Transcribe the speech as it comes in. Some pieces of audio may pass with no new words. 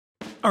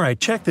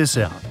Alright, check this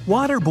out.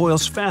 Water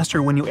boils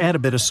faster when you add a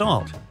bit of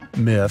salt.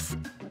 Myth.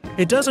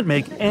 It doesn't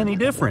make any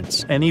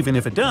difference, and even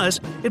if it does,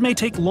 it may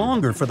take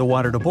longer for the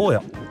water to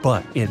boil.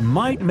 But it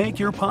might make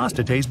your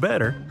pasta taste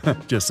better.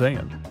 Just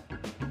saying.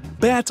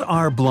 Bats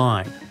are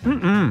blind.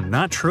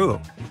 Not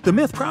true. The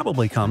myth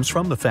probably comes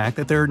from the fact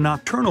that they're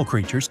nocturnal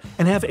creatures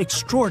and have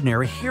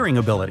extraordinary hearing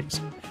abilities.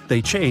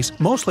 They chase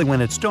mostly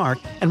when it's dark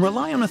and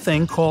rely on a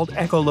thing called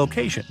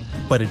echolocation,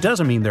 but it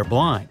doesn't mean they're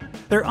blind.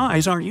 Their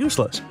eyes aren't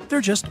useless,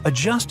 they're just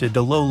adjusted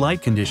to low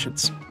light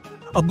conditions.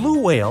 A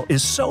blue whale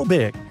is so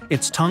big,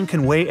 its tongue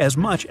can weigh as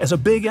much as a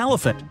big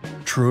elephant.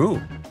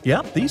 True.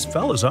 Yep, these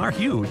fellas are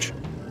huge.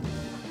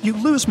 You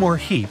lose more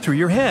heat through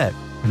your head.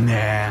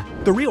 Nah.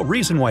 The real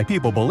reason why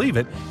people believe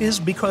it is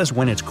because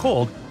when it's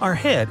cold, our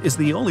head is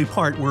the only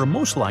part we're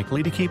most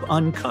likely to keep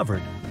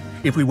uncovered.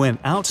 If we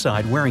went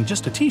outside wearing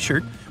just a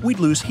t-shirt, we'd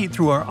lose heat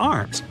through our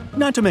arms,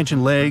 not to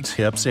mention legs,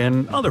 hips,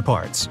 and other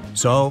parts.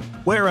 So,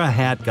 wear a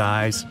hat,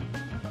 guys.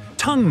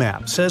 Tongue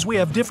Map says we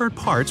have different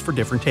parts for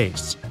different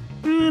tastes.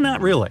 Not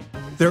really.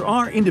 There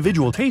are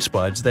individual taste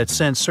buds that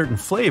sense certain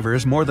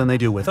flavors more than they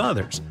do with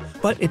others,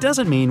 but it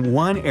doesn't mean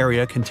one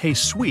area can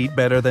taste sweet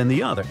better than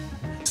the other.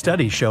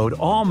 Studies showed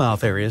all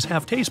mouth areas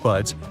have taste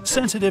buds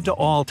sensitive to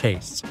all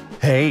tastes.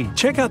 Hey,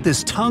 check out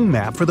this tongue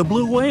map for the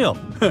blue whale.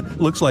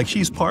 Looks like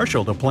she's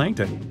partial to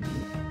plankton.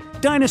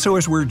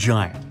 Dinosaurs were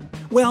giant.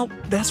 Well,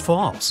 that's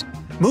false.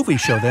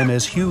 Movies show them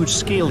as huge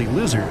scaly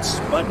lizards,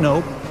 but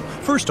nope.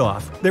 First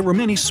off, there were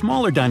many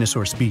smaller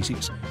dinosaur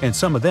species, and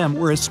some of them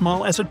were as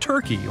small as a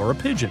turkey or a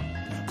pigeon.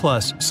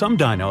 Plus, some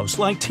dinos,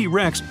 like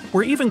T-Rex,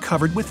 were even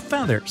covered with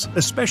feathers,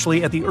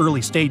 especially at the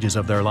early stages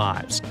of their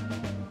lives.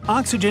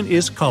 Oxygen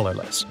is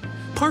colorless.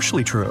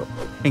 Partially true.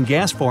 In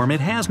gas form, it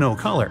has no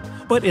color,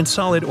 but in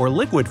solid or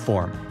liquid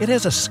form, it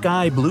has a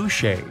sky blue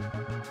shade.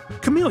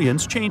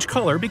 Chameleons change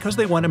color because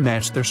they want to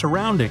match their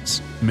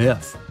surroundings.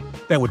 Myth.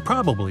 That would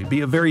probably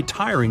be a very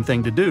tiring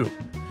thing to do.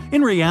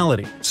 In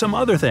reality, some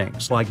other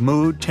things like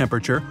mood,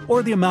 temperature,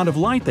 or the amount of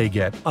light they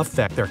get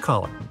affect their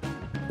color.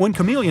 When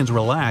chameleons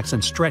relax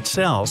and stretch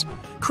cells,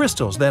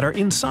 crystals that are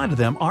inside of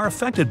them are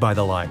affected by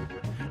the light.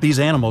 These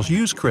animals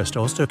use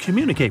crystals to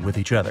communicate with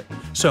each other.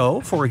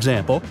 So, for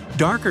example,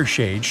 darker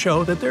shades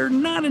show that they're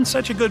not in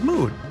such a good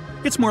mood.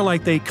 It's more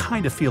like they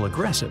kind of feel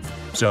aggressive.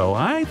 So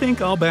I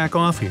think I'll back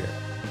off here.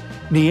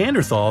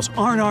 Neanderthals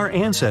aren't our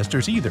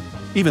ancestors either,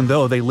 even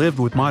though they lived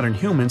with modern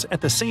humans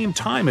at the same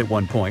time at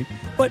one point,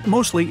 but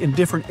mostly in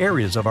different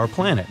areas of our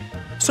planet.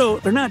 So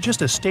they're not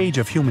just a stage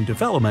of human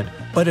development,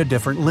 but a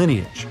different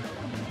lineage.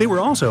 They were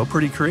also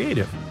pretty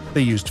creative.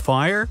 They used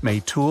fire,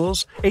 made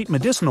tools, ate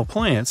medicinal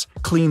plants,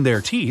 cleaned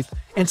their teeth,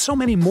 and so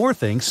many more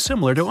things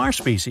similar to our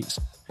species.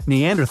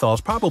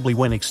 Neanderthals probably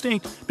went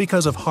extinct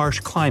because of harsh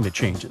climate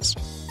changes.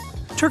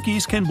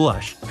 Turkeys can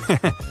blush.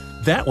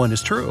 That one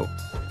is true.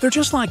 They're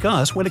just like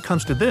us when it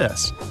comes to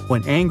this.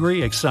 When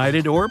angry,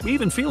 excited, or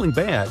even feeling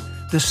bad,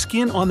 the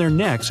skin on their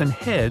necks and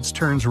heads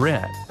turns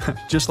red,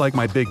 just like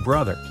my big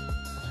brother.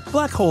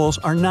 Black holes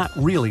are not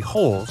really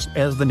holes,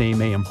 as the name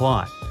may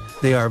imply.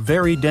 They are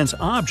very dense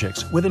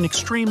objects with an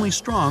extremely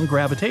strong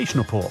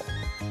gravitational pull.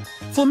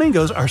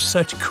 Flamingos are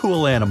such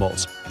cool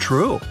animals.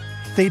 True.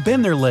 They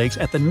bend their legs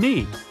at the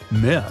knee.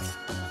 Myth.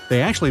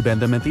 They actually bend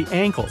them at the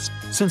ankles,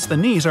 since the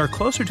knees are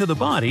closer to the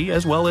body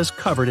as well as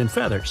covered in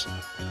feathers.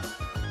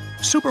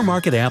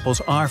 Supermarket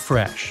apples are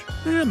fresh.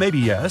 Maybe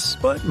yes,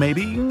 but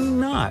maybe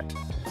not.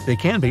 They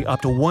can be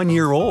up to 1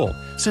 year old,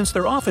 since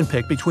they're often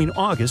picked between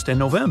August and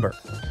November.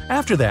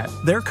 After that,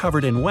 they're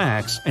covered in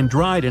wax and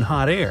dried in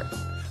hot air.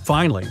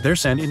 Finally, they're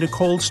sent into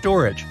cold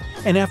storage,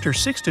 and after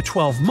 6 to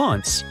 12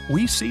 months,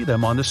 we see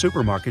them on the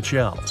supermarket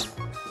shelves.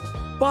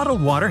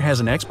 Bottled water has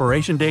an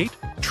expiration date?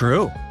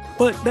 True.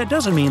 But that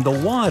doesn't mean the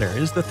water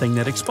is the thing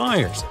that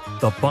expires.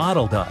 The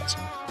bottle does.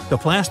 The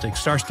plastic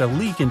starts to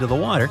leak into the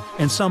water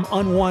and some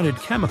unwanted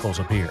chemicals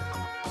appear.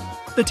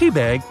 The tea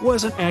bag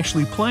wasn't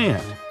actually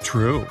planned.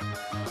 True.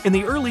 In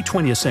the early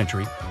 20th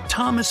century,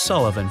 Thomas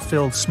Sullivan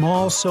filled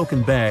small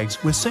silken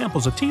bags with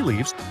samples of tea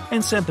leaves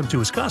and sent them to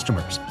his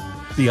customers.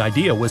 The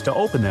idea was to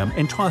open them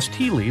and toss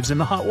tea leaves in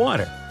the hot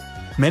water.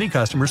 Many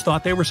customers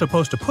thought they were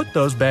supposed to put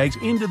those bags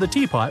into the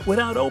teapot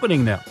without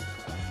opening them.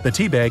 The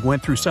tea bag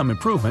went through some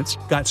improvements,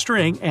 got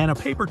string and a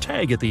paper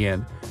tag at the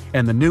end,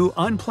 and the new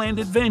unplanned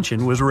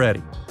invention was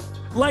ready.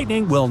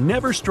 Lightning will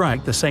never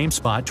strike the same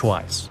spot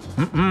twice.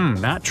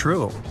 Not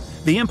true.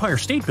 The Empire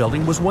State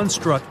Building was once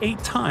struck 8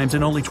 times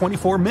in only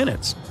 24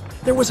 minutes.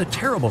 There was a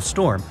terrible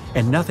storm,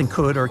 and nothing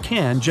could or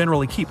can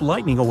generally keep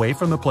lightning away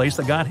from the place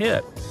that got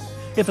hit.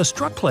 If a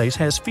struck place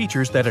has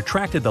features that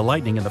attracted the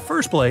lightning in the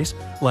first place,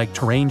 like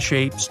terrain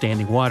shape,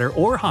 standing water,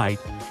 or height,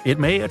 it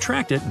may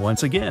attract it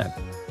once again.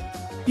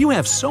 You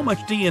have so much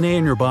DNA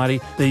in your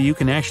body that you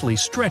can actually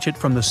stretch it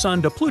from the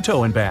sun to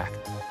Pluto and back.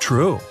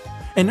 True.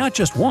 And not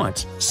just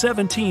once,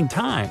 17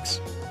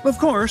 times. Of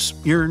course,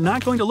 you're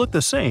not going to look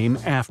the same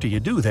after you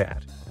do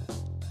that.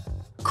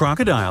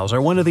 Crocodiles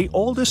are one of the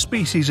oldest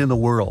species in the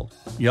world.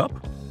 Yup.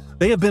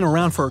 They have been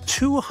around for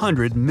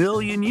 200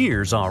 million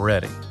years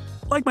already.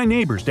 Like my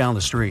neighbors down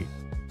the street.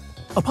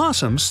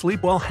 Opossums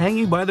sleep while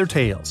hanging by their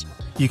tails.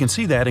 You can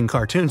see that in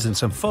cartoons and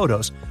some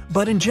photos,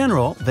 but in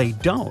general, they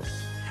don't.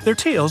 Their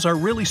tails are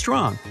really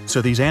strong,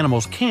 so these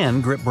animals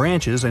can grip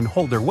branches and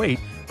hold their weight,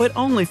 but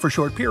only for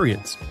short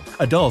periods.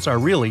 Adults are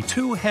really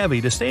too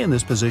heavy to stay in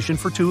this position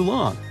for too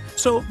long,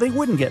 so they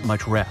wouldn't get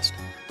much rest.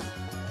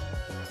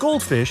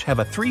 Goldfish have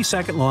a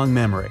 3-second-long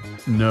memory.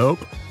 Nope.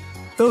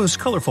 Those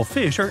colorful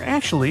fish are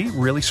actually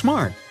really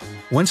smart.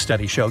 One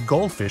study showed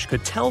goldfish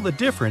could tell the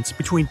difference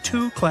between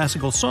two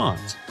classical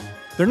songs.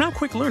 They're not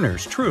quick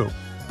learners, true,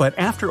 but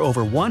after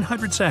over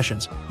 100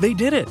 sessions, they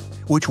did it,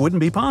 which wouldn't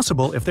be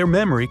possible if their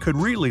memory could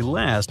really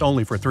last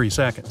only for 3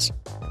 seconds.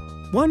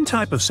 One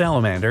type of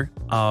salamander,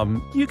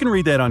 you can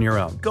read that on your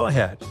own, go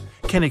ahead,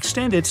 can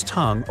extend its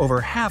tongue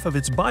over half of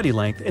its body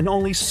length in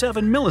only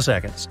 7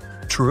 milliseconds.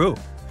 True.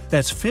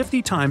 That's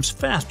 50 times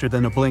faster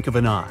than a blink of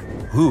an eye.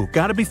 Ooh,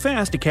 gotta be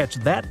fast to catch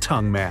that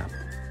tongue map.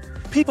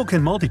 People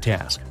can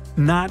multitask.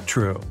 Not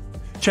true.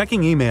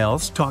 Checking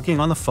emails, talking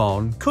on the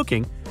phone,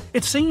 cooking,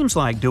 it seems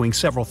like doing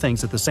several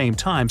things at the same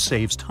time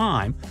saves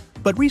time,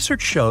 but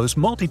research shows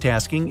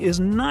multitasking is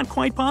not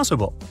quite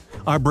possible.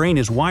 Our brain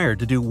is wired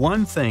to do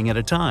one thing at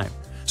a time.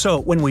 So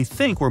when we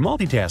think we're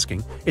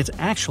multitasking, it's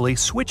actually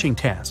switching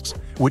tasks,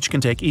 which can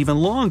take even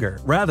longer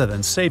rather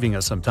than saving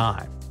us some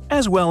time,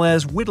 as well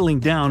as whittling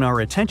down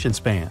our attention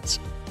spans.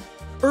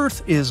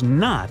 Earth is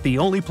not the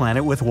only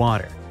planet with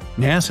water.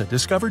 NASA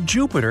discovered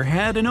Jupiter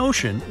had an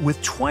ocean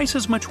with twice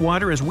as much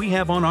water as we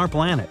have on our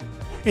planet.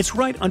 It's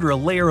right under a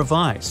layer of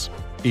ice.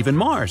 Even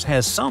Mars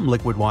has some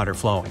liquid water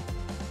flowing.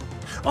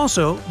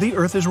 Also, the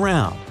Earth is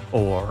round.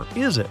 Or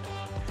is it?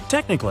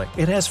 Technically,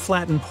 it has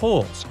flattened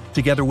poles,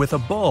 together with a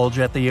bulge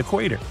at the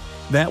equator.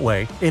 That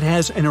way, it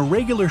has an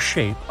irregular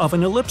shape of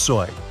an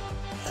ellipsoid.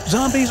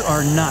 Zombies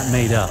are not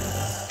made up.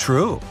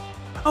 True.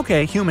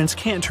 Okay, humans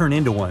can't turn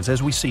into ones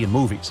as we see in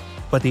movies,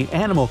 but the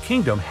animal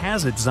kingdom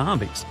has its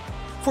zombies.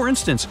 For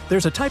instance,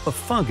 there's a type of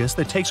fungus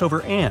that takes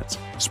over ants,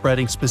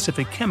 spreading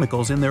specific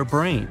chemicals in their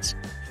brains.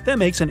 That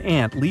makes an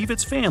ant leave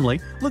its family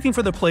looking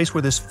for the place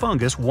where this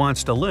fungus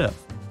wants to live.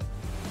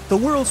 The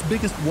world's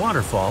biggest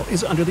waterfall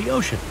is under the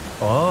ocean.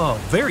 Oh,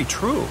 very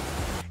true.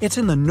 It's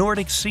in the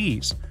Nordic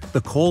seas.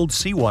 The cold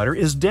seawater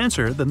is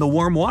denser than the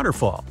warm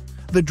waterfall.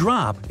 The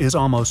drop is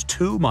almost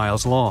 2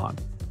 miles long.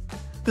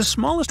 The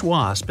smallest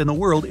wasp in the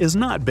world is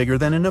not bigger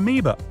than an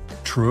amoeba.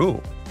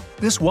 True.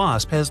 This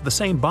wasp has the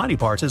same body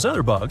parts as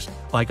other bugs,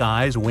 like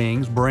eyes,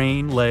 wings,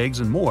 brain, legs,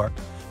 and more,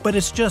 but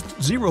it's just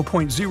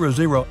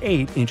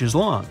 0.008 inches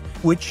long,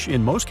 which,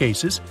 in most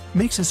cases,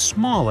 makes it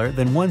smaller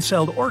than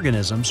one-celled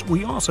organisms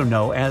we also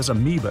know as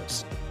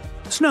amoebas.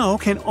 Snow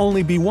can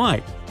only be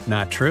white.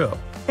 Not true.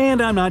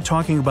 And I'm not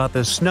talking about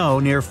the snow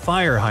near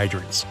fire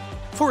hydrants.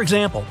 For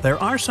example, there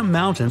are some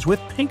mountains with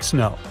pink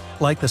snow,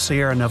 like the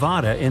Sierra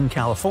Nevada in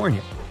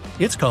California.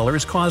 Its color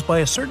is caused by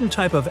a certain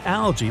type of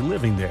algae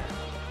living there.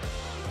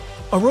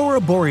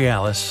 Aurora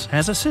Borealis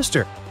has a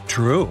sister.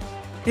 True.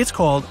 It's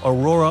called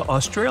Aurora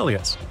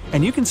Australis,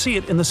 and you can see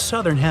it in the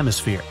southern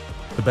hemisphere.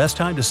 The best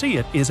time to see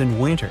it is in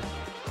winter.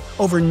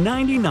 Over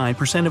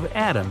 99% of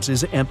atoms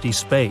is empty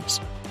space.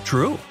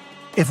 True.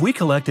 If we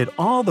collected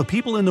all the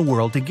people in the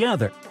world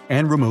together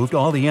and removed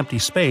all the empty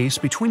space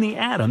between the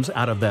atoms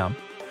out of them,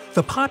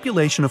 the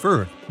population of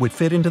Earth would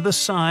fit into the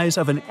size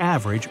of an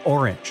average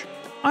orange.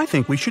 I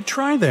think we should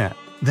try that.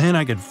 Then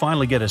I could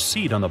finally get a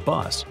seat on the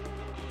bus.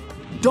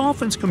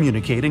 Dolphins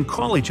communicate and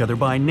call each other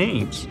by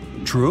names.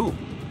 True.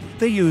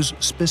 They use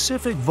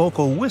specific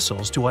vocal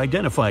whistles to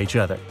identify each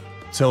other.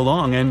 So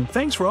long, and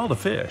thanks for all the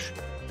fish.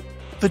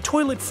 The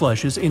toilet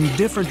flushes in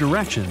different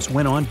directions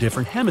when on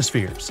different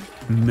hemispheres.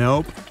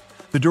 Nope.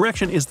 The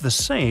direction is the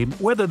same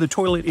whether the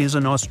toilet is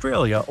in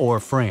Australia or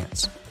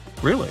France.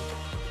 Really?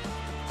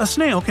 A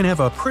snail can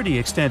have a pretty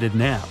extended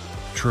nap.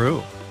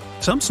 True.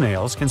 Some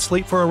snails can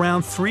sleep for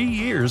around 3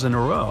 years in a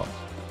row.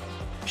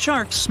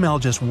 Sharks smell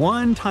just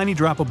one tiny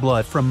drop of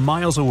blood from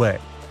miles away.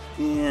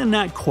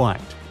 Not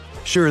quite.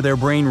 Sure, their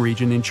brain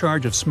region in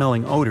charge of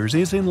smelling odors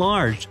is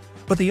enlarged,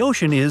 but the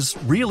ocean is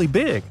really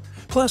big.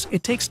 Plus,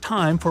 it takes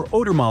time for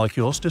odor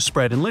molecules to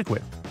spread in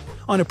liquid.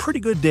 On a pretty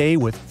good day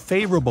with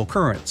favorable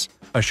currents,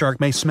 a shark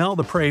may smell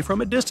the prey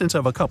from a distance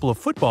of a couple of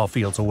football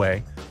fields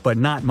away, but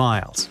not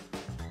miles.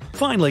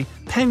 Finally,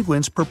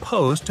 penguins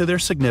propose to their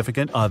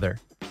significant other.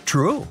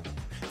 True.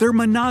 They're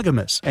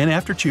monogamous, and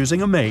after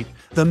choosing a mate,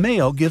 the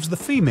male gives the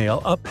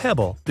female a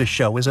pebble to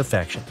show his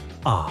affection.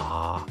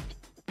 Ah.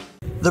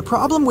 The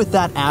problem with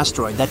that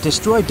asteroid that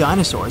destroyed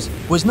dinosaurs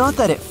was not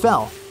that it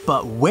fell,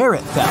 but where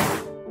it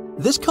fell.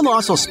 This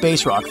colossal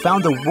space rock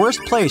found the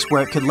worst place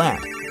where it could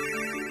land.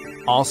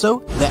 Also,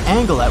 the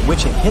angle at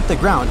which it hit the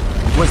ground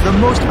was the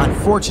most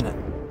unfortunate.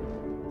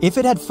 If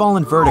it had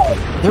fallen vertically,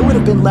 there would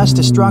have been less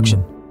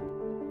destruction.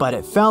 But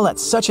it fell at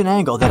such an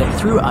angle that it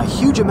threw a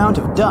huge amount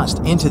of dust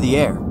into the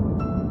air.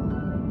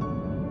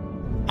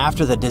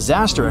 After the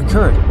disaster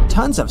occurred,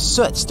 tons of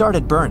soot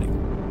started burning.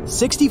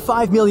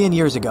 65 million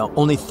years ago,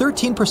 only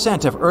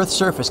 13% of Earth's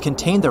surface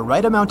contained the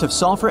right amount of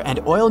sulfur and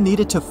oil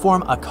needed to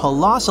form a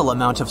colossal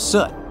amount of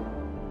soot.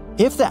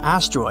 If the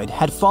asteroid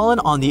had fallen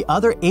on the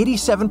other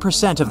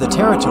 87% of the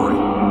territory,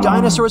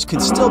 dinosaurs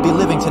could still be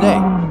living today,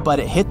 but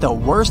it hit the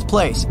worst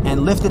place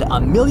and lifted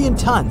 1 million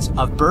tons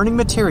of burning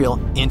material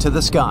into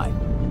the sky.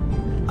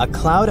 A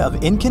cloud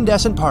of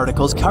incandescent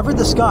particles covered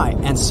the sky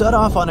and set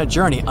off on a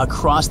journey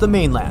across the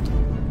mainland.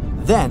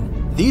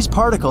 Then, these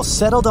particles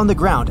settled on the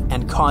ground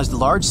and caused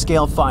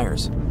large-scale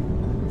fires.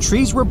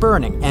 Trees were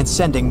burning and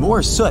sending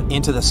more soot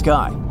into the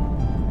sky.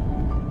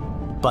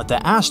 But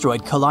the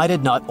asteroid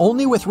collided not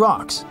only with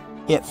rocks,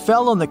 it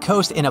fell on the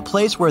coast in a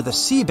place where the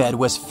seabed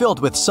was filled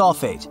with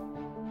sulfate.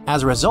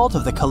 As a result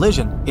of the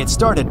collision, it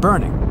started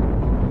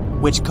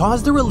burning, which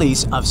caused the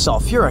release of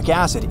sulfuric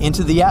acid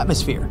into the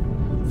atmosphere.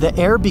 The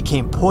air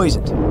became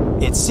poisoned.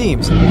 It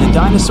seems the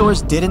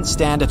dinosaurs didn't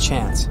stand a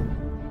chance.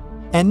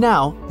 And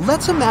now,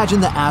 let's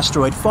imagine the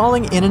asteroid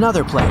falling in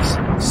another place,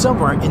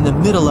 somewhere in the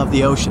middle of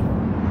the ocean.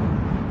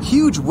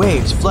 Huge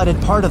waves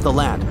flooded part of the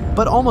land,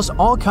 but almost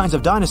all kinds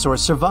of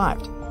dinosaurs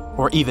survived.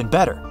 Or even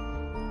better,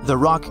 the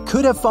rock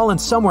could have fallen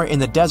somewhere in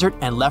the desert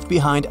and left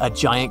behind a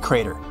giant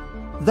crater.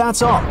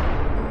 That's all.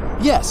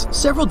 Yes,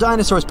 several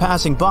dinosaurs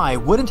passing by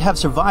wouldn't have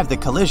survived the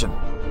collision,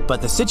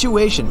 but the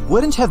situation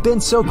wouldn't have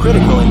been so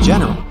critical in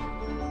general.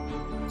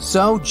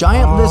 So,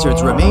 giant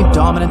lizards remain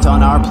dominant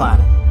on our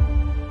planet.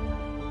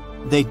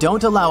 They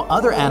don't allow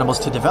other animals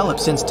to develop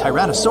since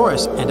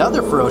Tyrannosaurus and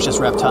other ferocious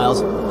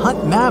reptiles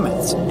hunt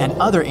mammoths and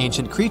other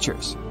ancient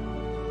creatures.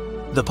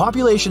 The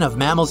population of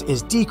mammals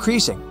is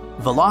decreasing.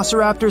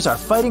 Velociraptors are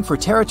fighting for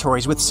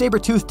territories with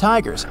saber-toothed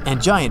tigers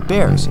and giant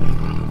bears.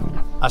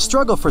 A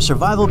struggle for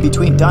survival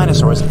between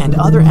dinosaurs and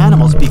other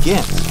animals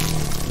begins.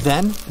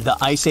 Then, the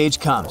Ice Age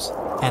comes,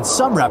 and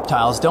some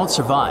reptiles don't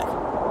survive.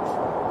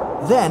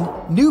 Then,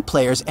 new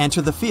players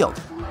enter the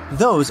field.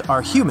 Those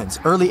are humans'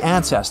 early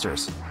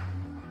ancestors.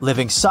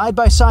 Living side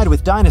by side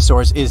with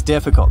dinosaurs is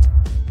difficult.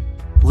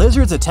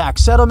 Lizards attack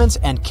settlements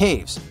and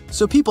caves,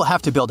 so people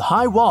have to build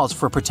high walls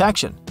for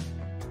protection.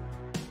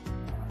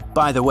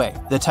 By the way,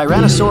 the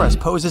Tyrannosaurus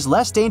poses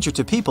less danger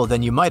to people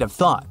than you might have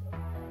thought.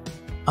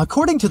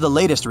 According to the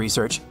latest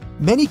research,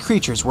 many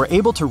creatures were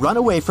able to run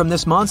away from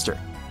this monster.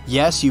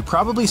 Yes, you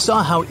probably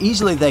saw how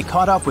easily they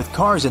caught up with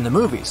cars in the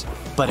movies,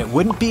 but it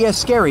wouldn't be as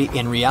scary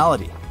in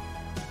reality.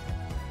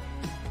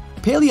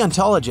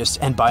 Paleontologists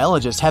and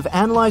biologists have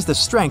analyzed the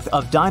strength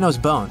of Dino's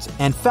bones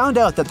and found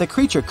out that the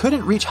creature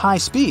couldn't reach high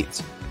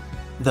speeds.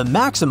 The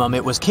maximum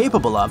it was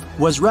capable of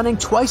was running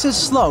twice as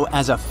slow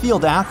as a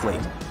field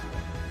athlete.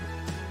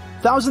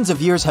 Thousands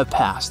of years have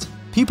passed.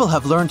 People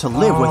have learned to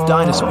live with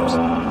dinosaurs.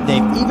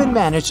 They've even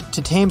managed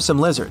to tame some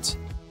lizards.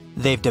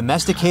 They've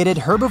domesticated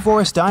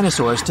herbivorous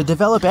dinosaurs to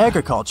develop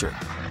agriculture.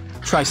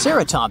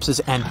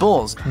 Triceratopses and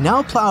bulls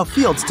now plow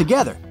fields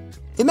together.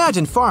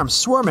 Imagine farms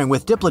swarming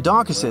with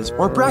diplodocus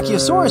or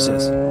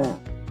brachiosauruses.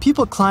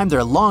 People climb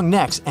their long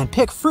necks and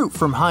pick fruit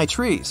from high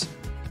trees.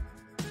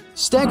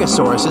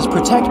 Stegosauruses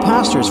protect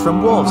pastures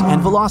from wolves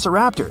and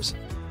velociraptors.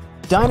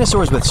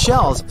 Dinosaurs with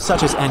shells,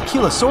 such as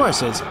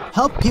ankylosauruses,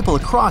 help people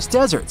cross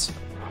deserts.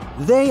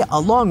 They,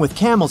 along with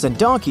camels and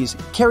donkeys,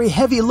 carry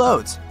heavy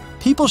loads.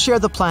 People share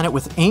the planet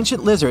with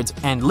ancient lizards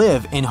and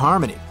live in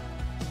harmony.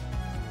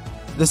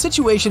 The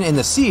situation in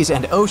the seas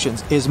and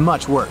oceans is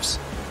much worse.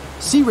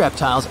 Sea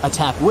reptiles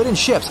attack wooden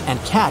ships and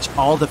catch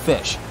all the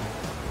fish.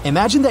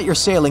 Imagine that you're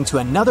sailing to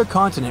another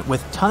continent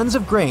with tons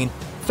of grain,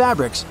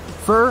 fabrics,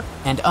 fur,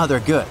 and other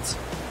goods.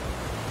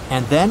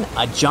 And then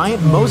a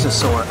giant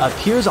mosasaur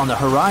appears on the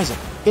horizon.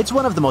 It's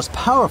one of the most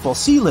powerful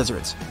sea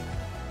lizards.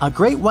 A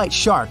great white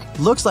shark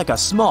looks like a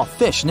small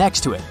fish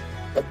next to it.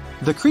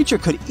 The creature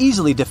could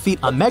easily defeat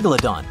a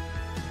megalodon.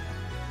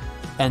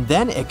 And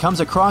then it comes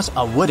across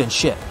a wooden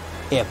ship.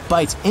 It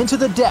bites into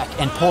the deck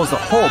and pulls the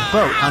whole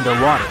boat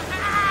underwater.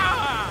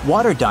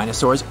 Water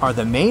dinosaurs are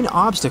the main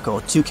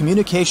obstacle to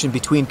communication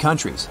between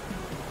countries.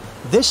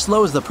 This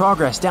slows the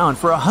progress down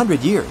for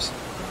 100 years.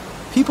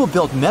 People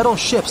built metal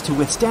ships to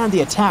withstand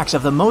the attacks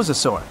of the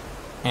mosasaur.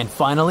 And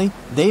finally,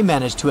 they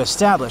managed to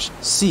establish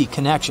sea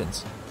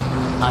connections.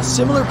 A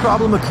similar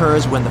problem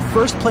occurs when the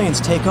first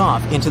planes take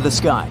off into the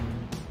sky.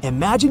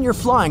 Imagine you're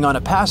flying on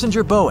a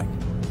passenger Boeing.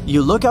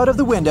 You look out of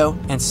the window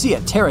and see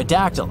a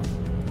pterodactyl.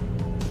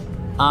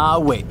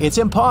 Wait, it's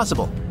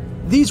impossible.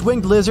 These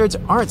winged lizards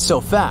aren't so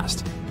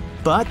fast,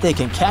 but they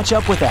can catch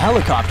up with a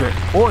helicopter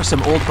or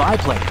some old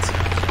biplanes.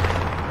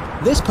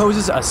 This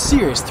poses a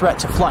serious threat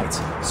to flights,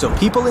 so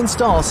people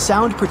install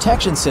sound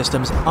protection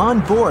systems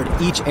on board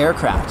each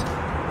aircraft.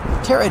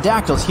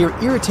 Pterodactyls hear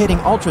irritating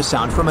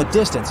ultrasound from a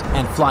distance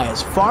and fly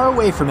as far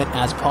away from it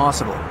as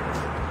possible.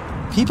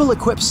 People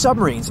equip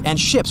submarines and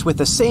ships with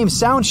the same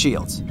sound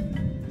shields.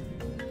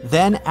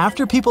 Then,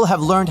 after people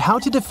have learned how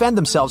to defend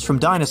themselves from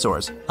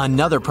dinosaurs,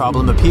 another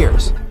problem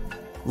appears.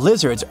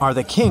 Lizards are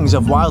the kings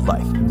of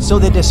wildlife, so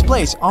they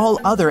displace all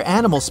other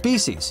animal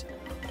species.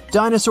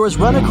 Dinosaurs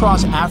run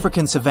across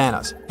African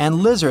savannas, and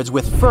lizards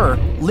with fur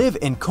live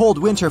in cold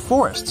winter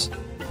forests.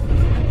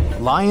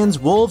 Lions,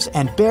 wolves,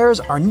 and bears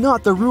are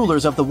not the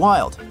rulers of the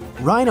wild.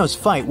 Rhinos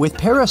fight with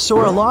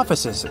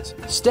Parasaurolophuses.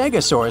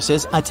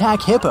 Stegosauruses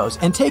attack hippos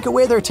and take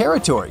away their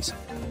territories.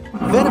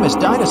 Venomous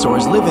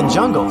dinosaurs live in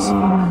jungles.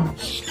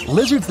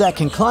 Lizards that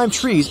can climb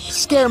trees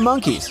scare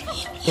monkeys.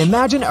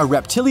 Imagine a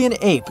reptilian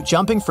ape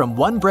jumping from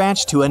one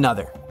branch to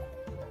another.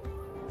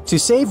 To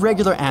save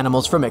regular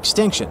animals from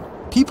extinction,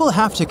 people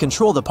have to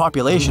control the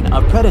population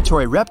of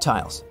predatory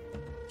reptiles.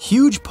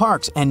 Huge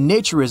parks and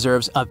nature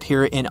reserves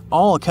appear in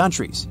all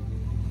countries.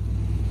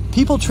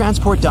 People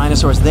transport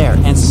dinosaurs there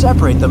and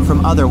separate them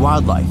from other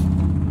wildlife.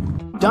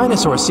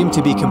 Dinosaurs seem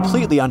to be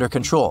completely under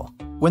control.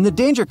 When the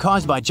danger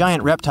caused by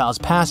giant reptiles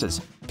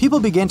passes, people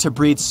begin to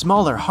breed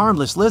smaller,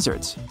 harmless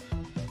lizards.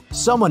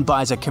 Someone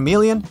buys a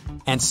chameleon,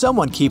 and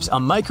someone keeps a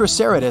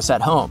Microceratus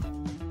at home.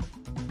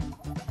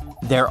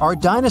 There are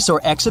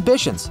dinosaur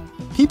exhibitions.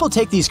 People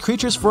take these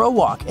creatures for a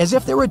walk as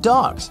if they were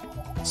dogs.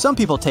 Some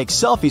people take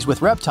selfies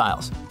with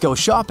reptiles, go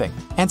shopping,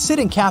 and sit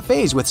in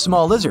cafes with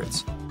small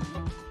lizards.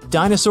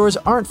 Dinosaurs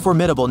aren't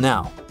formidable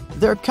now.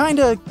 They're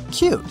kinda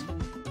cute.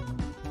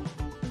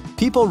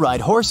 People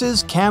ride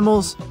horses,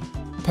 camels,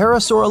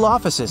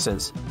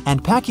 Parasaurolophuses,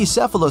 and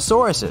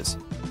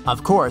Pachycephalosauruses.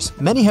 Of course,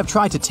 many have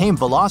tried to tame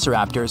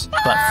velociraptors,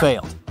 but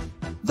failed.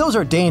 Those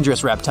are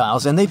dangerous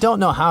reptiles and they don't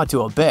know how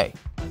to obey.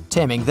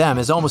 Taming them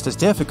is almost as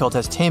difficult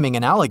as taming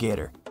an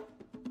alligator.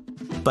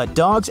 But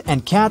dogs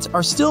and cats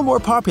are still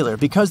more popular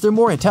because they're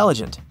more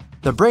intelligent.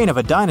 The brain of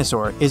a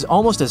dinosaur is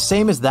almost the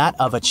same as that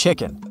of a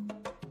chicken.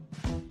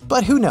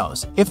 But who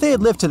knows, if they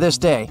had lived to this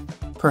day,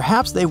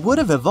 perhaps they would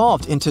have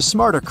evolved into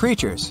smarter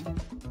creatures.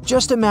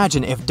 Just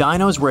imagine if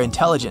dinos were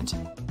intelligent.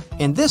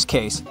 In this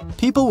case,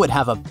 people would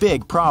have a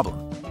big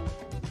problem.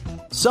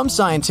 Some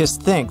scientists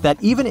think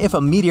that even if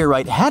a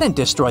meteorite hadn't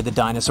destroyed the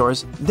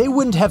dinosaurs, they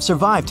wouldn't have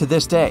survived to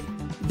this day.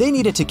 They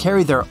needed to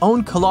carry their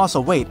own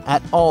colossal weight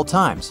at all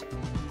times.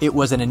 It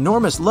was an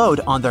enormous load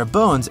on their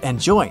bones and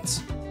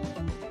joints.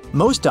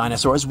 Most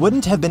dinosaurs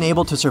wouldn't have been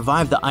able to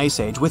survive the Ice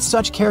Age with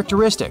such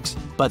characteristics,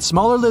 but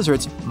smaller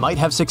lizards might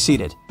have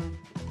succeeded.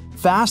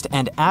 Fast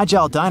and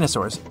agile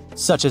dinosaurs,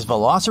 such as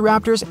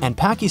velociraptors and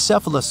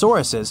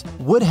Pachycephalosauruses,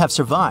 would have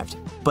survived,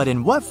 but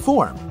in what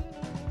form?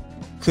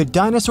 Could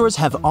dinosaurs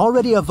have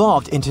already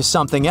evolved into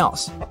something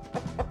else?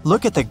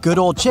 Look at the good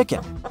old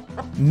chicken.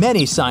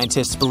 Many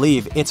scientists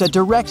believe it's a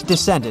direct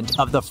descendant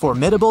of the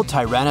formidable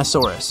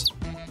Tyrannosaurus.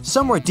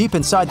 Somewhere deep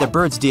inside the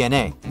bird's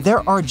DNA,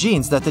 there are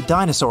genes that the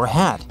dinosaur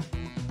had.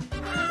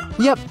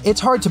 Yep, it's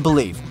hard to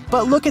believe,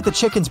 but look at the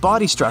chicken's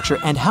body structure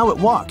and how it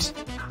walks.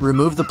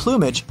 Remove the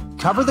plumage,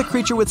 cover the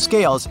creature with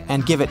scales,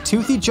 and give it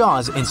toothy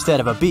jaws instead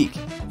of a beak.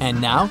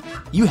 And now,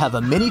 you have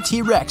a mini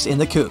T-Rex in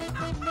the coop.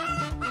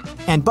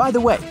 And by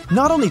the way,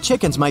 not only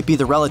chickens might be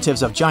the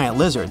relatives of giant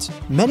lizards,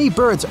 many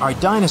birds are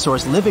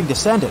dinosaurs' living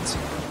descendants.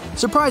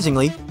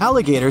 Surprisingly,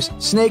 alligators,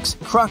 snakes,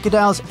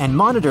 crocodiles, and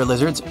monitor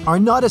lizards are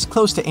not as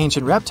close to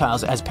ancient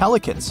reptiles as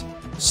pelicans,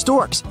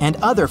 storks, and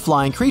other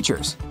flying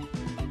creatures.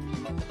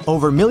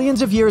 Over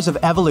millions of years of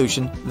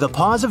evolution, the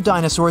paws of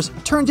dinosaurs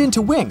turned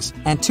into wings,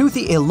 and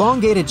toothy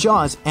elongated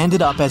jaws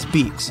ended up as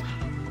beaks.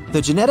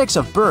 The genetics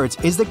of birds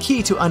is the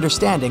key to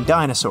understanding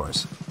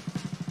dinosaurs.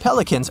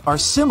 Pelicans are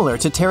similar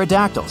to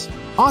pterodactyls,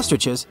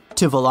 ostriches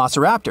to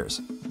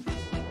velociraptors.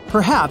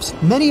 Perhaps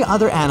many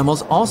other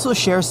animals also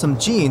share some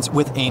genes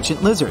with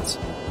ancient lizards.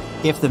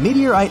 If the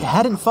meteorite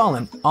hadn't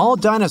fallen, all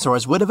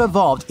dinosaurs would have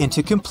evolved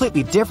into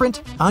completely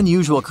different,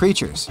 unusual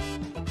creatures.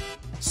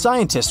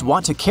 Scientists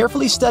want to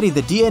carefully study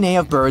the DNA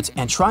of birds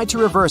and try to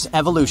reverse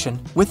evolution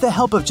with the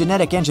help of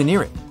genetic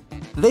engineering.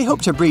 They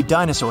hope to breed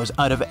dinosaurs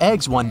out of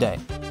eggs one day.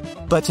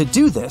 But to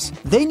do this,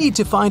 they need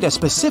to find a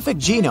specific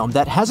genome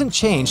that hasn't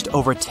changed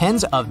over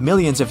tens of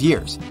millions of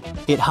years.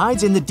 It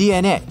hides in the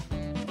DNA.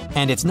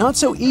 And it's not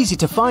so easy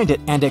to find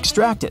it and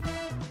extract it.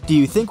 Do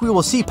you think we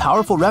will see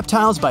powerful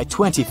reptiles by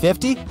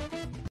 2050?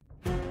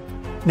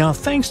 Now,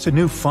 thanks to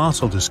new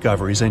fossil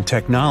discoveries and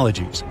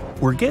technologies,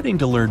 we're getting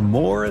to learn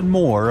more and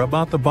more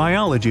about the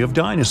biology of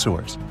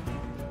dinosaurs.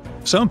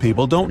 Some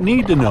people don't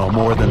need to know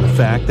more than the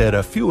fact that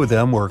a few of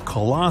them were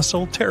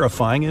colossal,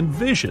 terrifying, and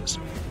vicious.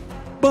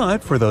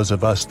 But for those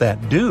of us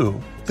that do,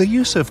 the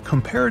use of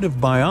comparative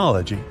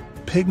biology,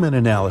 pigment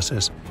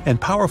analysis, and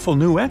powerful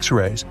new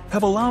X-rays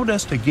have allowed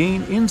us to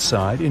gain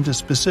insight into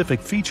specific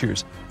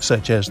features,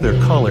 such as their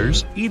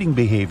colors, eating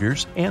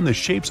behaviors, and the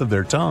shapes of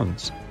their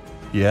tongues.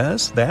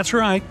 Yes, that's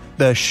right,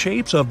 the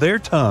shapes of their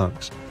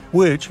tongues,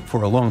 which,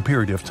 for a long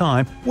period of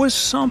time, was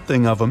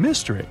something of a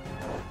mystery.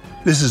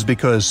 This is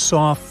because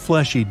soft,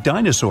 fleshy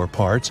dinosaur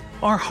parts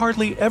are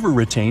hardly ever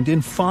retained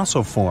in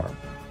fossil form.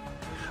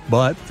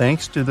 But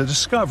thanks to the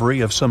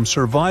discovery of some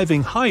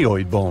surviving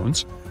hyoid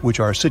bones, which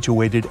are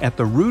situated at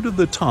the root of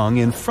the tongue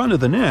in front of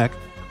the neck,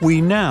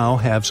 we now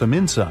have some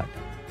insight.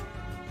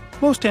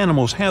 Most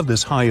animals have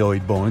this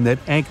hyoid bone that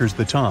anchors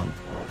the tongue.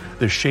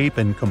 The shape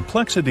and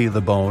complexity of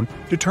the bone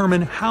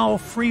determine how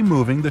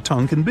free-moving the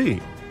tongue can be.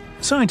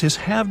 Scientists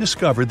have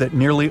discovered that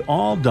nearly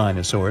all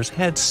dinosaurs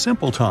had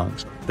simple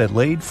tongues that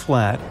laid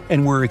flat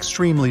and were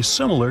extremely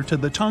similar to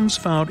the tongues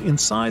found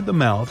inside the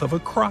mouth of a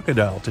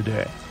crocodile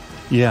today.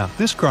 Yeah,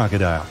 this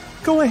crocodile.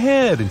 Go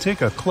ahead and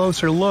take a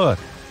closer look.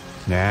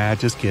 Nah,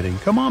 just kidding.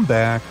 Come on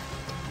back.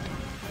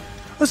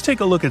 Let's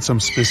take a look at some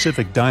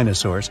specific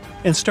dinosaurs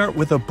and start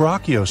with the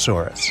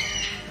Brachiosaurus.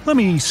 Let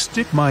me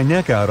stick my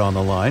neck out on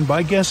the line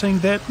by guessing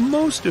that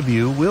most of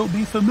you will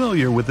be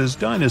familiar with this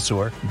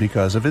dinosaur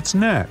because of its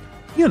neck.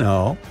 You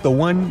know, the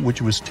one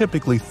which was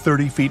typically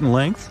 30 feet in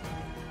length.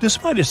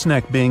 Despite its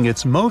neck being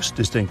its most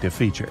distinctive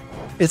feature,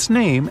 its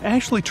name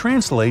actually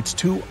translates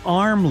to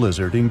arm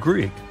lizard in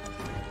Greek.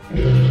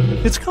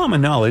 It's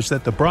common knowledge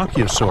that the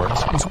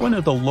Brachiosaurus is one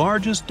of the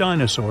largest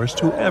dinosaurs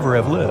to ever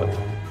have lived.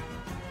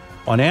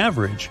 On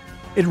average,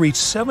 it reached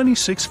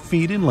 76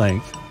 feet in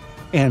length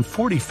and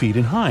 40 feet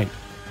in height,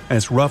 and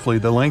it's roughly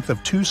the length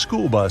of 2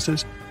 school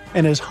buses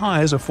and as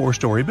high as a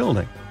 4-story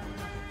building.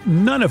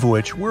 None of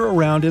which were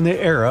around in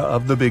the era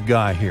of the big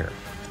guy here.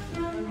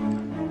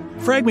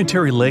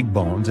 Fragmentary leg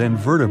bones and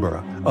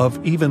vertebra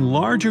of even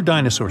larger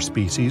dinosaur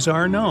species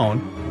are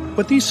known,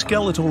 but these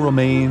skeletal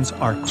remains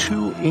are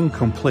too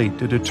incomplete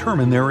to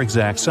determine their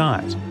exact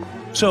size.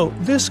 So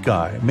this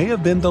guy may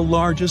have been the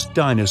largest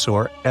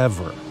dinosaur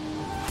ever.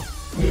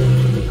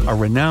 A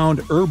renowned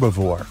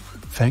herbivore,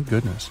 thank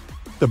goodness.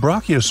 The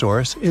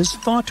Brachiosaurus is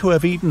thought to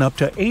have eaten up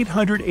to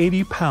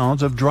 880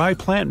 pounds of dry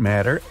plant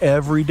matter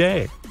every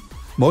day.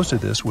 Most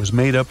of this was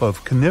made up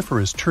of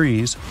coniferous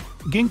trees,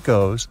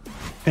 ginkgos,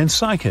 and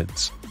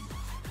cycads.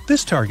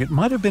 This target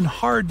might have been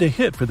hard to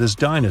hit for this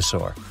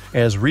dinosaur,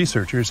 as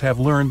researchers have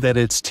learned that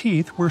its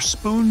teeth were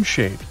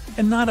spoon-shaped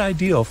and not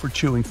ideal for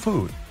chewing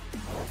food.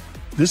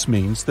 This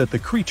means that the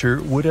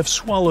creature would have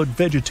swallowed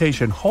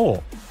vegetation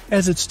whole,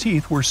 as its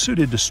teeth were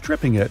suited to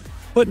stripping it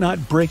but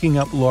not breaking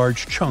up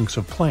large chunks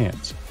of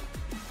plants.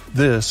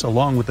 This,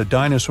 along with the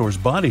dinosaur's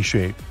body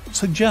shape,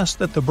 suggests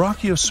that the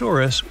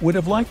Brachiosaurus would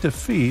have liked to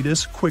feed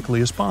as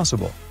quickly as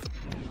possible.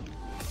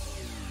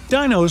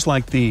 Dinos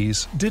like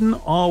these didn't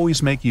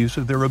always make use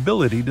of their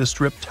ability to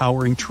strip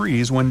towering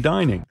trees when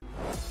dining.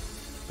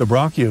 The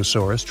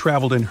Brachiosaurus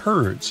traveled in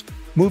herds,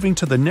 moving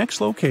to the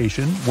next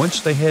location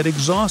once they had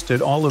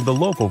exhausted all of the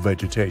local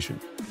vegetation.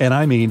 And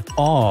I mean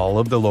all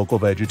of the local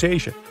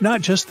vegetation,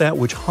 not just that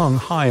which hung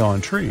high on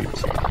trees.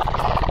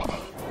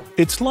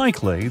 It's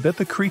likely that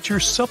the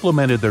creatures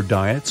supplemented their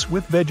diets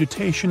with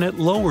vegetation at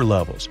lower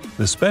levels,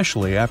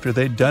 especially after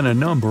they'd done a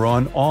number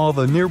on all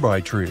the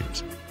nearby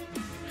trees.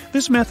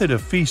 This method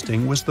of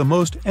feasting was the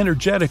most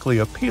energetically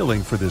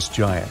appealing for this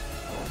giant.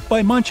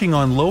 By munching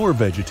on lower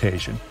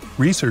vegetation,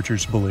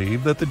 researchers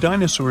believe that the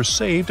dinosaurs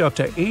saved up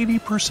to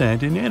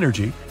 80% in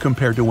energy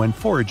compared to when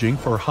foraging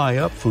for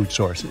high-up food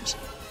sources.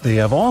 They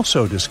have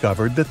also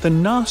discovered that the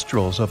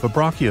nostrils of a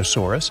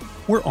Brachiosaurus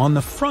were on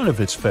the front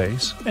of its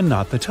face and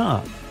not the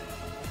top.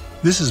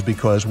 This is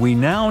because we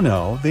now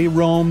know they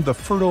roamed the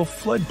fertile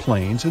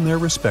floodplains in their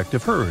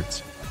respective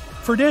herds.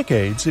 For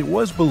decades, it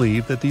was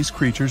believed that these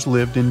creatures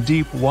lived in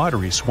deep,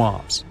 watery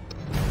swamps.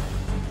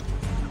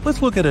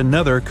 Let's look at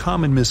another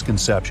common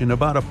misconception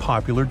about a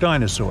popular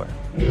dinosaur.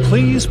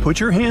 Please put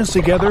your hands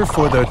together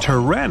for the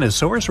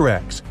Tyrannosaurus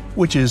rex,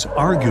 which is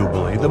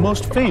arguably the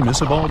most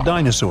famous of all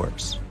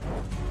dinosaurs.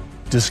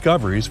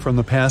 Discoveries from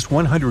the past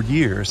 100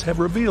 years have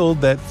revealed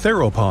that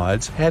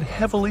theropods had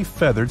heavily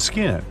feathered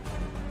skin.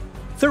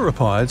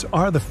 Theropods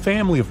are the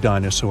family of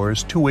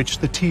dinosaurs to which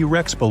the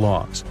T-Rex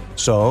belongs,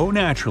 so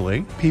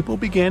naturally, people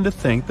began to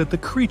think that the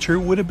creature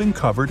would have been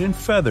covered in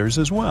feathers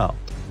as well.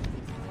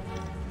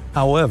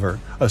 However,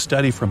 a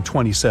study from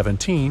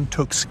 2017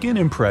 took skin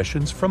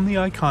impressions from the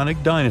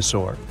iconic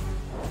dinosaur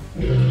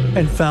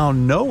and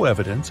found no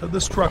evidence of the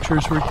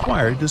structures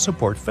required to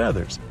support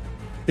feathers.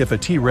 If a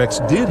T-Rex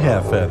did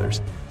have feathers,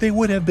 they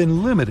would have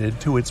been limited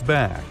to its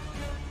back.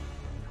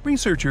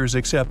 Researchers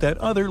accept that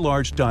other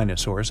large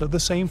dinosaurs of the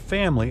same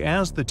family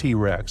as the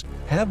T-Rex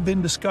have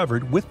been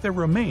discovered with their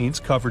remains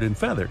covered in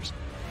feathers.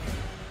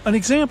 An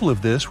example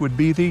of this would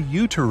be the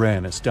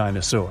Yutyrannus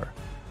dinosaur.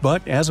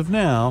 But as of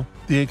now,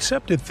 the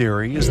accepted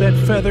theory is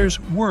that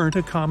feathers weren't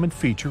a common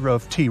feature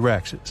of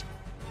T-Rexes.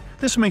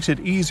 This makes it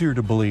easier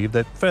to believe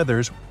that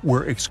feathers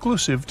were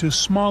exclusive to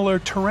smaller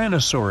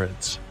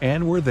tyrannosaurids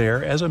and were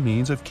there as a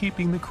means of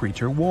keeping the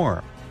creature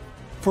warm.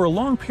 For a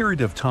long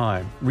period of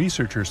time,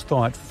 researchers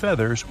thought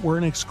feathers were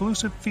an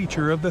exclusive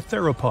feature of the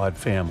theropod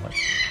family.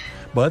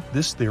 But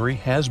this theory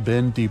has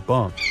been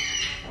debunked.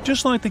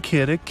 Just like the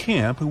kid at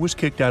camp who was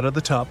kicked out of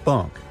the top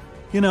bunk.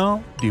 You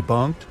know,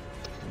 debunked.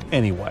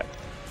 Anyway,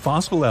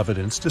 fossil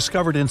evidence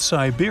discovered in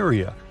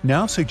Siberia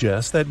now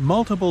suggests that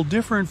multiple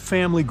different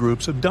family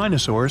groups of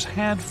dinosaurs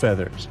had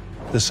feathers.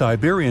 The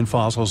Siberian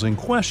fossils in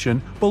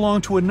question belong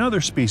to another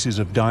species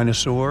of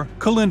dinosaur,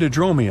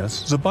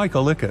 Calindrodromeus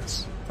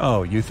zebucolicus.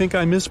 Oh, you think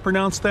I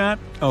mispronounced that?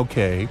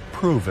 Okay,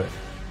 prove it.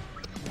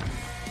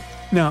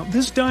 Now,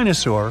 this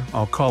dinosaur,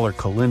 I'll call her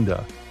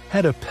Calinda,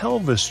 had a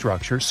pelvis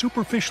structure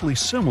superficially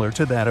similar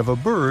to that of a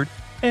bird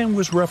and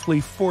was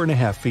roughly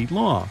 4.5 feet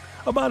long,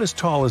 about as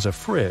tall as a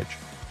fridge.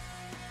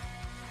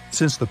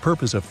 Since the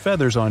purpose of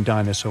feathers on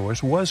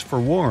dinosaurs was for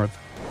warmth,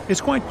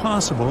 it's quite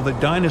possible that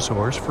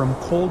dinosaurs from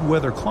cold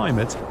weather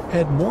climates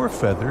had more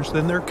feathers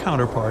than their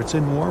counterparts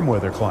in warm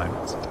weather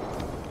climates.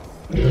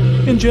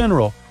 In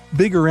general,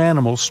 bigger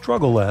animals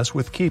struggle less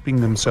with keeping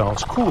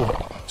themselves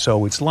cool,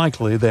 so it's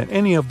likely that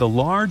any of the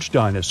large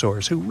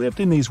dinosaurs who lived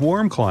in these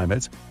warm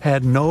climates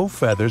had no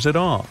feathers at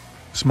all.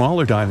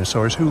 Smaller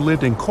dinosaurs who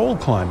lived in cold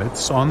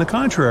climates, on the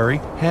contrary,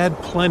 had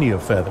plenty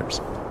of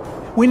feathers.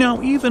 We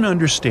now even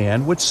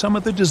understand what some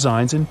of the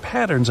designs and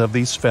patterns of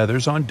these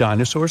feathers on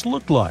dinosaurs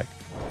looked like,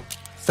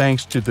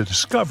 thanks to the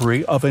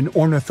discovery of an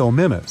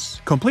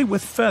ornithomimus, complete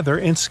with feather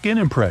and skin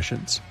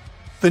impressions.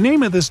 The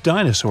name of this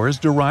dinosaur is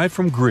derived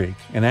from Greek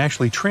and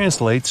actually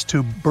translates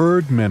to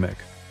bird mimic.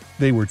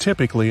 They were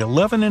typically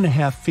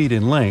 11.5 feet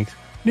in length,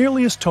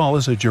 nearly as tall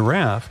as a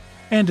giraffe,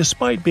 and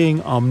despite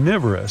being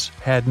omnivorous,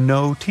 had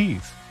no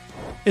teeth.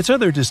 Its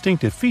other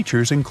distinctive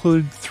features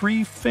include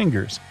 3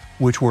 fingers,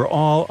 which were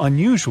all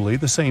unusually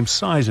the same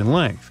size and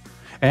length.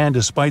 And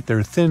despite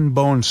their thin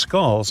bone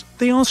skulls,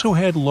 they also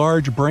had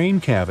large brain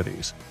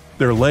cavities.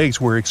 Their legs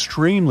were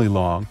extremely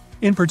long,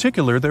 in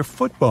particular their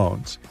foot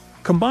bones.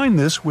 Combine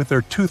this with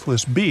their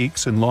toothless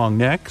beaks and long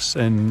necks,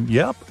 and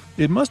yep,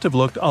 it must have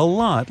looked a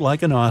lot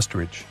like an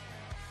ostrich.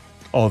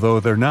 Although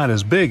they're not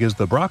as big as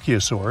the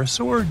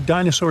Brachiosaurus or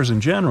dinosaurs in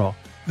general,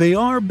 they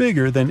are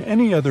bigger than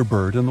any other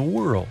bird in the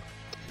world.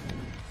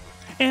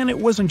 And it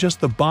wasn't just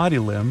the body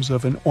limbs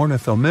of an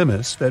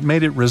ornithomimus that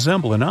made it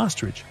resemble an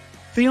ostrich.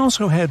 They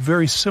also had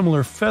very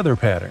similar feather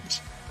patterns.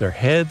 Their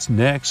heads,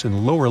 necks,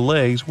 and lower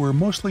legs were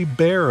mostly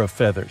bare of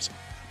feathers,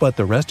 but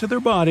the rest of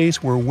their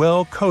bodies were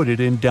well coated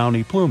in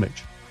downy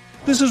plumage.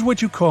 This is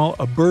what you call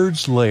a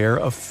bird's layer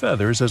of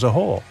feathers as a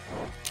whole.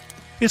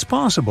 It's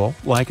possible,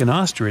 like an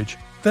ostrich,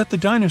 that the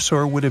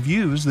dinosaur would have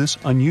used this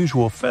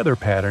unusual feather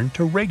pattern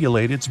to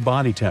regulate its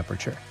body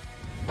temperature.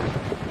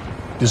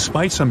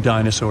 Despite some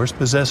dinosaurs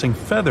possessing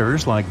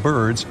feathers like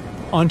birds,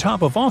 on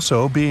top of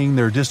also being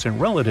their distant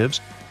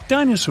relatives,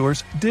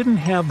 dinosaurs didn't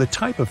have the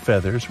type of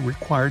feathers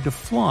required to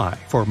fly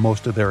for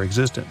most of their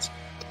existence.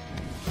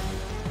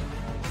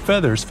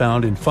 Feathers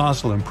found in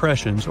fossil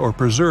impressions or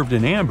preserved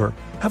in amber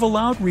have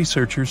allowed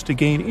researchers to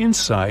gain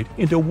insight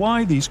into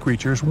why these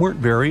creatures weren't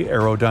very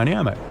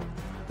aerodynamic.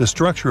 The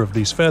structure of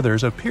these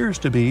feathers appears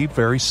to be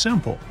very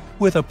simple,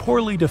 with a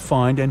poorly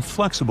defined and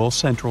flexible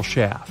central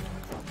shaft.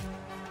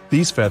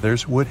 These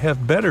feathers would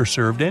have better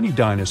served any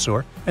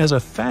dinosaur as a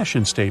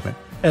fashion statement,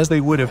 as they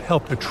would have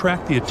helped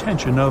attract the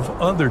attention of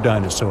other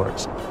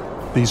dinosaurs.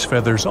 These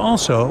feathers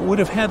also would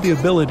have had the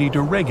ability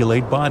to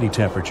regulate body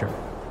temperature.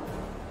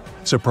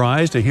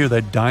 Surprised to hear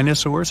that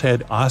dinosaurs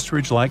had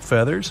ostrich-like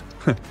feathers?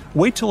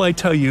 Wait till I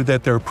tell you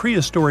that their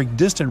prehistoric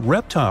distant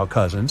reptile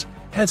cousins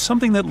had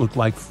something that looked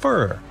like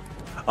fur.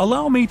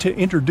 Allow me to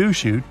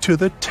introduce you to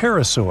the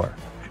pterosaur.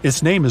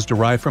 Its name is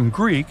derived from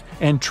Greek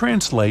and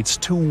translates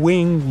to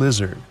winged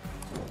lizard.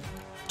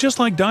 Just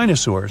like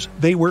dinosaurs,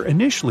 they were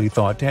initially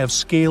thought to have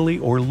scaly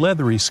or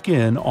leathery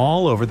skin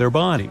all over their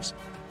bodies.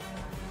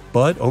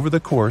 But over the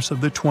course of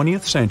the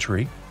 20th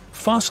century,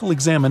 fossil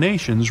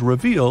examinations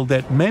revealed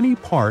that many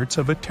parts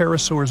of a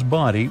pterosaur's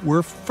body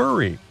were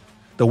furry.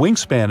 The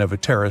wingspan of a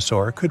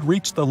pterosaur could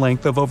reach the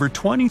length of over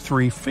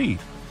 23 feet,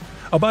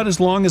 about as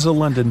long as a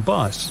London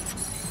bus.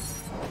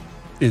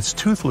 Its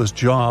toothless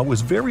jaw was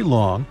very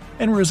long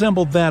and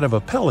resembled that of a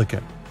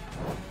pelican.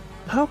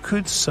 How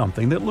could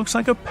something that looks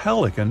like a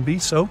pelican be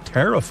so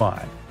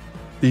terrifying?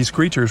 These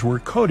creatures were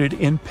coated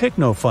in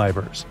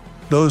pycnofibers.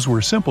 Those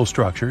were simple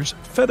structures,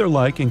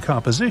 feather-like in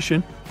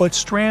composition, but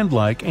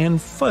strand-like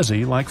and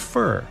fuzzy like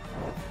fur.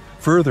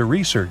 Further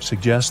research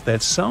suggests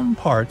that some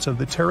parts of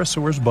the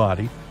pterosaur's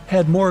body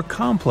had more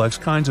complex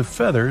kinds of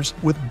feathers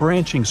with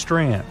branching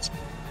strands.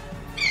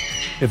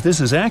 If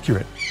this is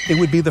accurate, it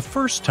would be the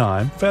first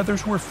time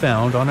feathers were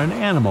found on an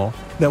animal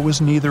that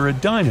was neither a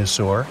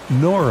dinosaur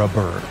nor a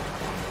bird.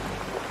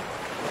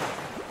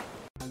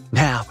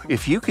 Now,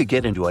 if you could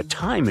get into a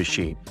time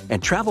machine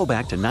and travel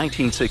back to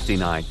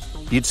 1969,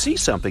 you'd see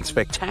something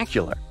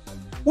spectacular.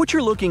 What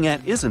you're looking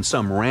at isn't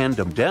some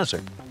random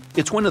desert.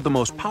 It's one of the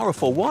most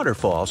powerful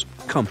waterfalls,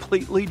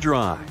 completely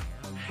dry.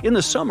 In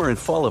the summer and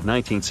fall of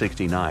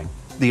 1969,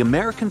 the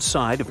American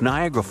side of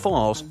Niagara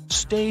Falls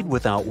stayed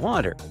without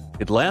water.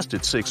 It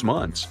lasted 6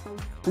 months.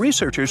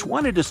 Researchers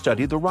wanted to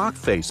study the rock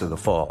face of the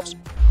falls.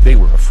 They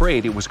were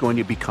afraid it was going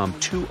to become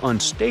too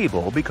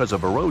unstable because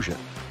of erosion.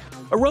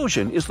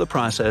 Erosion is the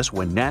process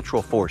when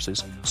natural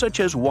forces, such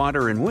as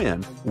water and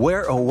wind,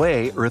 wear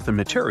away earthen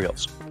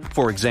materials.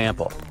 For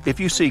example, if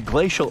you see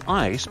glacial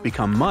ice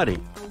become muddy,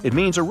 it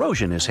means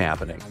erosion is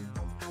happening.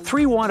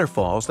 3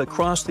 waterfalls that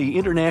cross the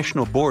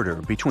international border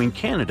between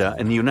Canada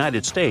and the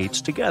United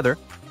States together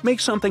make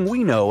something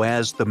we know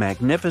as the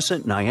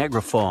magnificent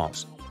Niagara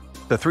Falls.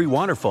 The 3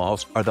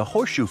 waterfalls are the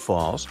Horseshoe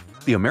Falls,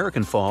 the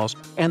American Falls,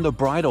 and the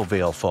Bridal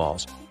Veil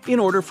Falls, in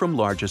order from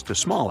largest to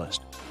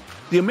smallest.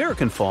 The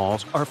American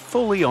Falls are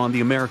fully on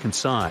the American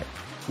side,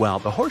 while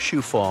the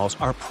Horseshoe Falls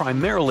are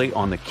primarily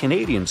on the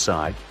Canadian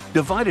side,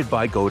 divided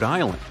by Goat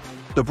Island.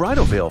 The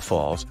Bridal Veil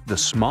Falls, the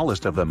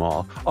smallest of them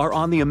all, are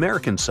on the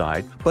American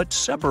side, but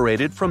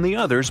separated from the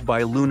others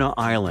by Luna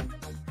Island.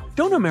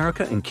 Don't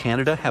America and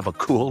Canada have a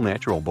cool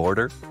natural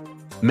border?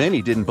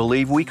 Many didn't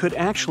believe we could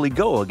actually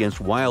go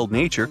against wild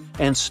nature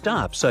and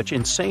stop such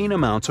insane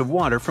amounts of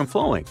water from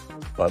flowing.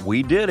 But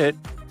we did it.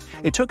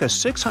 It took a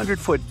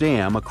 600-foot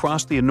dam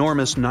across the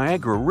enormous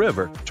Niagara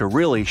River to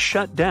really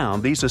shut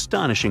down these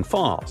astonishing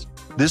falls.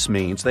 This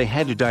means they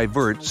had to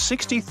divert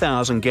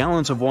 60,000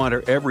 gallons of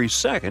water every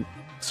second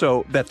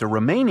so that the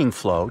remaining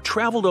flow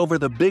traveled over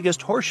the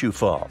biggest horseshoe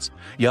falls.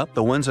 Yup,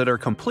 the ones that are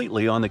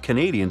completely on the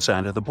Canadian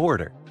side of the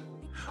border.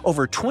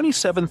 Over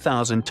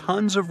 27,000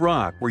 tons of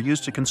rock were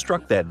used to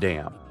construct that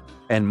dam,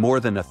 and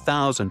more than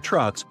 1,000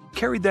 trucks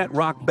carried that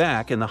rock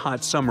back in the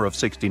hot summer of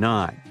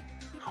 '69.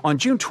 On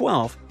June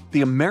 12th,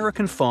 the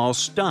American Falls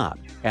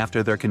stopped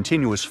after their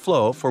continuous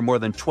flow for more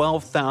than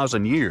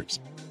 12,000 years.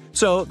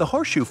 So the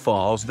Horseshoe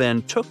Falls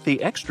then took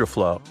the extra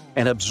flow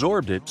and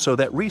absorbed it so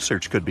that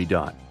research could be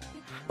done.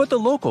 But the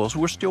locals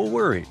were still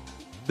worried.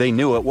 They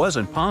knew it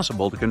wasn't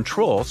possible to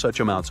control such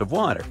amounts of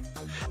water.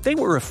 They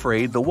were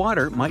afraid the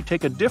water might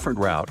take a different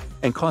route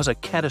and cause a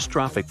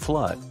catastrophic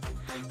flood.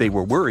 They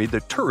were worried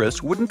that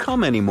tourists wouldn't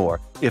come anymore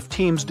if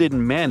teams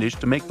didn't manage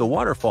to make the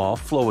waterfall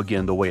flow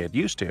again the way it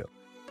used to.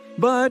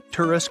 But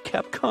tourists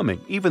kept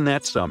coming even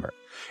that summer,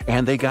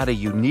 and they got a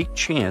unique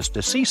chance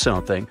to see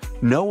something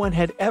no one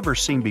had ever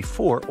seen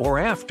before or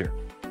after.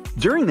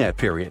 During that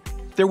period,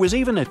 there was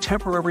even a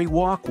temporary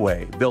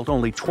walkway built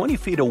only 20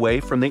 feet away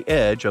from the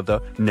edge of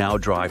the now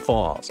dry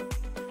falls.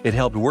 It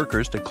helped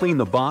workers to clean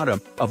the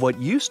bottom of what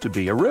used to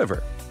be a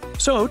river,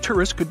 so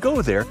tourists could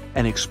go there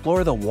and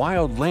explore the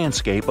wild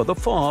landscape of the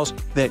falls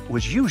that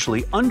was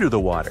usually under the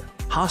water,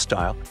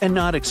 hostile and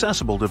not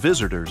accessible to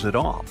visitors at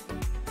all.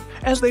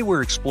 As they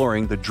were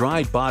exploring the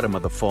dried bottom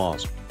of the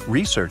falls,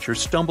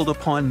 researchers stumbled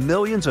upon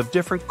millions of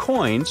different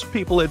coins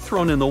people had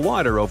thrown in the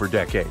water over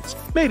decades,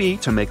 maybe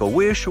to make a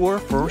wish or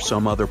for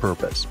some other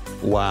purpose.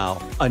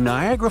 Wow, a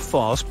Niagara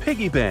Falls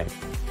piggy bank!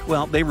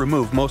 Well, they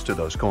removed most of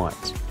those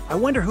coins. I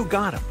wonder who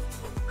got them.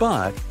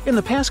 But in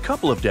the past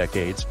couple of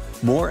decades,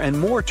 more and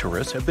more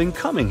tourists have been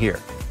coming here.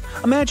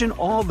 Imagine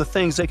all the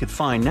things they could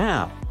find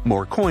now.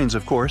 More coins,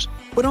 of course,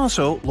 but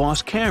also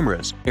lost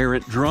cameras,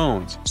 errant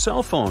drones,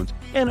 cell phones,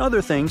 and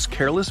other things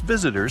careless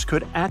visitors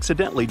could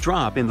accidentally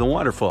drop in the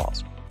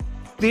waterfalls.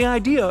 The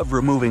idea of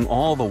removing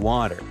all the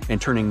water and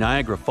turning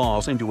Niagara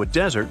Falls into a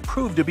desert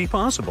proved to be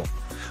possible,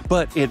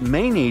 but it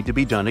may need to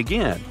be done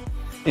again.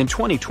 In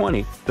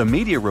 2020, the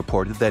media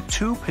reported that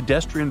 2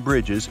 pedestrian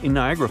bridges in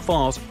Niagara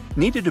Falls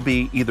needed to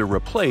be either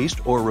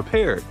replaced or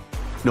repaired.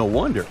 No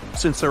wonder,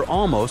 since they're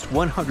almost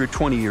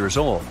 120 years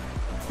old.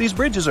 These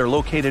bridges are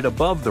located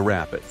above the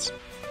rapids.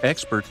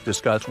 Experts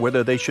discuss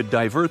whether they should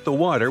divert the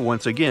water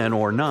once again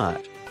or not.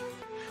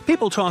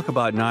 People talk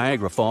about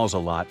Niagara Falls a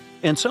lot,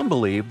 and some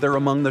believe they're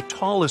among the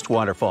tallest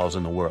waterfalls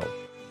in the world.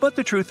 But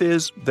the truth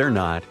is, they're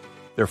not.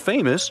 They're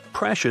famous,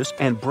 precious,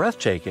 and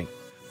breathtaking.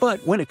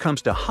 But when it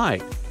comes to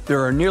height,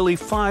 there are nearly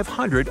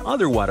 500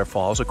 other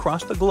waterfalls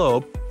across the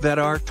globe that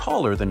are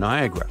taller than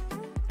Niagara.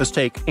 Let's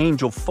take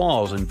Angel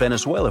Falls in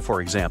Venezuela,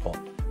 for example.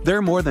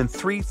 They're more than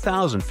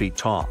 3,000 feet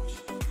tall.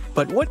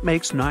 But what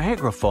makes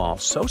Niagara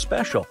Falls so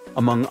special,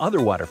 among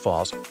other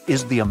waterfalls,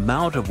 is the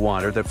amount of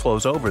water that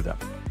flows over them.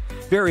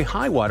 Very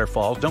high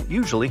waterfalls don't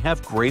usually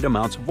have great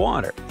amounts of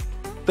water.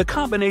 The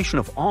combination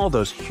of all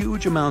those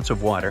huge amounts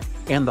of water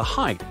and the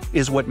height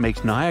is what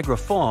makes Niagara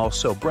Falls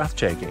so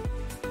breathtaking.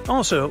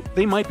 Also,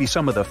 they might be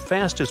some of the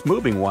fastest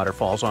moving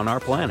waterfalls on our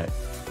planet.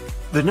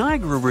 The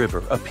Niagara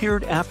River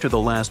appeared after the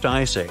last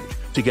ice age,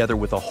 together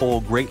with the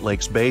whole Great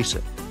Lakes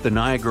basin. The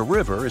Niagara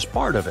River is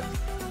part of it.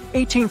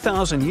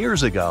 18,000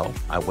 years ago,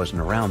 I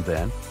wasn't around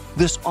then,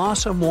 this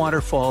awesome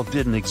waterfall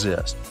didn't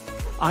exist.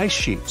 Ice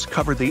sheets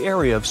covered the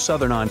area of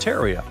southern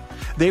Ontario.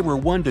 They were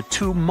 1 to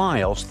 2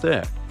 miles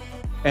thick.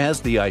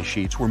 As the ice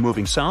sheets were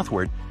moving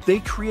southward, they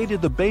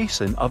created the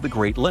basin of the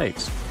Great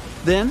Lakes.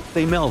 Then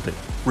they melted,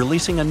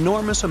 releasing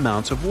enormous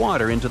amounts of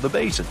water into the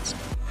basins.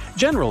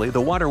 Generally,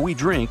 the water we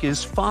drink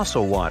is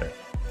fossil water.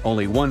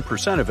 Only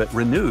 1% of it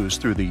renews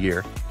through the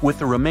year, with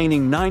the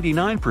remaining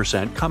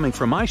 99% coming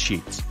from ice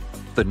sheets.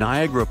 The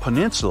Niagara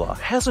Peninsula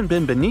hasn't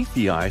been beneath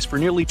the ice for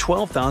nearly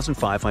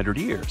 12,500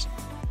 years.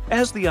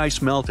 As the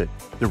ice melted,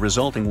 the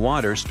resulting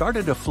water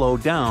started to flow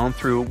down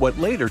through what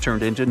later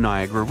turned into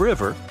Niagara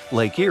River,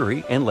 Lake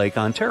Erie, and Lake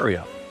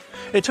Ontario.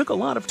 It took a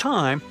lot of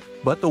time,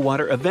 but the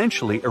water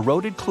eventually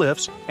eroded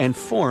cliffs and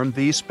formed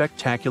these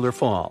spectacular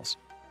falls.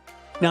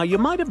 Now, you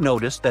might have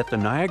noticed that the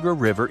Niagara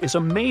River is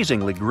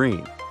amazingly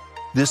green.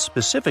 This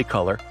specific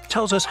color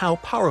tells us how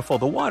powerful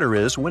the water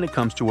is when it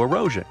comes to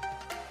erosion.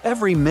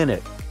 Every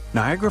minute,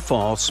 Niagara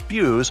Falls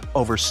spews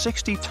over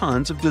 60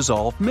 tons of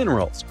dissolved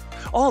minerals.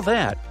 All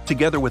that,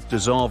 together with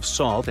dissolved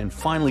salt and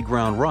finely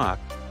ground rock,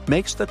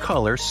 makes the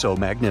color so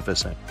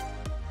magnificent.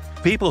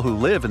 People who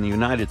live in the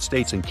United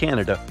States and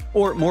Canada,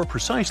 or more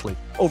precisely,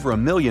 over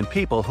 1 million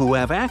people who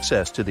have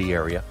access to the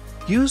area,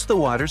 use the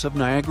waters of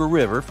Niagara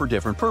River for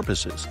different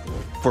purposes.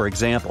 For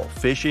example,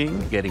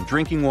 fishing, getting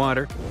drinking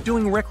water,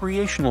 doing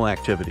recreational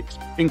activities,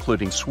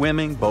 including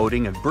swimming,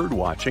 boating, and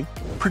birdwatching,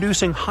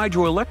 producing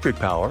hydroelectric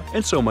power,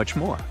 and so much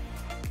more.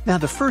 Now,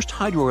 the first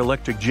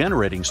hydroelectric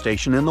generating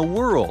station in the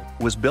world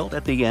was built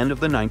at the end of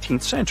the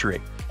 19th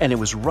century, and it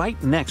was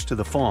right next to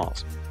the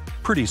falls.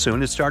 Pretty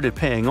soon it started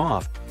paying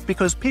off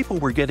because people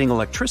were getting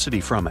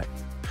electricity from it.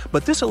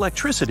 But this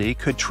electricity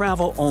could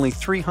travel only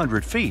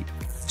 300 feet,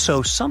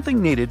 so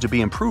something needed to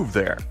be improved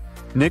there.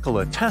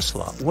 Nikola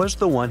Tesla was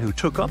the one who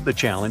took up the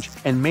challenge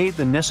and made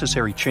the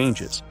necessary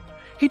changes.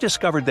 He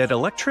discovered that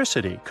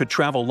electricity could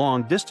travel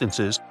long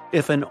distances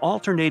if an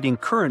alternating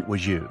current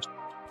was used.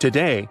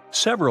 Today,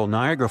 several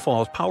Niagara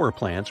Falls power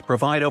plants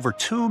provide over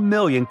 2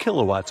 million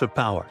kilowatts of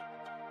power.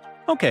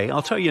 Okay,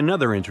 I'll tell you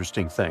another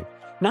interesting thing.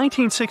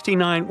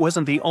 1969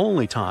 wasn't the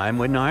only time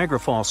when Niagara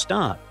Falls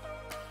stopped.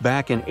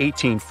 Back in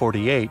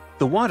 1848,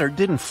 the water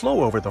didn't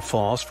flow over the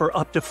falls for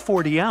up to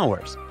 40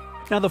 hours.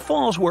 Now, the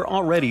falls were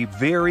already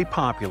very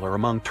popular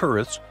among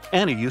tourists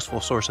and a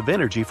useful source of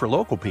energy for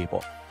local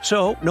people,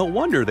 so no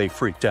wonder they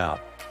freaked out.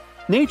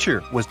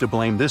 Nature was to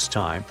blame this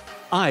time.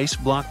 Ice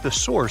blocked the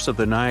source of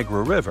the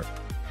Niagara River.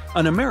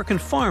 An American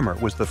farmer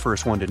was the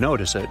first one to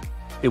notice it.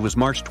 It was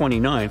March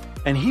 29th,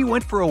 and he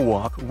went for a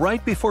walk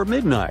right before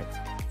midnight.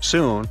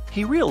 Soon,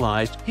 he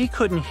realized he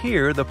couldn't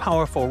hear the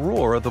powerful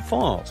roar of the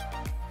falls.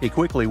 He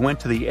quickly went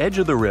to the edge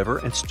of the river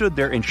and stood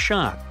there in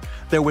shock.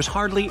 There was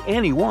hardly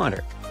any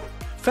water.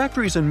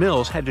 Factories and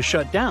mills had to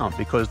shut down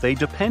because they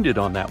depended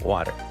on that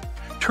water.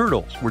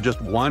 Turtles were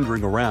just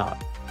wandering around.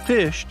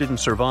 Fish didn't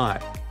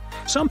survive.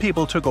 Some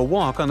people took a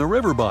walk on the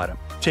river bottom,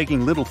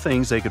 taking little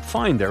things they could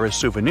find there as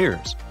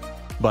souvenirs.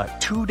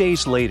 But 2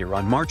 days later,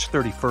 on March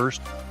 31st,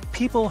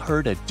 people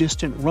heard a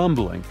distant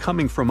rumbling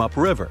coming from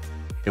upriver.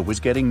 It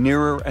was getting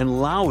nearer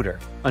and louder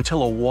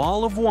until a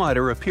wall of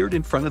water appeared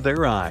in front of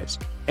their eyes.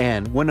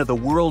 And one of the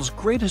world's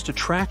greatest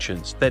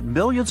attractions that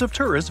millions of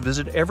tourists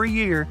visit every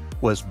year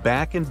was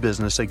back in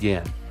business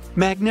again.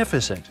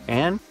 Magnificent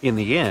and, in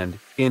the end,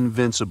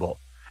 invincible.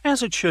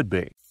 As it should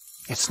be.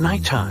 It's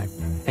nighttime,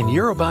 and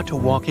you're about to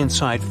walk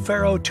inside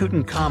Pharaoh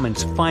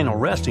Tutankhamun's final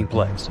resting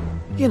place.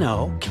 You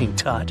know, King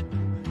Tut.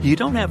 You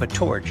don't have a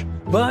torch,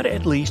 but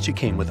at least you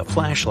came with a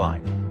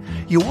flashlight.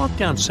 You walk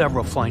down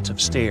several flights of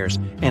stairs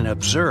and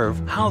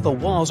observe how the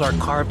walls are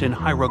carved in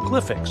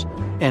hieroglyphics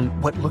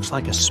and what looks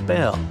like a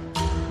spell.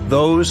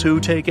 Those who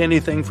take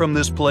anything from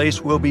this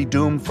place will be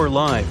doomed for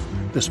life,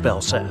 the spell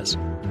says.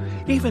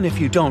 Even if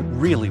you don't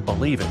really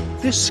believe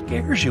it, this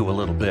scares you a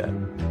little bit.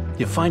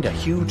 You find a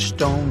huge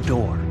stone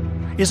door.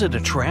 Is it a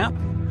trap?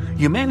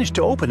 You manage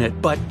to open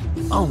it, but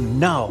oh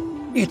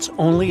no, it's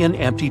only an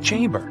empty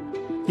chamber.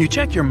 You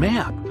check your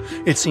map.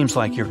 It seems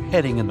like you're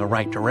heading in the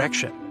right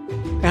direction.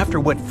 After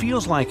what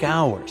feels like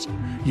hours,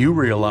 you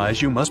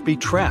realize you must be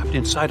trapped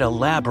inside a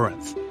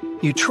labyrinth.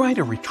 You try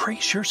to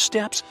retrace your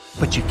steps,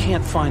 but you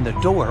can't find the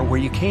door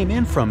where you came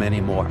in from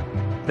anymore.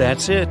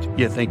 That's it,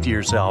 you think to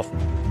yourself.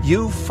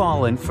 You've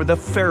fallen for the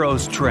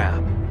Pharaoh's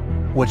trap.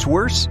 What's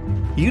worse,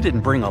 you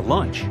didn't bring a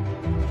lunch.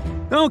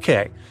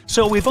 Okay,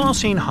 so we've all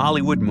seen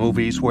Hollywood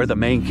movies where the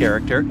main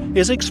character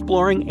is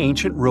exploring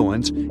ancient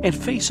ruins and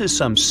faces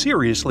some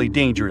seriously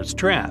dangerous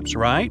traps,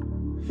 right?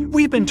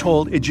 We've been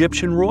told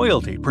Egyptian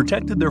royalty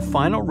protected their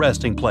final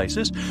resting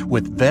places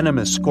with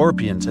venomous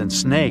scorpions and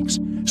snakes,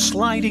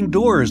 sliding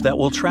doors that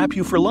will trap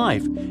you for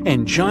life,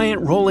 and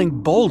giant rolling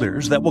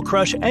boulders that will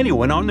crush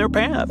anyone on their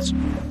paths.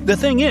 The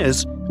thing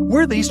is,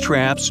 were these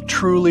traps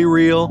truly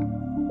real?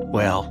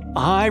 Well,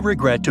 I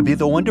regret to be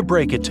the one to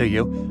break it to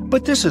you,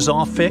 but this is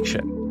all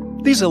fiction.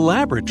 These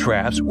elaborate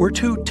traps were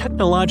too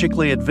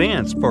technologically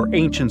advanced for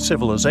ancient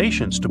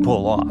civilizations to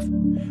pull off.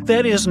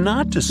 That is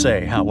not to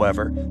say,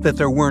 however, that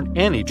there weren't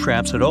any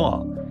traps at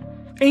all.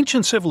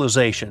 Ancient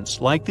civilizations,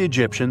 like the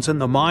Egyptians and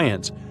the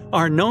Mayans,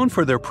 are known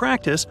for their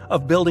practice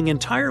of building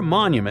entire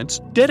monuments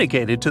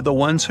dedicated to the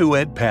ones who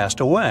had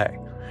passed away.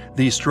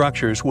 These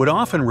structures would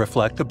often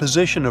reflect the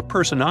position of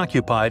person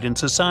occupied in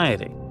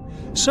society.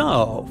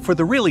 So, for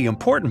the really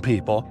important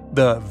people,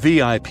 the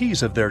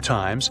VIPs of their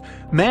times,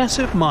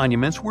 massive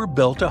monuments were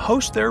built to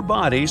host their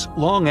bodies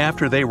long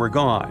after they were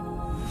gone.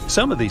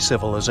 Some of these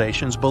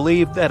civilizations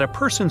believed that a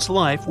person's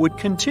life would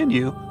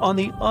continue on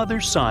the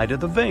other side of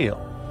the veil.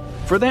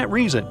 For that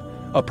reason,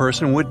 a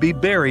person would be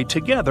buried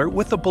together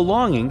with the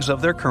belongings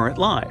of their current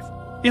life.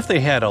 If they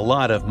had a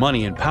lot of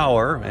money and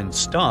power and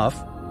stuff,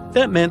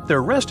 that meant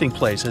their resting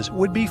places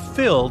would be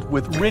filled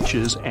with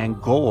riches and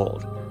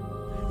gold.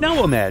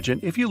 Now imagine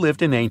if you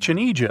lived in ancient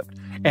Egypt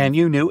and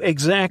you knew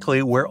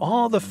exactly where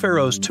all the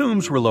pharaohs'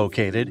 tombs were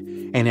located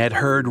and had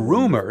heard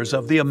rumors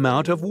of the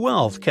amount of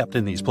wealth kept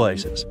in these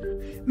places.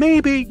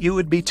 Maybe you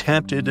would be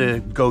tempted to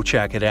go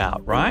check it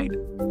out, right?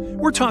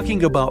 We're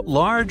talking about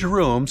large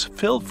rooms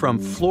filled from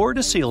floor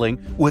to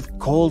ceiling with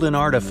golden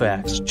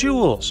artifacts,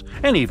 jewels,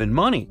 and even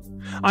money.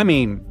 I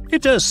mean,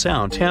 it does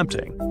sound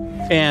tempting.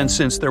 And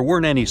since there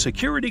weren't any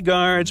security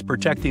guards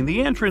protecting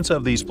the entrance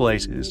of these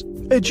places,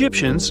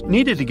 Egyptians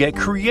needed to get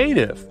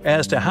creative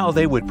as to how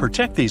they would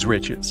protect these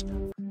riches.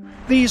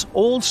 These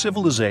old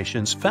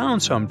civilizations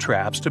found some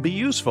traps to be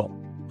useful.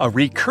 A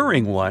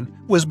recurring one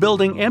was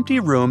building empty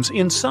rooms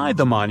inside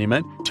the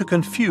monument to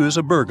confuse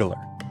a burglar.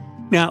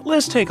 Now,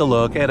 let's take a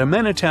look at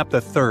Amenhotep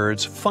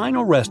III's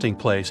final resting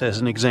place as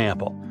an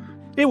example.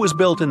 It was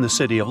built in the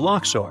city of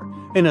Luxor,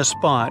 in a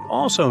spot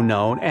also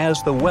known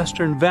as the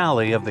Western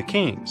Valley of the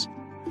Kings.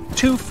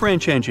 Two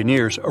French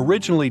engineers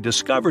originally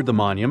discovered the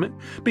monument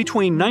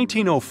between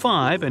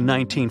 1905 and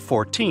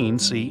 1914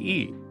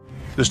 CE.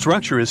 The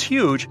structure is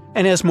huge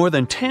and has more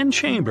than 10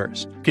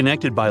 chambers,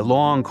 connected by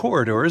long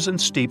corridors and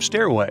steep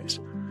stairways.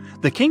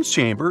 The King's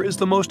Chamber is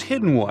the most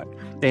hidden one,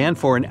 and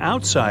for an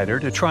outsider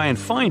to try and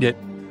find it,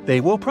 they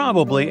will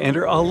probably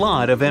enter a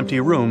lot of empty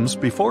rooms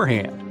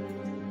beforehand.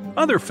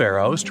 Other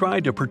pharaohs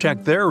tried to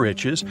protect their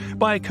riches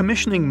by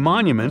commissioning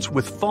monuments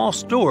with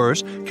false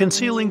doors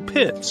concealing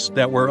pits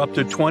that were up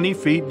to 20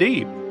 feet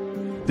deep.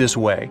 This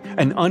way,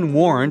 an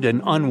unwarned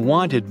and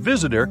unwanted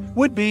visitor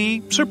would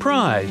be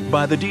surprised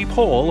by the deep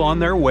hole on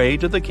their way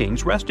to the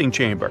king's resting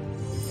chamber.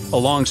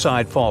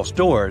 Alongside false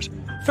doors,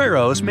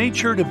 pharaohs made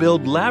sure to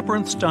build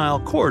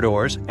labyrinth-style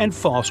corridors and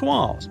false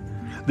walls.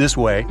 This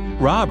way,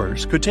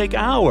 robbers could take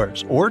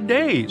hours or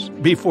days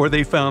before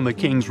they found the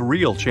king's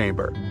real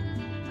chamber.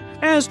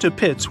 As to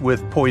pits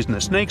with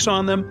poisonous snakes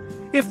on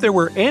them, if there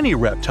were any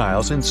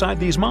reptiles inside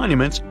these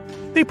monuments,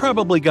 they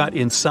probably got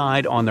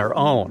inside on their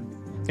own,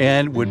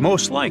 and would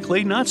most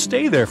likely not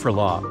stay there for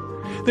long.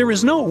 There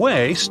is no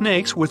way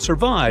snakes would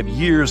survive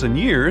years and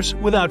years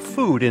without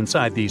food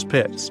inside these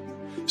pits.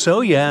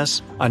 So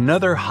yes,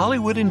 another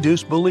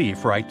Hollywood-induced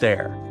belief right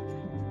there.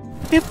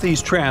 If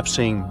these traps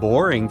seem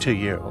boring to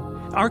you,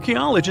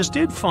 archaeologists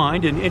did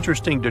find an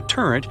interesting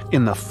deterrent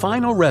in the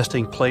final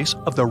resting place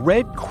of the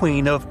Red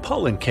Queen of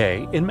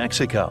Palenque in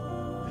Mexico.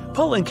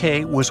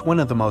 Palenque was one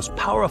of the most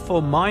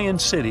powerful Mayan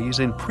cities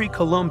in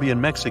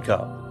pre-Columbian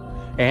Mexico,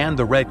 and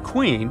the Red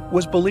Queen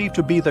was believed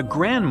to be the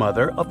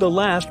grandmother of the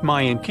last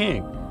Mayan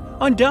king,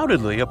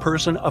 undoubtedly a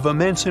person of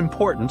immense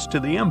importance to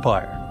the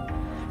empire.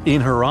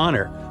 In her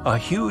honor, a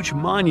huge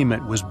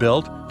monument was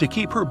built to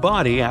keep her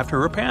body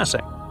after her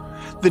passing.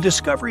 The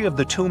discovery of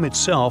the tomb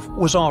itself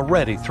was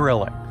already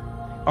thrilling.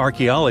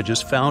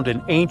 Archaeologists found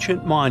an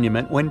ancient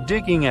monument when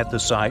digging at the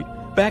site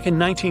back in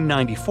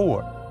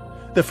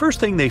 1994. The first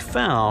thing they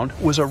found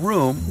was a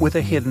room with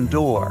a hidden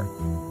door.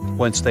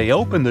 Once they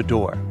opened the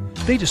door,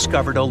 they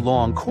discovered a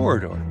long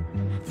corridor.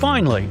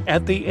 Finally,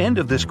 at the end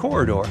of this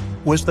corridor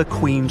was the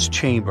Queen's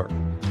chamber.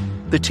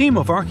 The team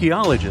of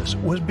archaeologists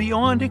was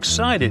beyond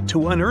excited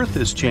to unearth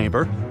this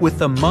chamber with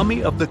the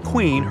mummy of the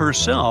Queen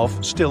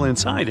herself still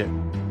inside it.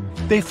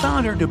 They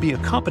found her to be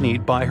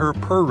accompanied by her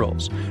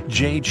pearls,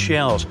 jade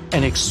shells,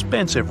 and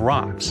expensive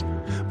rocks.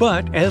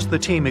 But as the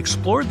team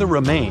explored the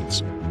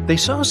remains, they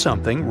saw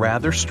something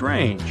rather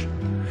strange.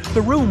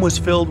 The room was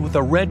filled with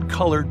a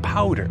red-colored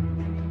powder.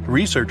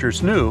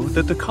 Researchers knew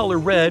that the color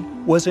red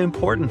was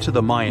important to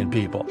the Mayan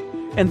people,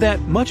 and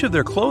that much of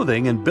their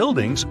clothing and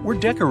buildings were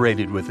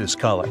decorated with this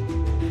color.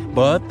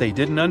 But they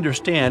didn't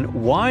understand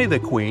why the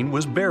queen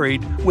was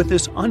buried with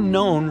this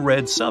unknown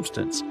red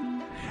substance.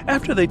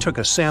 After they took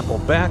a sample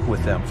back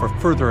with them for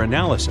further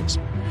analysis,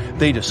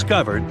 they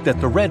discovered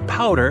that the red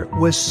powder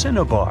was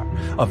cinnabar,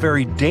 a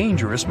very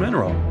dangerous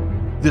mineral.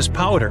 This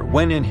powder,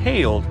 when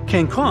inhaled,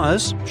 can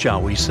cause,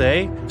 shall we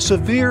say,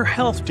 severe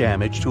health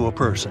damage to a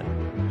person.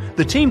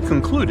 The team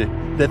concluded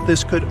that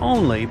this could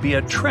only be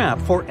a trap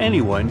for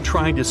anyone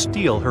trying to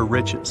steal her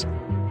riches.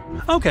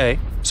 Okay,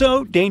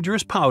 so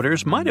dangerous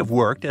powders might have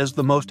worked as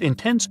the most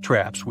intense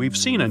traps we've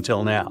seen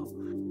until now.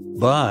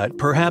 But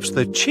perhaps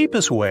the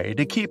cheapest way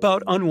to keep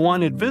out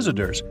unwanted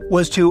visitors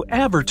was to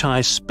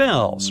advertise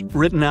spells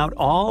written out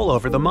all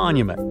over the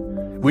monument.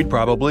 We'd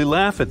probably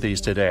laugh at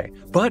these today,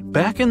 but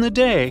back in the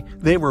day,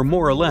 they were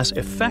more or less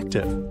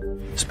effective.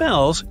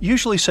 Spells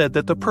usually said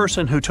that the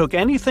person who took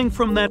anything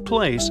from that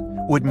place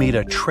would meet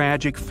a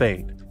tragic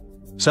fate.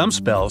 Some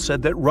spells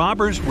said that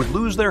robbers would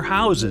lose their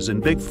houses in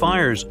big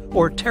fires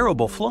or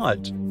terrible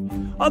floods.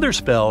 Other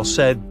spells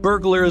said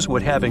burglars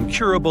would have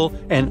incurable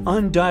and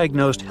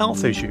undiagnosed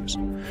health issues,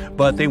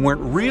 but they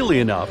weren't really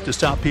enough to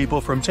stop people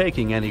from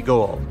taking any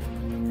gold.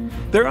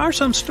 There are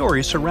some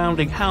stories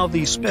surrounding how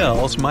these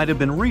spells might have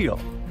been real.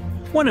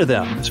 One of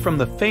them is from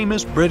the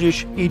famous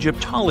British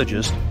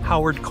Egyptologist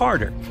Howard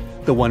Carter,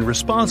 the one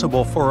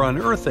responsible for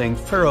unearthing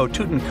Pharaoh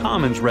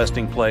Tutankhamun's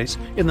resting place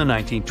in the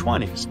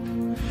 1920s.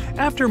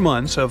 After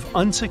months of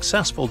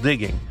unsuccessful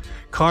digging,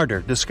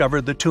 Carter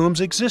discovered the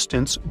tomb's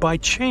existence by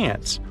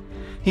chance.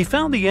 He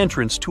found the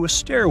entrance to a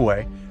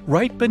stairway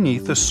right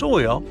beneath the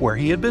soil where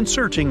he had been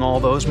searching all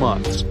those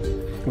months.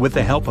 With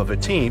the help of a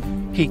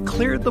team, he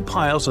cleared the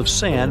piles of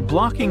sand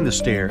blocking the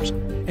stairs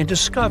and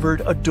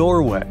discovered a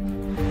doorway.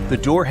 The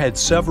door had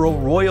several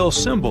royal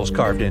symbols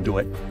carved into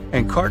it,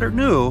 and Carter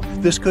knew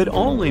this could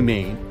only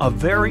mean a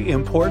very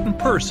important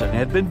person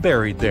had been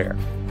buried there.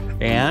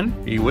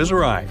 And he was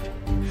right.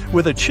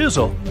 With a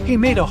chisel, he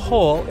made a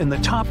hole in the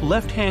top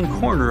left-hand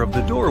corner of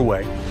the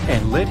doorway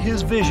and lit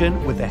his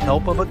vision with the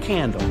help of a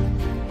candle.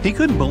 He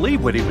couldn't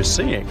believe what he was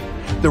seeing,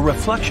 the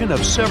reflection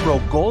of several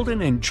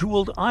golden and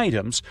jeweled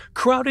items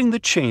crowding the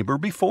chamber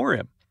before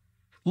him.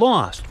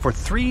 Lost for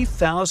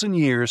 3,000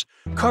 years,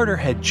 Carter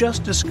had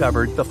just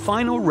discovered the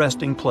final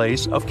resting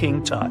place of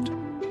King Tut.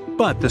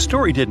 But the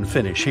story didn't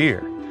finish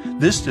here.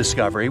 This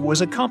discovery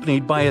was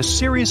accompanied by a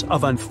series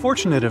of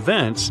unfortunate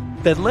events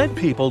that led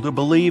people to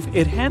believe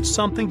it had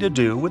something to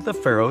do with the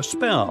pharaoh's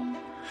spell.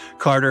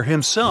 Carter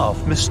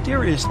himself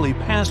mysteriously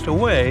passed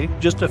away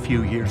just a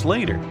few years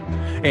later,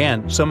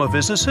 and some of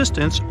his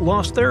assistants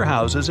lost their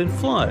houses in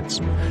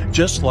floods,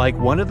 just like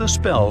one of the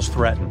spells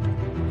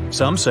threatened.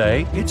 Some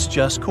say it's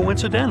just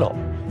coincidental,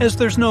 as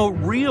there's no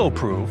real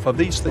proof of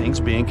these things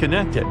being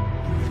connected.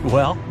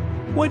 Well,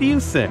 what do you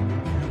think?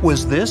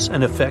 Was this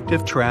an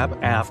effective trap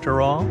after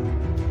all?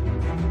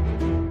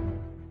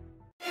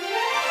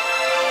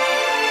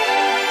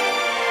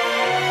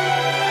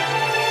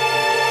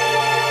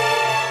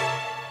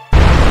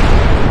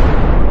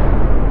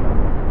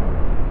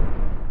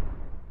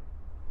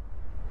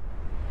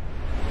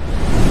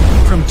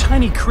 From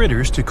tiny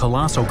critters to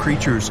colossal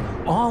creatures,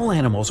 all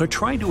animals are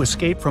trying to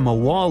escape from a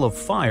wall of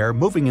fire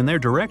moving in their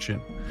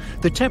direction.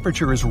 The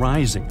temperature is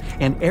rising,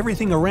 and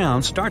everything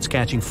around starts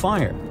catching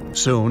fire.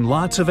 Soon,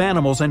 lots of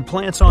animals and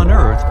plants on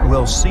Earth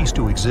will cease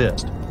to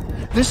exist.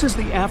 This is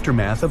the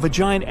aftermath of a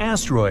giant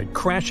asteroid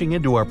crashing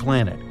into our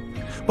planet.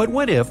 But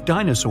what if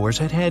dinosaurs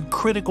had had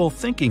critical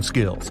thinking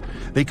skills?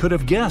 They could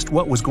have guessed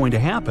what was going to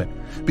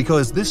happen,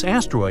 because this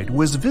asteroid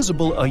was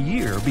visible a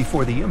year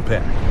before the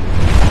impact.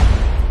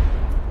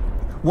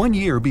 1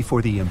 year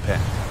before the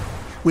impact.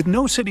 With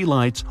no city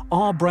lights,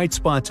 all bright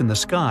spots in the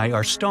sky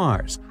are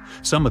stars.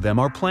 Some of them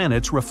are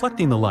planets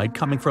reflecting the light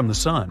coming from the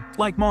sun,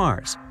 like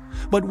Mars.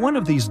 But one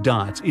of these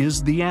dots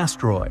is the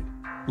asteroid.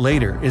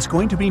 Later, it's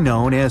going to be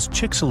known as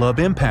Chicxulub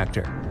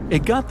Impactor.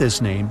 It got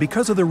this name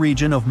because of the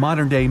region of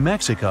modern-day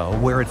Mexico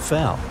where it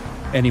fell.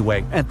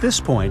 Anyway, at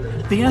this point,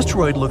 the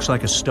asteroid looks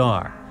like a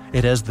star.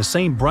 It has the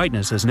same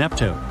brightness as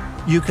Neptune.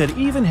 You could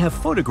even have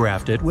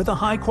photographed it with a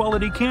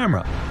high-quality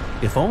camera.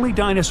 If only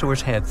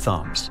dinosaurs had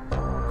thumbs.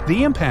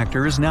 The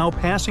impactor is now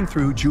passing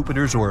through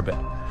Jupiter's orbit.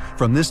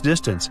 From this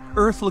distance,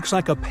 Earth looks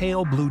like a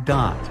pale blue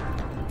dot.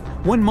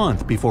 1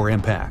 month before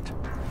impact.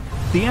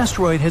 The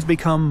asteroid has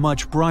become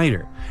much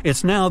brighter.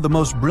 It's now the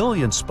most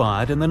brilliant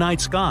spot in the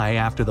night sky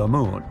after the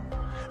Moon.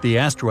 The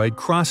asteroid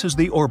crosses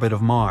the orbit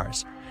of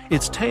Mars.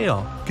 Its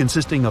tail,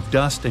 consisting of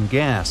dust and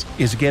gas,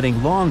 is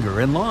getting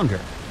longer and longer.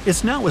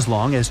 It's now as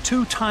long as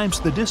 2 times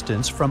the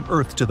distance from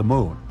Earth to the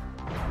Moon.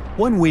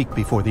 1 week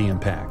before the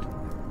impact.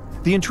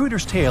 The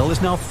intruder's tail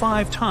is now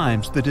 5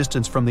 times the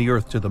distance from the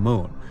Earth to the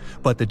Moon,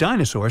 but the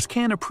dinosaurs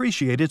can't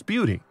appreciate its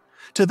beauty.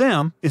 To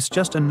them, it's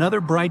just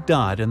another bright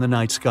dot in the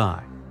night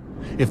sky.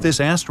 If this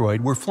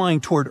asteroid were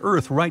flying toward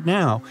Earth right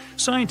now,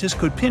 scientists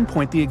could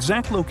pinpoint the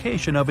exact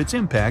location of its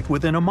impact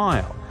within a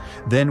mile.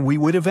 Then we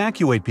would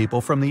evacuate people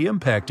from the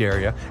impact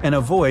area and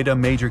avoid a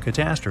major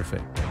catastrophe.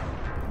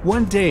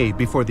 1 day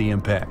before the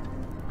impact.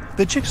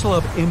 The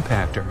Chicxulub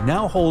Impactor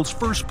now holds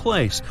first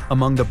place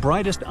among the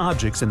brightest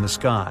objects in the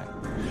sky.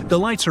 The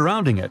light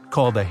surrounding it,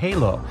 called a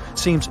halo,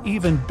 seems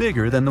even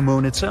bigger than the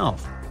Moon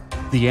itself.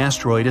 The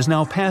asteroid is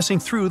now passing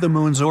through the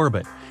Moon's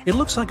orbit. It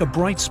looks like a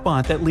bright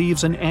spot that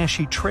leaves an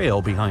ashy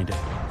trail behind it.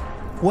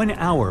 1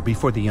 hour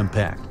before the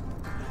impact.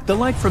 The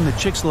light from the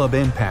Chicxulub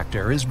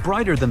Impactor is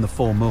brighter than the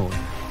full Moon,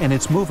 and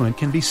its movement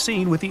can be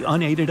seen with the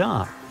unaided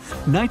eye.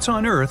 Nights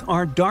on Earth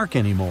aren't dark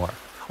anymore.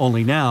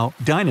 Only now,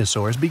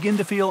 dinosaurs begin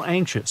to feel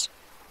anxious.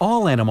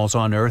 All animals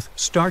on Earth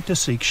start to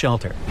seek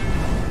shelter.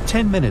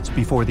 10 minutes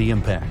before the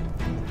impact.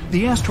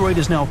 The asteroid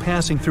is now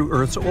passing through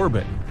Earth's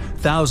orbit.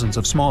 Thousands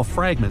of small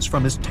fragments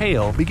from its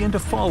tail begin to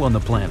fall on the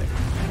planet.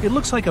 It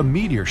looks like a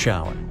meteor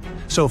shower.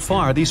 So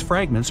far, these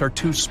fragments are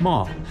too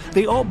small.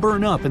 They all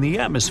burn up in the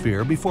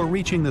atmosphere before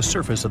reaching the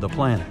surface of the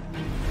planet.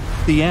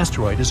 The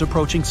asteroid is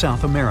approaching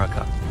South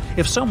America.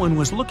 If someone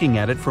was looking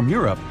at it from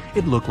Europe,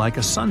 it looked like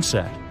a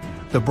sunset.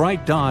 The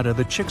bright dot of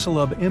the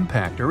Chicxulub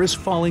Impactor is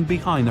falling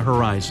behind the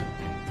horizon.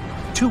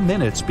 2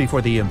 minutes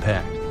before the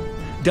impact.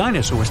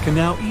 Dinosaurs can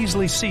now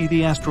easily see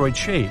the asteroid's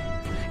shape.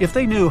 If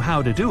they knew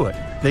how to do it,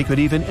 they could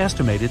even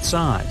estimate its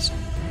size.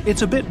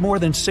 It's a bit more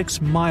than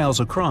 6 miles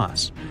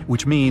across,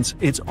 which means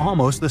it's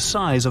almost the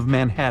size of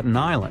Manhattan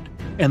Island,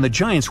 and the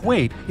giant's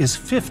weight is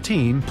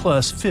 15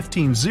 plus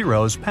 15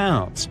 zeros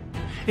pounds.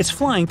 It's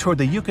flying toward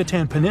the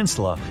Yucatan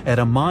Peninsula at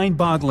a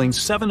mind-boggling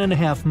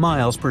 7.5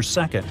 miles per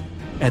second.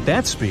 At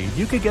that speed,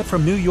 you could get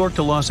from New York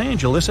to Los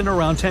Angeles in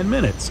around 10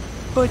 minutes,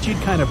 but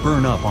you'd kind of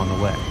burn up on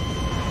the way.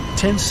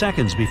 10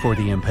 seconds before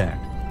the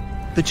impact.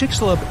 The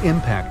Chicxulub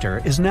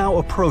Impactor is now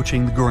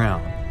approaching the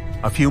ground.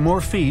 A few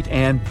more feet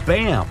and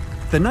bam!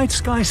 The night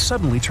sky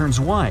suddenly turns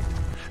white.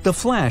 The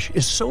flash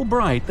is so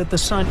bright that the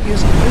sun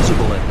isn't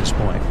visible at this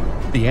point.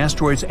 The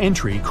asteroid's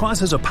entry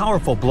causes a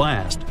powerful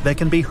blast that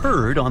can be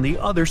heard on the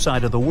other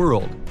side of the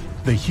world.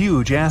 The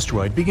huge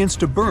asteroid begins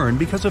to burn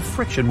because of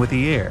friction with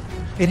the air.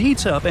 It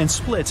heats up and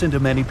splits into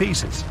many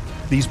pieces.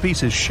 These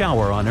pieces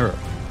shower on Earth.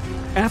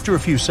 After a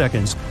few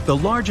seconds, the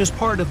largest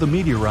part of the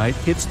meteorite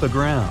hits the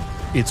ground.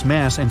 Its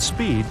mass and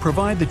speed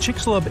provide the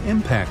Chicxulub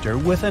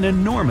Impactor with an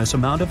enormous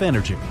amount of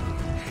energy.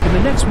 In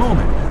the next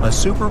moment, a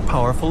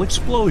super-powerful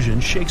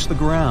explosion shakes the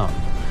ground.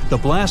 The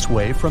blast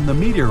wave from the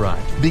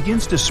meteorite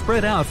begins to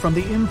spread out from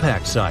the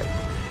impact site.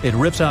 It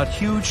rips out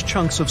huge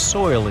chunks of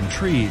soil and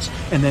trees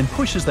and then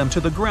pushes them to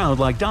the ground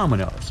like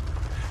dominoes.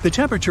 The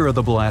temperature of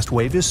the blast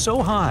wave is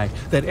so high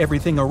that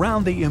everything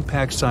around the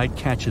impact site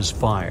catches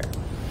fire.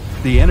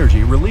 The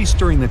energy released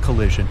during the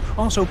collision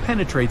also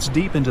penetrates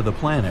deep into the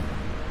planet.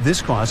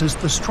 This causes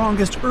the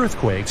strongest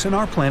earthquakes in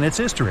our planet's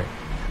history.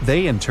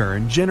 They in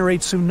turn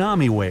generate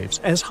tsunami waves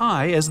as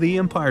high as the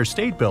Empire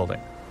State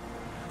Building.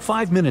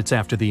 5 minutes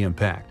after the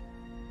impact,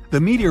 the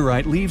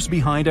meteorite leaves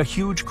behind a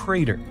huge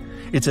crater.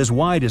 It's as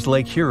wide as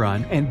Lake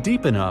Huron and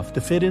deep enough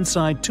to fit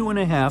inside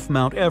 2.5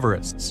 Mount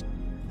Everests.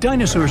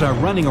 Dinosaurs are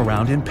running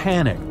around in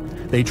panic.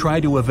 They try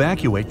to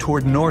evacuate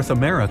toward North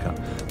America,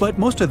 but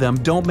most of them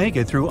don't make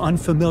it through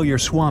unfamiliar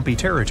swampy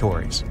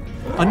territories.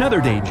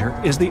 Another danger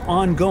is the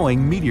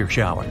ongoing meteor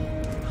shower.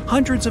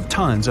 Hundreds of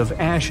tons of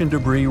ash and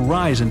debris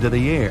rise into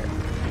the air.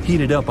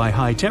 Heated up by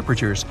high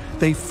temperatures,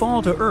 they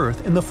fall to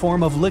Earth in the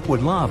form of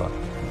liquid lava.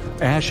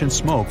 Ash and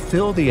smoke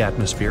fill the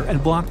atmosphere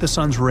and block the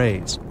sun's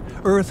rays.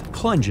 Earth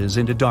plunges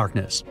into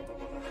darkness.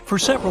 For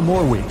several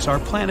more weeks, our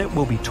planet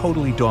will be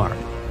totally dark.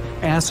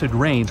 Acid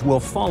rains will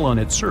fall on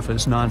its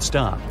surface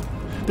non-stop.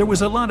 There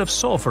was a lot of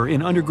sulfur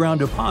in underground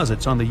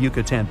deposits on the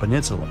Yucatan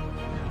Peninsula.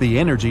 The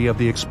energy of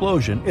the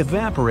explosion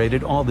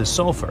evaporated all this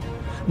sulfur.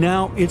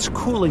 Now it's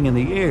cooling in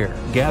the air,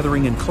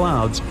 gathering in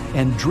clouds,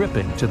 and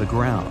dripping to the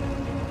ground.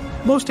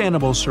 Most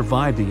animals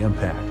survive the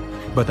impact,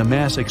 but the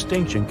mass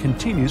extinction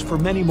continues for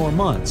many more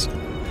months.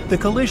 The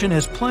collision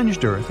has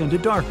plunged Earth into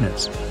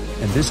darkness,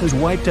 and this has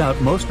wiped out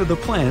most of the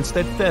plants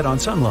that fed on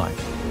sunlight.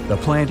 The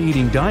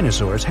plant-eating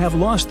dinosaurs have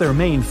lost their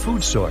main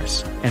food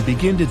source and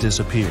begin to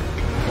disappear.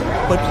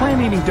 But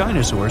plant-eating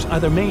dinosaurs are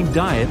the main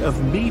diet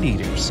of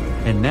meat-eaters,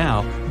 and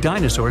now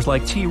dinosaurs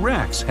like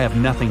T-Rex have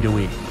nothing to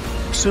eat.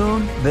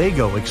 Soon they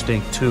go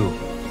extinct too.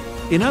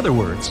 In other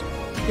words,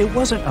 it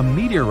wasn't a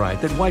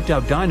meteorite that wiped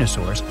out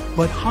dinosaurs,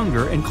 but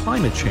hunger and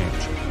climate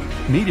change.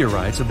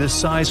 Meteorites of this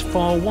size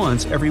fall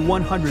once every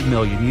 100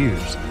 million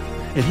years.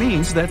 It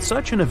means that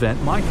such an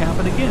event might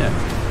happen again.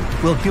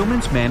 Will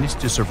humans manage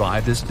to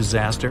survive this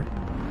disaster?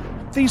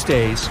 These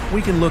days,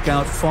 we can look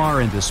out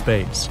far into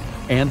space,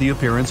 and the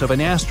appearance of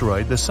an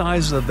asteroid the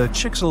size of the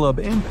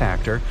Chicxulub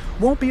impactor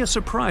won't be a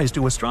surprise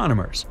to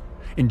astronomers.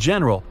 In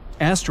general,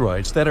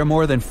 asteroids that are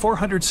more than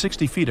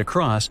 460 feet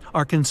across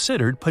are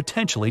considered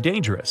potentially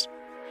dangerous.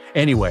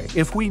 Anyway,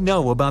 if we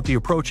know about the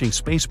approaching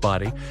space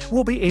body,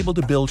 we'll be able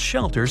to build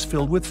shelters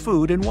filled with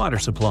food and water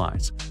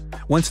supplies.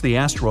 Once the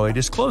asteroid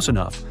is close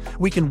enough,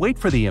 we can wait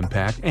for the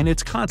impact and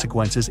its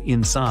consequences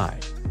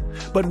inside.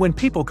 But when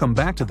people come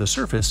back to the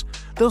surface,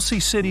 they'll see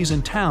cities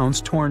and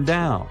towns torn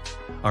down.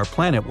 Our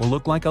planet will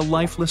look like a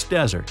lifeless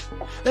desert.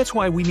 That's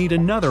why we need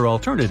another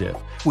alternative,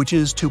 which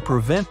is to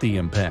prevent the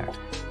impact.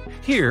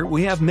 Here,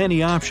 we have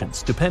many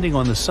options depending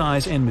on the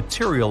size and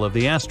material of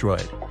the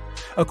asteroid.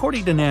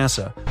 According to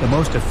NASA, the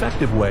most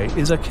effective way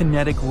is a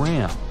kinetic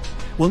ram.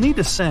 We'll need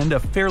to send a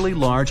fairly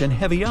large and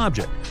heavy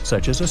object,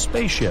 such as a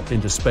spaceship,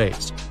 into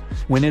space.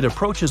 When it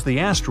approaches the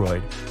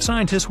asteroid,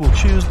 scientists will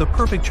choose the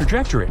perfect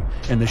trajectory,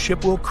 and the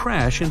ship will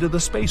crash into the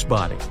space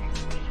body.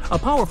 A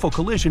powerful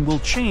collision will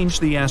change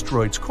the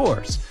asteroid's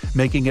course,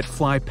 making it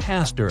fly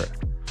past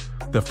Earth.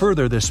 The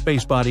further this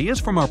space body is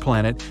from our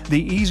planet,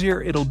 the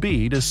easier it'll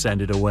be to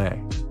send it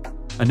away.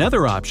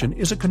 Another option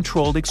is a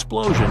controlled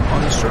explosion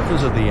on the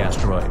surface of the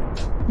asteroid.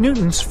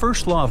 Newton's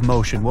first law of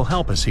motion will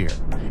help us here.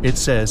 It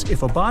says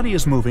if a body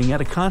is moving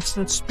at a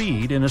constant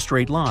speed in a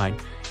straight line,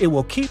 it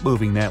will keep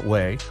moving that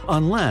way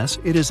unless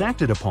it is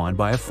acted upon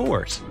by a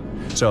force.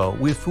 So,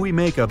 if we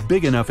make a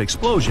big enough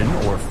explosion,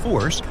 or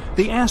force,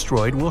 the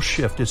asteroid will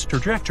shift its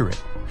trajectory.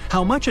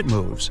 How much it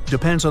moves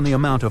depends on the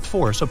amount of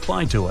force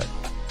applied to it.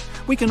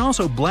 We can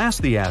also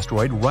blast the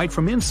asteroid right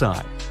from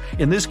inside.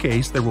 In this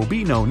case, there will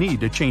be no need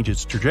to change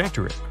its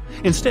trajectory.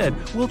 Instead,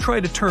 we'll try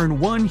to turn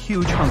one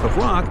huge hunk of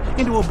rock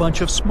into a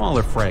bunch of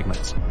smaller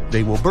fragments.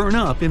 They will burn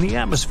up in the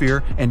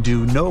atmosphere and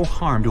do no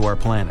harm to our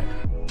planet.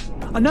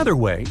 Another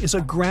way is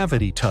a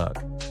gravity tug.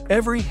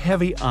 Every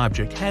heavy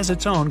object has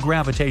its own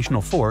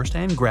gravitational force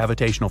and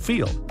gravitational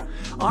field.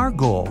 Our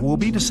goal will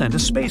be to send a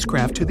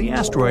spacecraft to the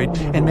asteroid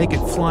and make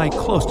it fly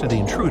close to the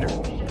intruder.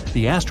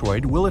 The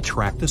asteroid will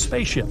attract the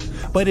spaceship,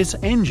 but its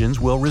engines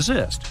will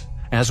resist.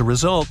 As a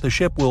result, the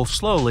ship will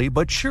slowly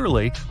but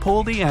surely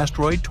pull the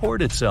asteroid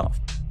toward itself.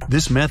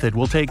 This method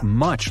will take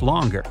much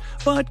longer,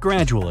 but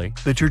gradually,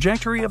 the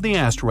trajectory of the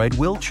asteroid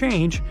will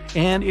change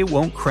and it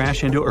won't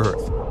crash into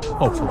Earth,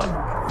 hopefully.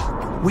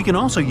 We can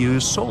also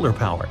use solar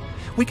power.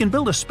 We can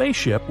build a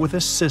spaceship with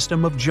a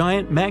system of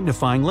giant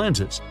magnifying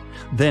lenses.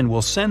 Then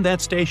we'll send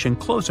that station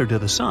closer to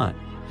the Sun.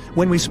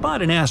 When we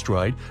spot an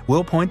asteroid,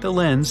 we'll point the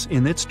lens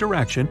in its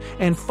direction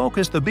and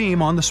focus the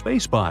beam on the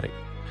space body.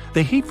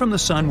 The heat from the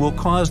Sun will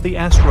cause the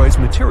asteroid's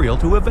material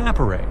to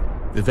evaporate.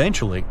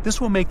 Eventually, this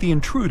will make the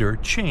intruder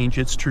change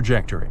its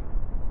trajectory.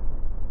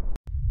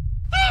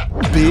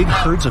 Big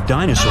herds of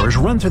dinosaurs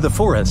run through the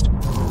forest.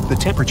 The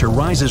temperature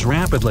rises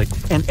rapidly,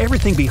 and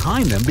everything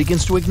behind them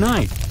begins to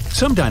ignite.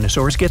 Some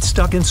dinosaurs get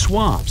stuck in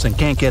swamps and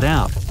can't get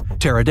out.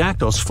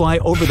 Pterodactyls fly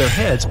over their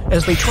heads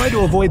as they try to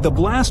avoid the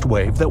blast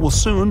wave that will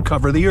soon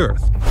cover the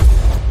Earth.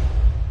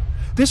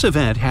 This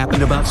event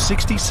happened about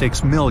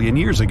 66 million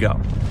years ago.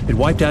 It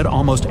wiped out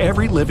almost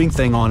every living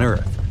thing on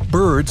Earth.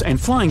 Birds and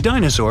flying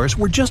dinosaurs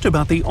were just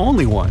about the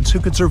only ones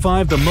who could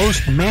survive the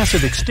most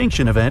massive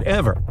extinction event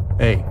ever.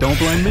 Hey, don't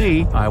blame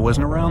me, I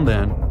wasn't around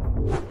then.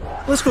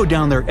 Let's go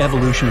down their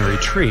evolutionary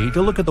tree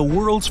to look at the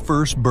world's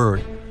first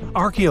bird,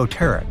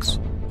 Archaeopteryx.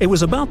 It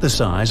was about the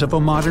size of a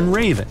modern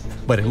raven,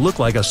 but it looked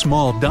like a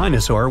small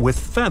dinosaur with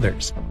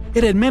feathers.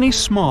 It had many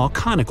small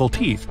conical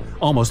teeth,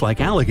 almost like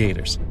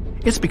alligators.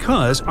 It's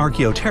because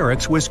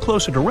Archaeopteryx was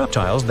closer to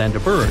reptiles than to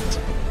birds.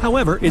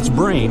 However, its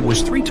brain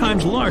was 3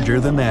 times larger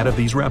than that of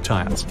these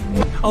reptiles.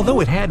 Although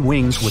it had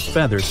wings with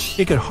feathers,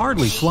 it could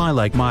hardly fly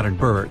like modern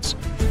birds.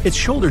 Its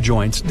shoulder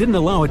joints didn't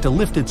allow it to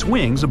lift its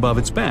wings above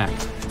its back,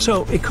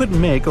 so it couldn't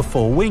make a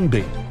full wing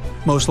beat.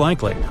 Most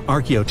likely,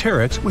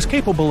 Archaeopteryx was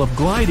capable of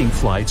gliding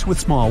flights with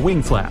small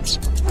wing flaps.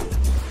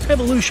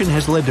 Evolution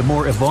has led to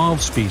more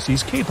evolved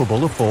species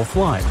capable of full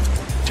flight.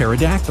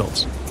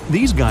 Pterodactyls.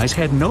 These guys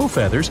had no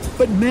feathers,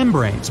 but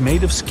membranes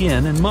made of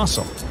skin and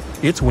muscle.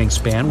 Its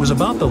wingspan was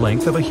about the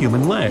length of a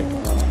human leg.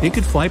 It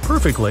could fly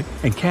perfectly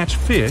and catch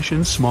fish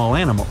and small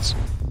animals.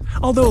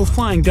 Although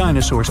flying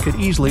dinosaurs could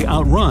easily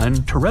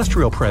outrun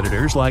terrestrial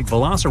predators like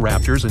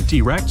velociraptors and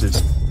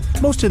T-Rexes,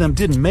 most of them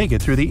didn't make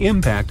it through the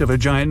impact of a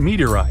giant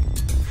meteorite.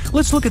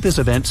 Let's look at this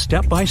event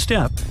step by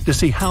step to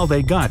see how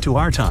they got to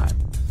our time.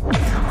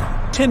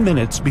 10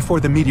 minutes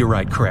before the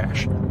meteorite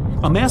crash.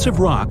 A massive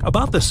rock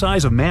about the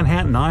size of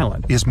Manhattan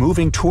Island is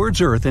moving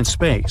towards Earth in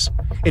space.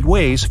 It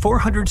weighs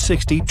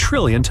 460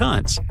 trillion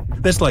tons.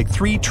 That's like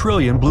 3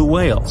 trillion blue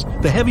whales,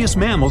 the heaviest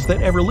mammals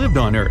that ever lived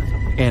on Earth,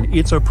 and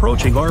it's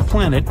approaching our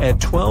planet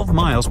at 12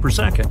 miles per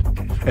second.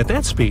 At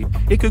that speed,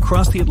 it could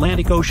cross the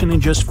Atlantic Ocean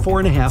in just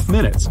 4.5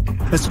 minutes.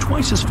 That's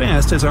twice as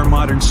fast as our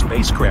modern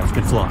spacecraft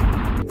could fly.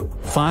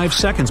 5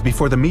 seconds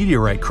before the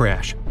meteorite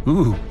crash.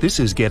 Ooh, this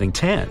is getting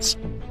tense.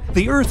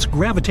 The Earth's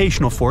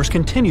gravitational force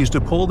continues to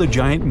pull the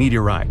giant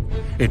meteorite.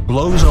 It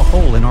blows a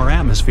hole in our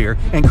atmosphere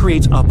and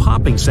creates a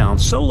popping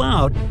sound so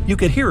loud you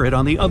could hear it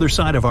on the other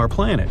side of our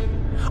planet.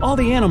 All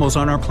the animals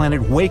on our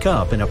planet wake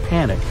up in a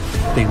panic.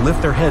 They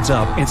lift their heads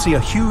up and see a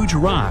huge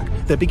rock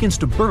that begins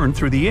to burn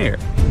through the air.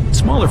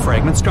 Smaller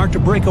fragments start to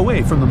break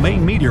away from the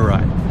main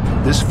meteorite.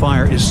 This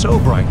fire is so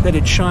bright that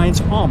it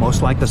shines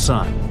almost like the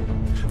sun.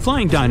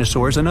 Flying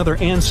dinosaurs and other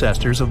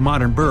ancestors of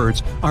modern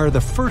birds are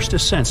the first to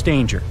sense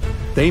danger.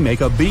 They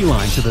make a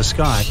beeline to the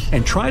sky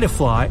and try to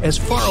fly as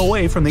far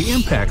away from the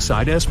impact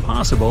site as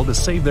possible to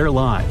save their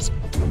lives.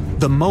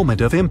 The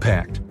moment of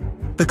impact.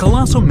 The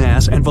colossal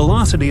mass and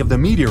velocity of the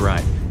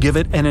meteorite give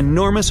it an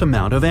enormous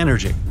amount of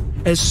energy.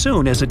 As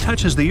soon as it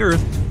touches the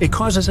Earth, it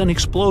causes an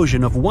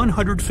explosion of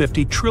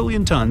 150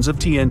 trillion tons of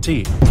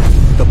TNT.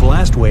 The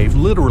blast wave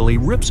literally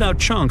rips out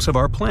chunks of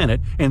our planet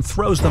and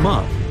throws them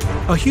up.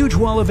 A huge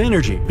wall of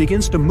energy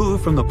begins to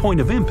move from the point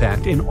of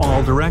impact in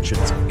all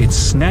directions. It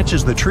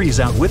snatches the trees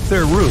out with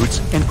their roots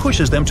and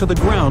pushes them to the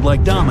ground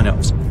like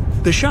dominoes.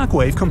 The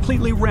shockwave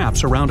completely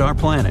wraps around our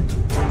planet.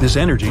 This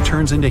energy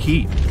turns into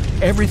heat.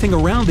 Everything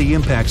around the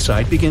impact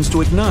site begins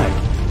to ignite.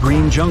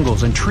 Green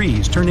jungles and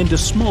trees turn into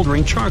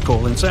smoldering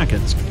charcoal in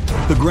seconds.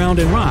 The ground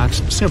and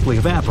rocks simply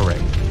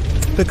evaporate.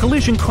 The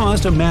collision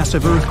caused a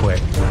massive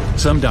earthquake.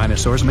 Some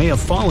dinosaurs may have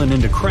fallen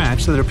into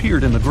cracks that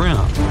appeared in the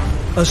ground.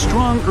 A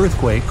strong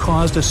earthquake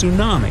caused a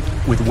tsunami,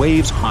 with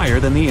waves higher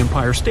than the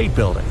Empire State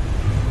Building.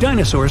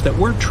 Dinosaurs that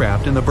weren't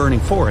trapped in the burning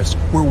forest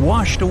were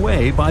washed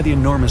away by the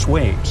enormous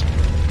waves.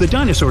 The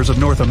dinosaurs of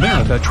North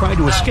America tried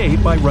to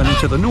escape by running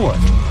to the north,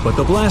 but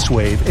the blast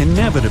wave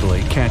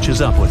inevitably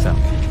catches up with them.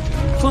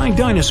 Flying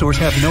dinosaurs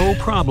have no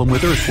problem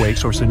with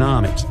earthquakes or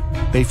tsunamis.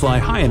 They fly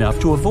high enough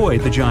to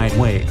avoid the giant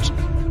waves,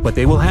 but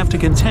they will have to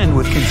contend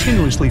with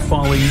continuously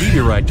falling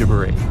meteorite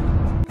debris.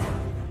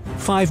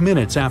 5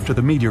 minutes after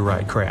the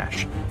meteorite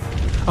crash.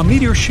 A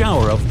meteor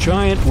shower of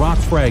giant rock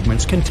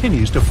fragments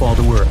continues to fall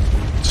to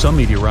Earth. Some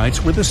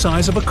meteorites were the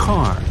size of a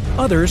car,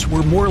 others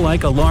were more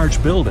like a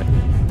large building.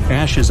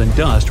 Ashes and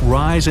dust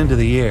rise into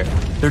the air.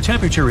 Their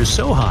temperature is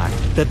so high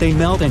that they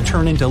melt and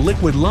turn into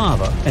liquid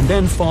lava and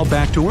then fall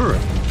back to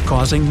Earth,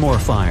 causing more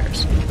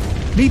fires.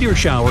 Meteor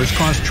showers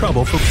cause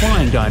trouble for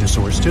flying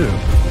dinosaurs too.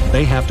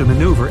 They have to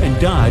maneuver and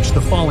dodge the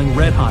falling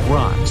red-hot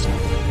rocks.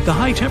 The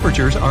high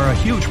temperatures are a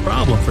huge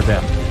problem for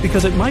them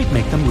because it might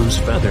make them lose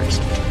feathers.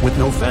 With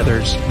no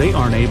feathers, they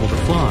aren't able to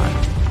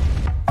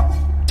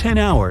fly. 10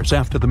 hours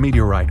after the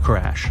meteorite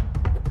crash.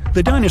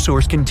 The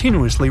dinosaurs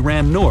continuously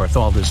ran north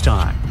all this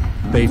time.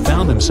 They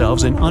found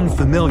themselves in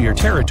unfamiliar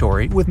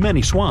territory with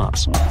many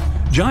swamps.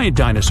 Giant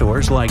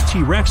dinosaurs like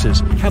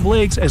T-Rexes have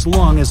legs as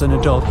long as an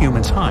adult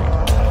human's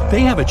height.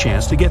 They have a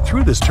chance to get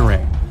through this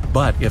terrain,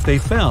 but if they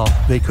fell,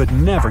 they could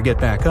never get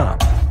back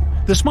up.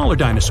 The smaller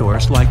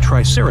dinosaurs like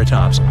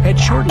Triceratops had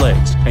short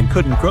legs and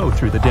couldn't grow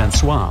through the dense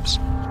swamps.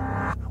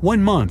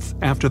 1 month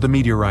after the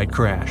meteorite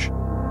crash.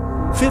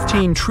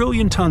 15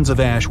 trillion tons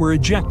of ash were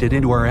ejected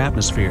into our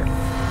atmosphere.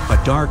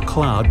 A dark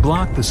cloud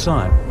blocked the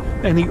sun,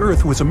 and the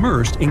Earth was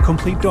immersed in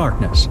complete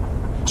darkness.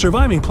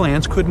 Surviving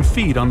plants couldn't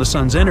feed on the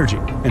sun's energy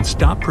and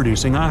stopped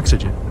producing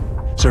oxygen.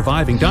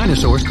 Surviving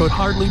dinosaurs could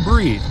hardly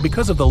breathe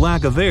because of the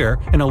lack of air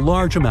and a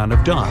large amount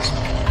of dust.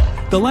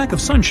 The lack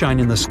of sunshine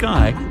in the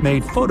sky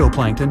made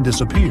phytoplankton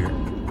disappear.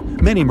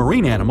 Many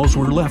marine animals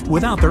were left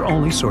without their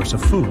only source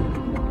of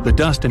food. The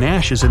dust and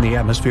ashes in the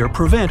atmosphere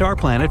prevent our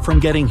planet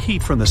from getting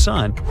heat from the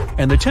sun,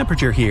 and the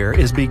temperature here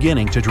is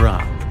beginning to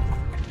drop.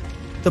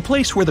 The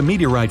place where the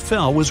meteorite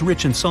fell was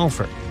rich in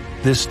sulfur.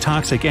 This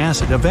toxic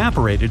acid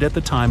evaporated at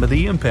the time of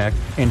the impact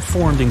and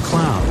formed in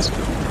clouds.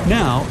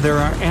 Now there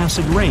are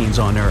acid rains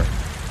on Earth.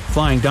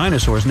 Flying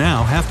dinosaurs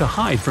now have to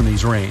hide from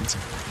these rains.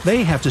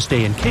 They have to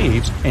stay in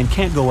caves and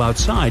can't go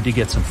outside to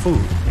get some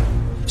food.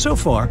 So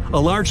far, a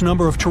large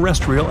number of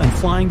terrestrial and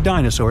flying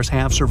dinosaurs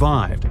have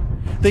survived.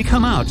 They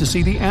come out to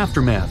see the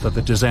aftermath of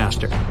the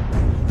disaster.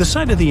 The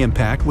site of the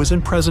impact was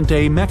in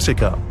present-day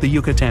Mexico, the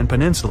Yucatan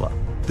Peninsula.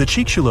 The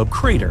Chicxulub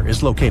crater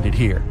is located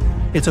here.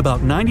 It's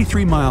about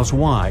 93 miles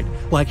wide,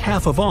 like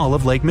half of all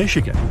of Lake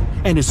Michigan,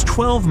 and it's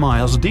 12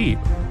 miles deep.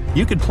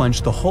 You could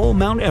plunge the whole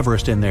Mount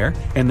Everest in there,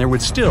 and there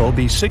would still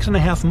be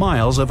 6.5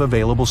 miles of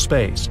available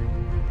space.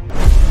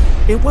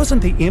 It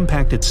wasn't the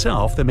impact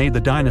itself that made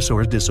the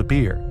dinosaurs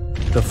disappear.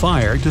 The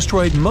fire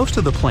destroyed most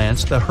of the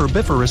plants the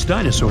herbivorous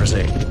dinosaurs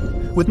ate.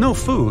 With no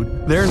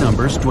food, their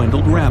numbers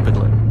dwindled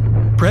rapidly.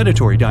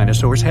 Predatory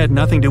dinosaurs had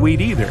nothing to eat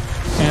either.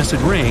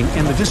 Acid rain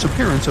and the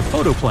disappearance of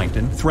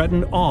phytoplankton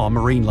threatened all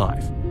marine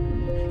life.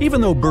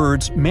 Even though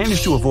birds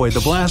managed to avoid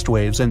the blast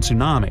waves and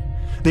tsunami,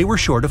 they were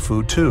short of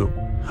food too.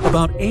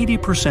 About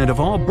 80% of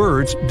all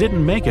birds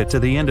didn't make it to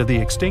the end of the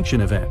extinction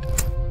event.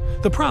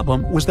 The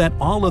problem was that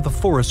all of the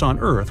forests on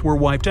Earth were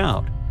wiped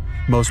out.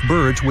 Most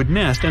birds would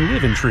nest and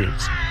live in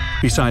trees.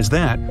 Besides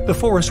that, the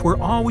forests were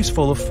always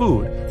full of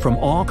food, from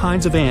all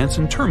kinds of ants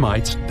and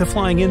termites to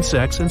flying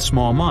insects and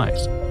small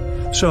mice.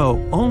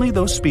 So, only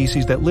those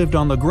species that lived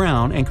on the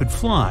ground and could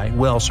fly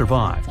well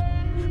survived.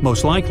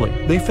 Most likely,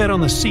 they fed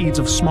on the seeds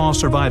of small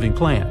surviving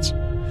plants.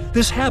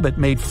 This habit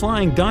made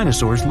flying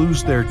dinosaurs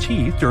lose their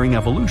teeth during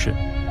evolution.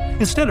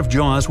 Instead of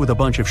jaws with a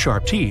bunch of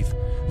sharp teeth,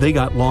 they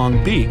got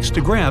long beaks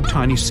to grab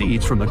tiny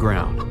seeds from the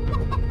ground.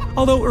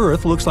 Although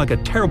Earth looks like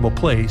a terrible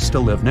place to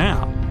live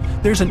now,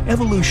 there's an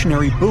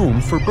evolutionary boom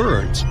for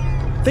birds.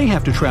 They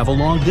have to travel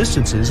long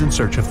distances in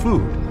search of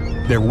food.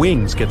 Their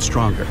wings get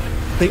stronger.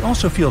 They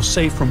also feel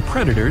safe from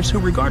predators who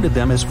regarded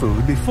them as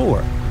food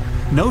before.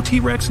 No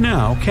T-Rex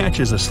now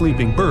catches a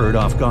sleeping bird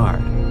off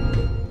guard.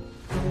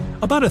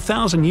 About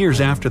 1,000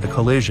 years after the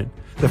collision,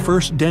 the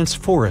first dense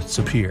forests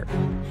appear.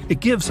 It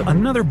gives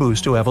another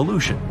boost to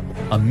evolution.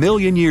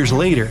 1,000,000 years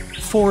later,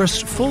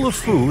 forests full of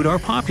food are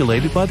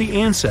populated by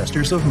the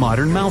ancestors of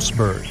modern mouse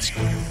birds.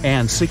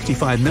 And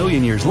 65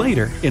 million years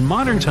later, in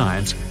modern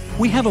times,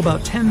 we have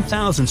about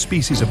 10,000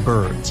 species of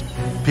birds.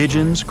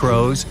 Pigeons,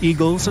 crows,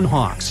 eagles, and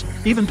hawks,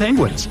 even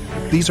penguins.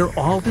 These are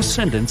all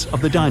descendants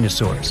of the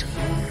dinosaurs.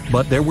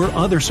 But there were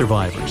other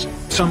survivors.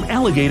 Some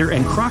alligator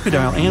and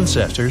crocodile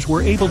ancestors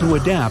were able to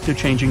adapt to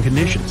changing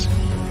conditions.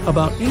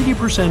 About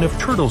 80% of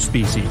turtle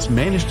species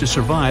managed to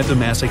survive the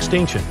mass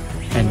extinction,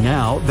 and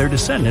now their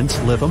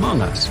descendants live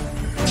among us.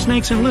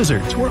 Snakes and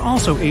lizards were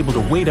also able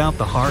to wait out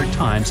the hard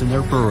times in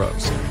their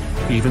burrows.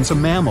 Even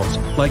some mammals,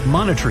 like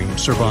monotremes,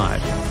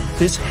 survived.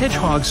 This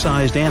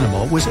hedgehog-sized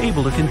animal was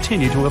able to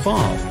continue to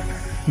evolve.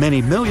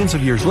 Many millions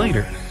of years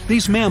later,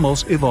 these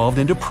mammals evolved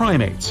into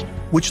primates,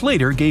 which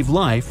later gave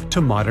life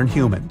to modern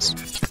humans.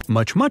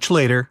 Much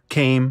later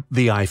came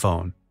the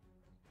iPhone.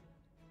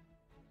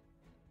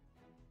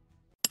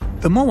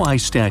 The Moai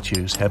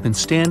statues have been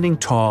standing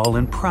tall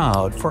and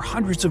proud for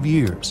hundreds of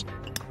years.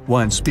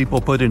 Once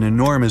people put an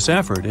enormous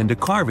effort into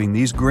carving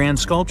these grand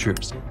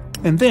sculptures,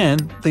 and then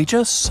they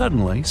just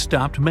suddenly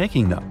stopped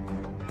making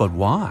them. But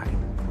why?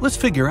 Let's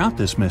figure out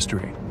this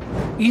mystery.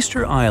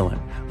 Easter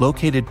Island,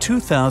 located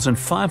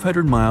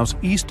 2,500 miles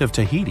east of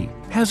Tahiti,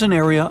 has an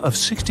area of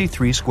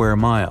 63 square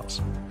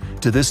miles.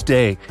 To this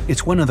day,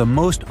 it's one of the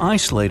most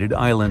isolated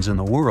islands in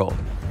the world.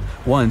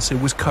 Once it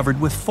was covered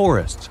with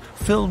forests,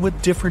 filled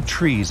with different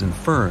trees and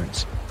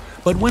ferns.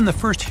 But when the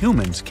first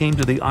humans came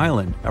to the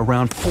island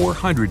around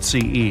 400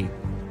 CE,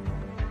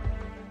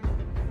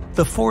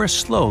 the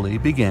forest slowly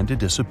began to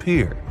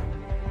disappear.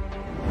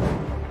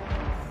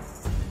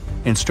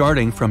 And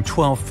starting from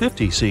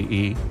 1250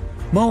 CE,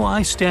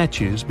 Moai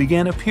statues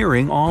began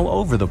appearing all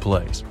over the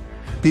place.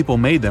 People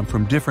made them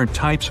from different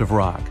types of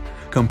rock: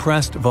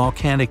 compressed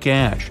volcanic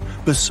ash,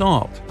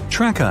 basalt,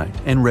 trachyte,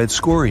 and red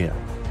scoria.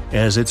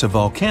 As it's a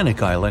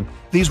volcanic island,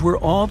 these were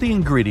all the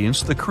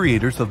ingredients the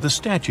creators of the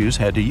statues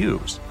had to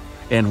use.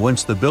 And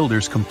once the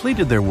builders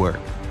completed their work,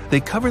 they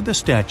covered the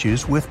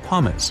statues with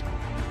pumice.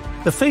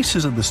 The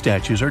faces of the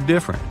statues are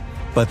different,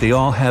 but they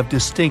all have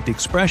distinct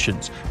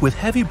expressions, with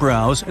heavy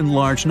brows and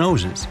large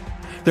noses.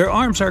 Their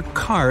arms are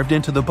carved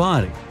into the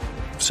body.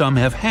 Some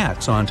have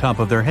hats on top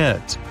of their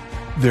heads.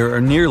 There are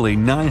nearly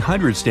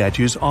 900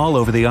 statues all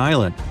over the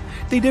island.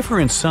 They differ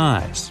in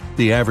size.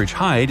 The average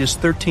height is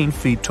 13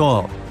 feet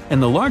tall,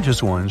 and the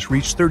largest ones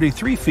reach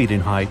 33 feet in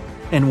height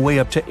and weigh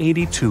up to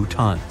 82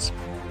 tons.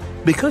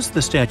 Because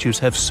the statues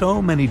have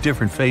so many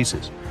different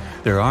faces,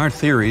 there are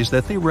theories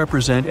that they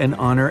represent and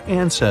honor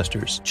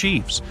ancestors,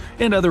 chiefs,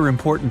 and other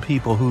important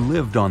people who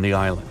lived on the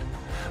island.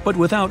 But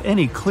without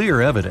any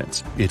clear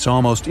evidence, it's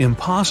almost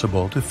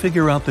impossible to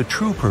figure out the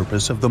true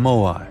purpose of the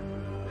moai.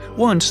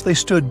 Once they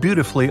stood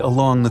beautifully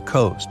along the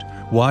coast,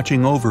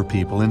 watching over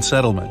people in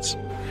settlements,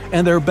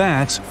 and their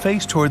backs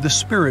faced toward the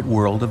spirit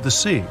world of the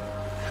sea.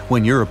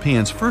 When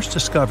Europeans first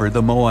discovered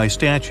the moai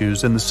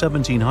statues in the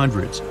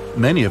 1700s,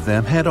 many of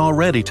them had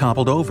already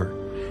toppled over,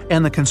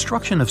 and the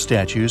construction of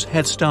statues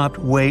had stopped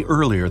way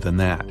earlier than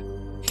that.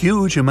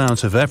 Huge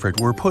amounts of effort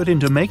were put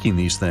into making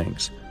these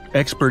things.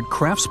 Expert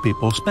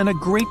craftspeople spent a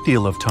great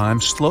deal of time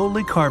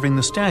slowly carving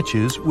the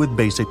statues with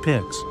basic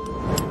picks.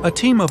 A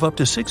team of up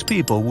to 6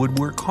 people would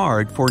work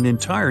hard for an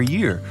entire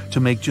year to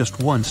make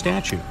just one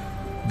statue.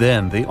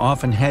 Then they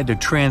often had to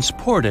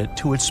transport it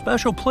to its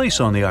special place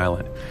on the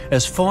island,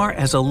 as far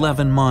as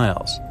 11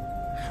 miles.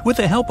 With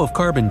the help of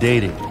carbon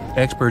dating,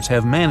 experts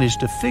have managed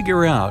to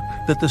figure out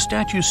that the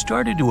statues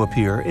started to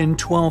appear in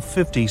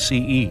 1250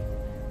 CE.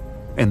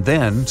 And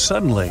then,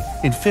 suddenly,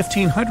 in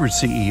 1500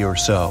 CE or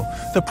so,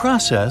 the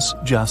process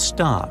just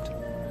stopped.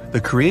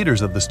 The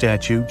creators of the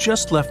statue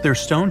just left their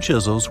stone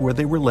chisels where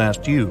they were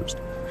last used,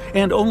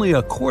 and only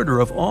a quarter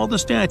of all the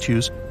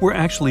statues were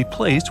actually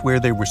placed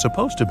where they were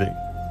supposed to be.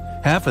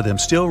 Half of them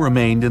still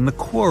remained in the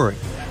quarry,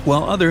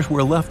 while others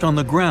were left on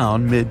the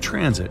ground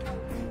mid-transit.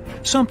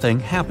 Something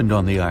happened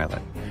on the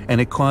island,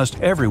 and it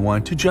caused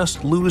everyone to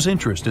just lose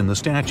interest in the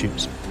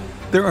statues.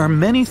 There are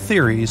many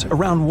theories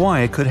around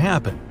why it could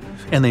happen,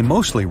 and they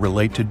mostly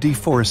relate to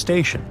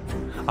deforestation.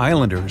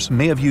 Islanders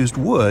may have used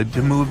wood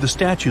to move the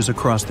statues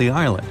across the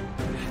island.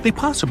 They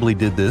possibly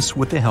did this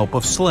with the help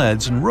of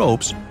sleds and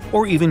ropes,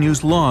 or even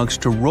used logs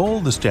to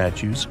roll the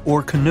statues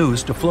or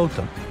canoes to float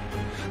them.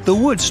 The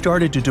wood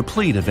started to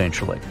deplete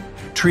eventually.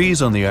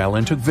 Trees on the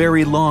island took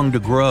very long to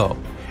grow,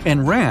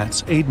 and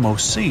rats ate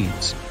most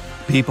seeds.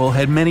 People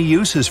had many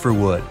uses for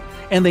wood,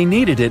 and they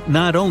needed it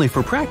not only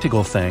for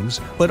practical things,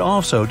 but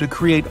also to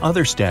create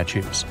other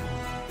statues.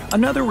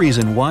 Another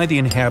reason why the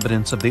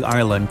inhabitants of the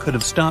island could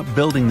have stopped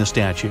building the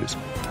statues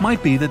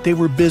might be that they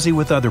were busy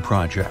with other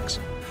projects.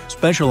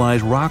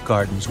 Specialized rock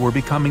gardens were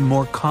becoming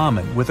more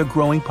common with a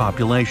growing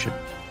population.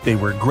 They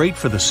were great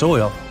for the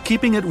soil,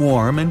 keeping it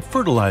warm and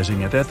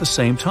fertilizing it at the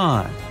same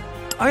time.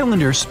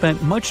 Islanders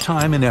spent much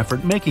time and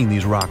effort making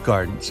these rock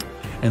gardens,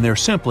 and there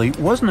simply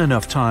wasn't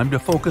enough time to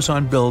focus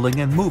on building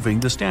and moving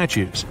the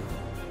statues.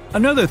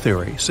 Another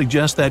theory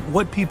suggests that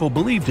what people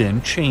believed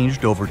in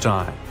changed over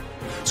time.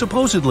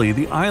 Supposedly,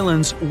 the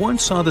islands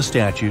once saw the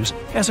statues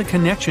as a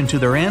connection to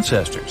their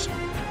ancestors.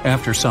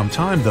 After some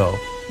time, though,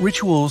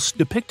 rituals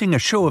depicting a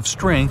show of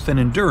strength and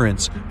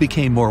endurance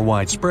became more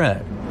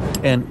widespread.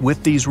 And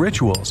with these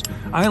rituals,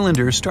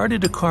 islanders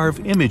started to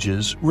carve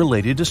images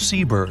related to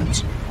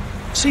seabirds.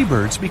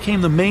 Seabirds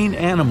became the main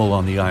animal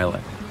on the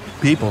island.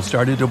 People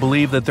started to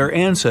believe that their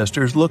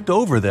ancestors looked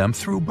over them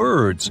through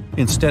birds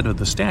instead of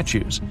the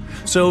statues,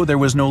 so there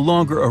was no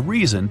longer a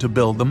reason to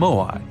build the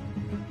moai.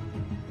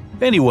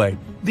 Anyway,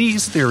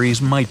 these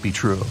theories might be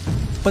true,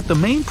 but the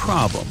main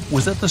problem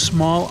was that the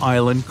small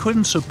island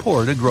couldn't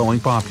support a growing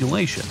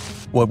population.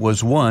 What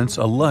was once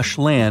a lush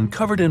land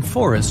covered in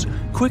forests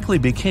quickly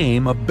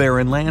became a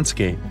barren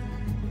landscape.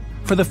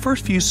 For the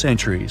first few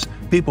centuries,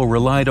 people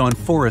relied on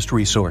forest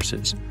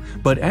resources,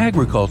 but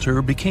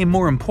agriculture became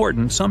more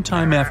important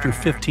sometime after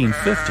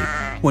 1550,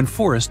 when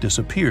forests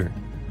disappeared.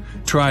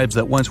 Tribes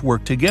that once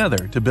worked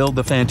together to build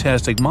the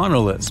fantastic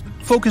monoliths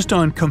focused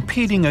on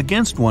competing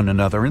against one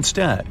another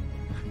instead.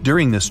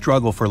 During this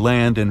struggle for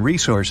land and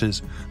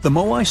resources, the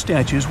moai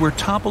statues were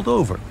toppled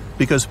over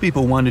because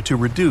people wanted to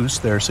reduce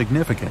their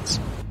significance.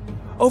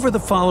 Over the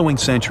following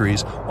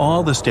centuries,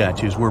 all the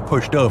statues were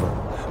pushed over,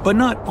 but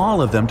not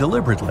all of them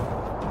deliberately.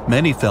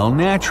 Many fell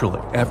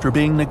naturally after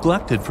being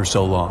neglected for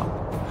so long.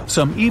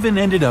 Some even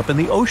ended up in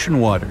the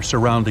ocean water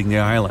surrounding the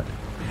island,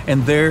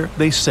 and there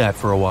they sat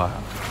for a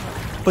while.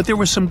 But there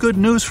was some good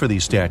news for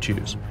these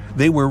statues.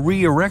 They were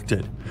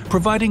re-erected,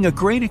 providing a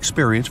great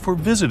experience for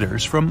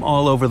visitors from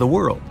all over the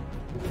world.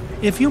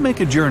 If you make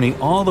a journey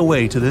all the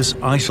way to this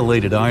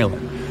isolated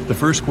island, the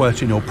first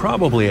question you'll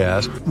probably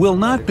ask will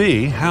not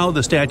be how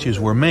the statues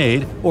were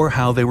made or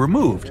how they were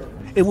moved.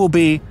 It will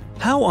be,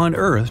 how on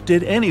earth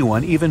did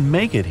anyone even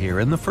make it here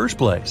in the first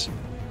place?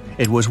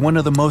 It was one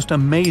of the most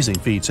amazing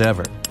feats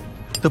ever.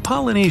 The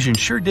Polynesians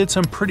sure did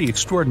some pretty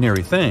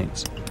extraordinary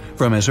things.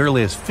 From as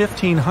early as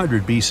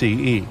 1500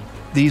 BCE,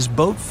 these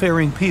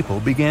boat-faring people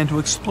began to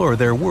explore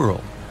their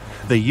world.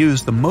 They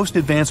used the most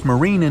advanced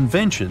marine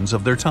inventions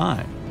of their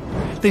time.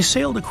 They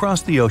sailed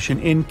across the ocean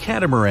in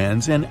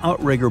catamarans and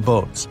outrigger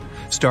boats,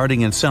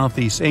 starting in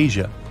Southeast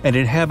Asia and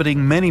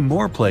inhabiting many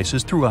more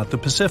places throughout the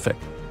Pacific.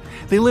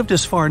 They lived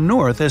as far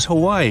north as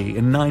Hawaii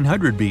in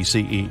 900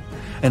 BCE,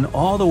 and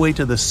all the way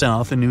to the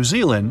south in New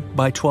Zealand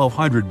by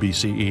 1200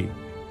 BCE.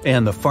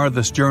 And the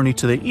farthest journey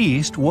to the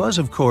east was,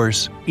 of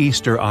course,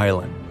 Easter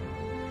Island.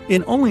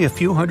 In only a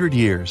few hundred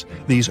years,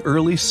 these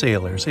early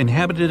sailors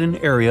inhabited an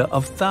area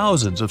of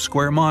thousands of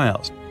square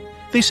miles.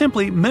 They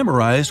simply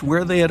memorized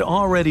where they had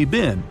already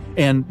been,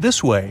 and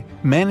this way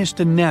managed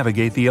to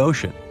navigate the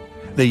ocean.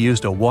 They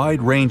used a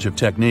wide range of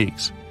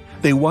techniques.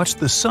 They watched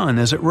the sun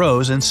as it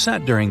rose and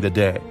set during the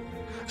day.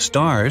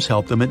 Stars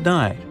helped them at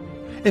night.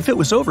 If it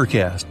was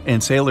overcast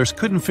and sailors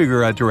couldn't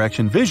figure out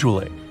direction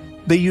visually,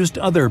 they used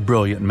other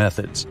brilliant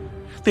methods.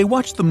 They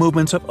watched the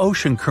movements of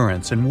ocean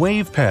currents and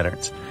wave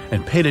patterns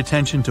and paid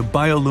attention to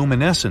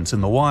bioluminescence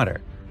in the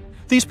water.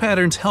 These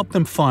patterns helped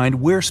them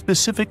find where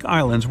specific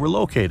islands were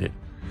located.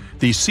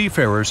 These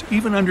seafarers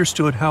even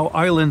understood how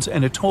islands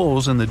and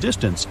atolls in the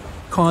distance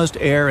caused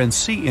air and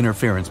sea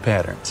interference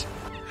patterns.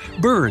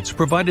 Birds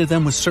provided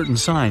them with certain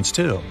signs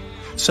too.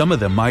 Some of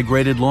them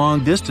migrated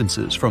long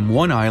distances from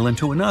one island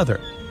to another,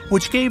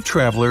 which gave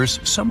travelers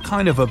some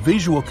kind of a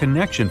visual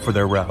connection for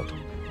their route.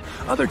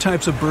 Other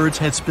types of birds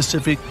had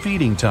specific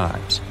feeding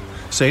times.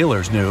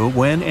 Sailors knew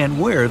when and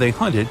where they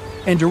hunted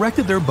and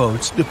directed their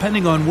boats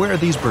depending on where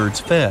these birds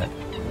fed.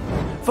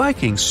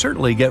 Vikings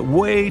certainly get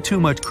way too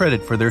much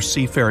credit for their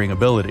seafaring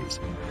abilities.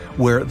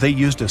 Where they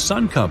used a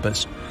sun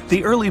compass,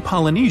 the early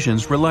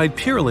Polynesians relied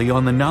purely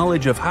on the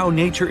knowledge of how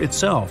nature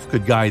itself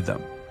could guide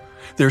them.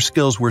 Their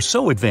skills were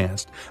so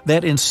advanced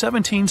that in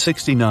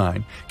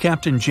 1769,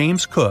 Captain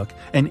James Cook,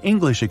 an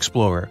English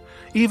explorer,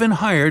 even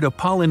hired a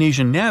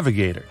Polynesian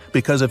navigator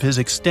because of his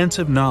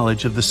extensive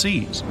knowledge of the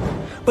seas.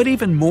 But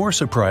even more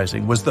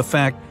surprising was the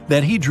fact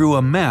that he drew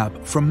a map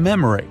from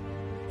memory.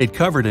 It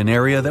covered an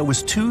area that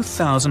was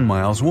 2,000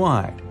 miles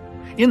wide.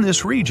 In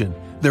this region,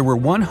 there were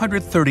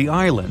 130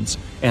 islands,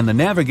 and the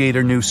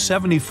navigator knew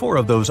 74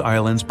 of those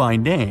islands by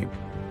name.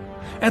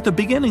 At the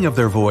beginning of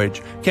their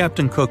voyage,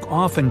 Captain Cook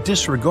often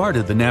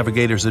disregarded the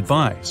navigator's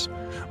advice.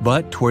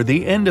 But toward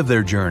the end of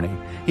their journey,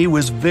 he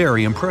was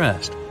very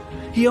impressed.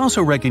 He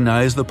also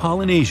recognized the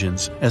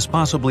Polynesians as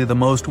possibly the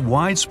most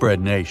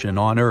widespread nation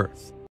on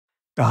Earth.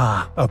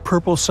 Ah, a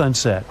purple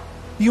sunset.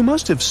 You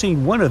must have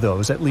seen one of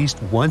those at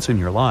least once in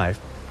your life.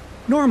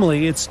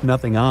 Normally, it's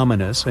nothing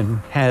ominous and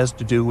has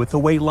to do with the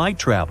way light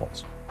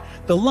travels.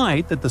 The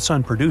light that the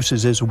sun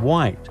produces is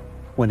white.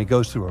 When it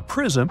goes through a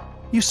prism,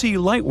 you see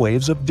light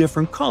waves of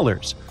different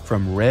colors,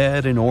 from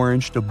red and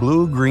orange to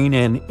blue, green,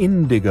 and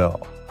indigo.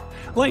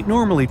 Light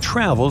normally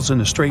travels in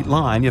a straight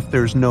line if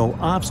there's no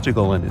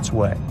obstacle in its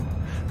way.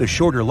 The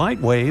shorter light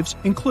waves,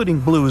 including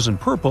blues and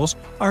purples,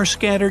 are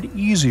scattered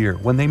easier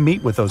when they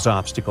meet with those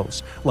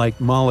obstacles, like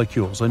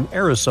molecules and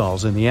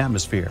aerosols in the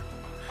atmosphere.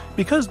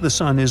 Because the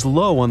sun is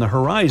low on the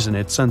horizon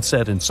at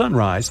sunset and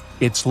sunrise,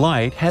 its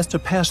light has to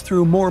pass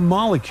through more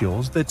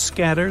molecules that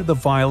scatter the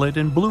violet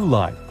and blue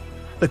light.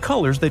 The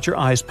colors that your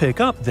eyes pick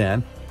up,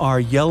 then,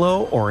 are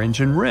yellow, orange,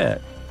 and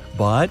red.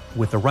 But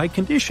with the right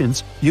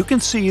conditions, you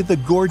can see the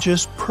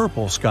gorgeous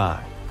purple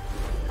sky.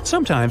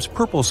 Sometimes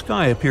purple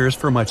sky appears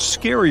for much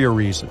scarier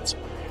reasons.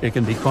 It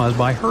can be caused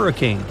by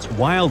hurricanes,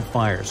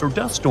 wildfires, or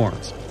dust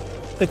storms.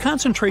 The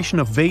concentration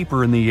of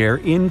vapor in the air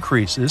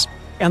increases,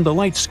 and the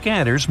light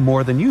scatters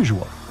more than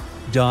usual.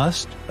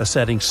 Dust, a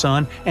setting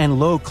sun, and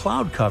low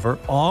cloud cover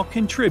all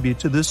contribute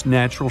to this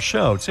natural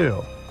show,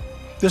 too.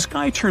 The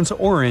sky turns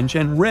orange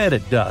and red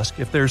at dusk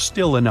if there's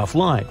still enough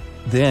light.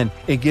 Then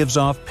it gives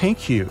off pink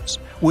hues,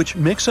 which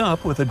mix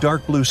up with a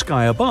dark blue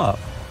sky above.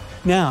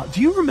 Now, do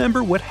you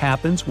remember what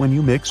happens when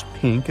you mix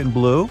pink and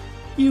blue?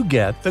 You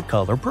get the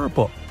color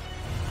purple.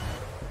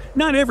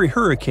 Not every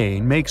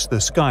hurricane makes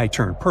the sky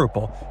turn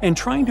purple, and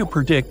trying to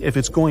predict if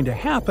it's going to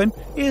happen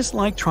is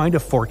like trying to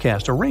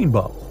forecast a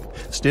rainbow.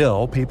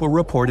 Still, people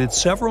reported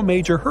several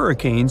major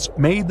hurricanes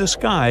made the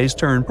skies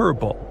turn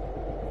purple.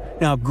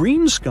 Now,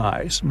 green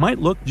skies might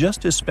look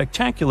just as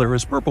spectacular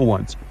as purple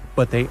ones,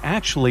 but they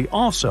actually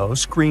also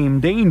scream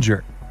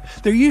danger.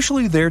 They're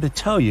usually there to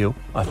tell you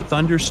a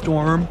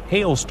thunderstorm,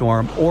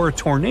 hailstorm, or a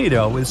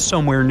tornado is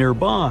somewhere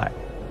nearby.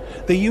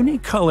 The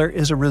unique color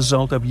is a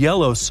result of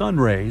yellow sun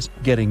rays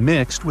getting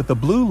mixed with the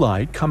blue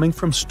light coming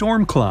from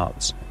storm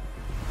clouds.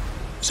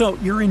 So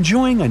you're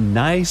enjoying a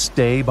nice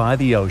day by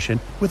the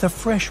ocean with a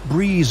fresh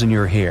breeze in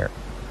your hair,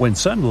 when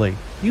suddenly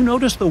you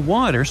notice the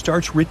water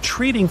starts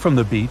retreating from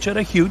the beach at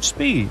a huge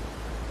speed.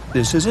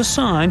 This is a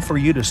sign for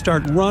you to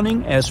start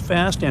running as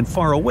fast and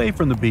far away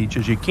from the beach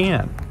as you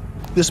can.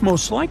 This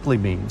most likely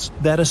means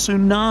that a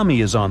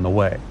tsunami is on the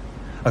way.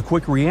 A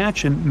quick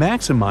reaction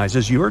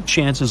maximizes your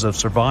chances of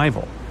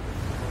survival.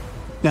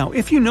 Now,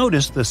 if you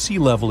notice the sea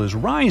level is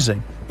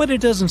rising, but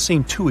it doesn't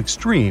seem too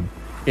extreme,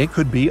 it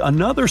could be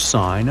another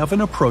sign of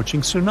an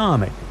approaching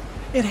tsunami.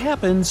 It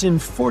happens in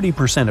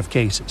 40% of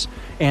cases,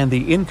 and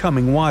the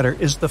incoming water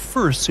is the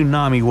first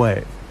tsunami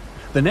wave.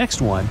 The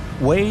next one,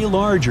 way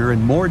larger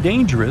and more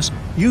dangerous,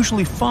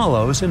 usually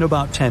follows in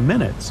about 10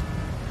 minutes.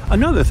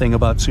 Another thing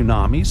about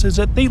tsunamis is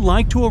that they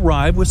like to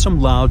arrive with some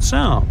loud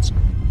sounds.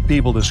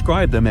 People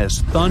describe them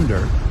as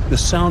thunder, the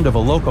sound of a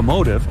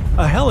locomotive,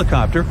 a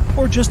helicopter,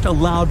 or just a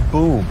loud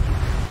boom.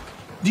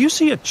 Do you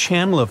see a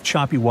channel of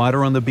choppy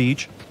water on the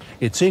beach?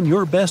 It's in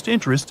your best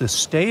interest to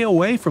stay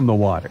away from the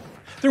water.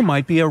 There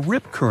might be a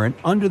rip current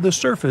under the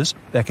surface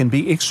that can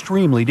be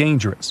extremely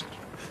dangerous.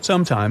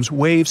 Sometimes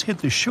waves hit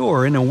the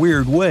shore in a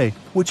weird way,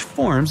 which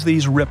forms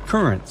these rip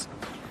currents.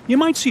 You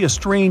might see a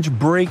strange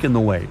break in the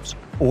waves,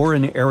 or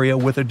an area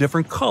with a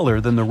different color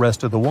than the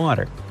rest of the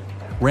water.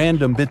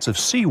 Random bits of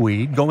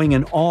seaweed going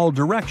in all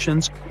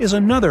directions is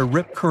another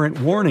rip current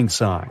warning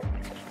sign.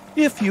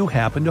 If you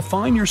happen to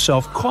find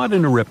yourself caught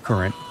in a rip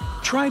current,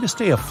 try to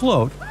stay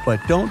afloat, but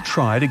don't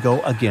try to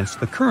go against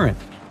the current.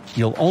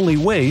 You'll only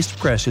waste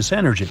precious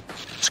energy.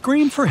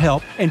 Scream for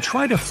help and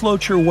try to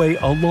float your way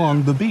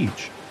along the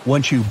beach.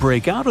 Once you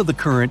break out of the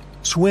current,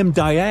 swim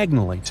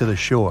diagonally to the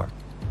shore.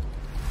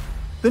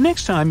 The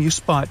next time you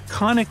spot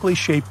conically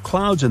shaped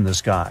clouds in the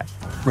sky,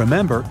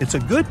 remember it's a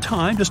good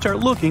time to start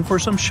looking for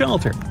some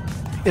shelter.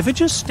 If it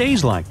just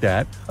stays like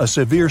that, a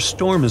severe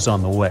storm is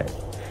on the way.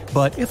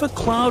 But if a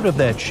cloud of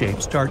that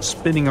shape starts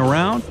spinning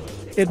around,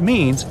 it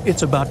means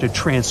it's about to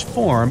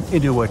transform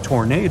into a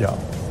tornado.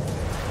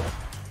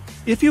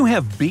 If you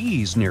have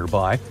bees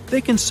nearby, they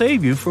can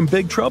save you from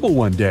big trouble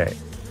one day.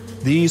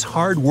 These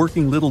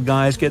hard-working little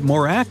guys get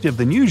more active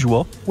than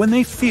usual when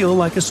they feel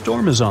like a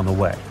storm is on the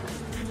way.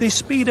 They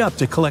speed up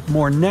to collect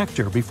more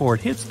nectar before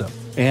it hits them,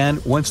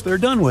 and once they're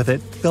done with it,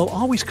 they'll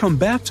always come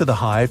back to the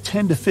hive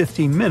 10 to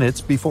 15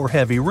 minutes before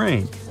heavy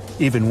rain,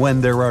 even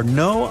when there are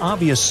no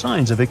obvious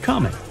signs of it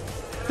coming.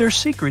 Their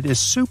secret is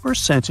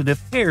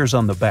super-sensitive hairs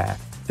on the back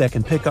that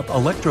can pick up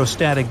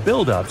electrostatic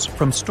buildups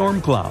from storm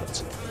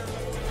clouds.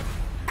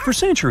 For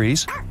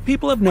centuries,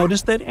 people have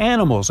noticed that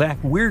animals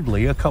act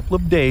weirdly a couple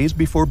of days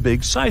before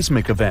big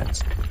seismic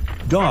events.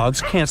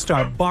 Dogs can't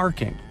stop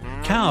barking,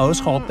 cows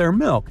halt their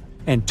milk,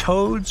 and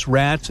toads,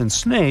 rats, and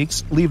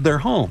snakes leave their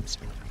homes.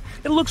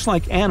 It looks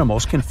like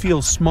animals can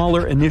feel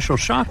smaller initial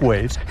shock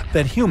waves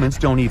that humans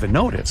don't even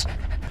notice.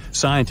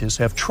 Scientists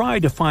have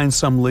tried to find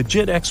some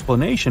legit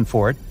explanation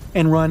for it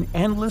and run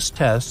endless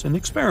tests and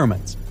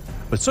experiments.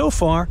 But so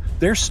far,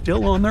 they're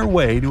still on their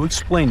way to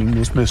explaining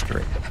this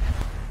mystery.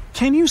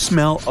 Can you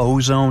smell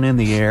ozone in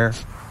the air?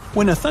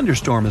 When a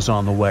thunderstorm is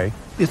on the way,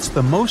 it's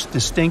the most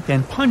distinct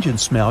and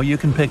pungent smell you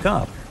can pick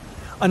up.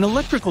 An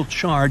electrical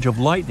charge of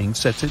lightning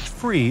sets it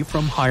free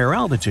from higher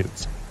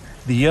altitudes.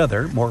 The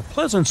other, more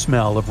pleasant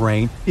smell of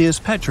rain is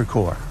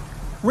petrichor.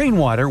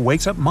 Rainwater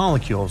wakes up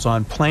molecules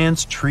on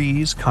plants,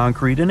 trees,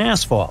 concrete, and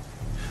asphalt.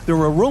 Their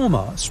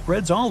aroma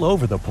spreads all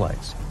over the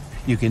place.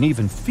 You can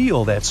even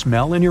feel that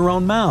smell in your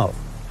own mouth.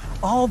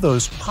 All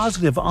those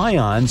positive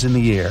ions in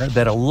the air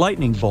that a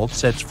lightning bolt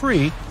sets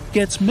free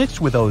gets mixed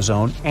with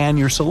ozone and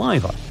your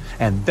saliva,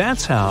 and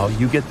that's how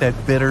you get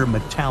that bitter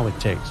metallic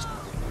taste.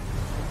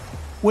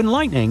 When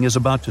lightning is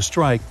about to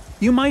strike,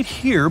 you might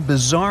hear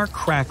bizarre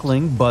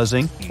crackling,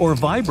 buzzing, or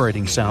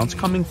vibrating sounds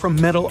coming from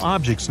metal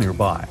objects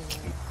nearby.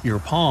 Your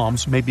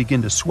palms may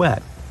begin to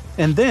sweat,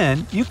 and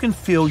then you can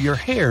feel your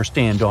hair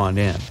stand on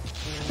end.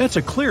 That's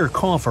a clear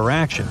call for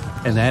action,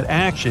 and that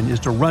action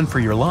is to run for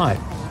your life.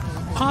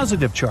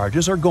 Positive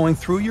charges are going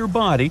through your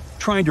body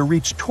trying to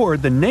reach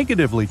toward the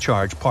negatively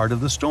charged part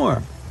of the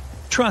storm.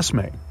 Trust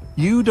me,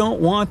 you don't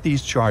want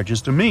these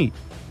charges to meet.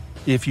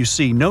 If you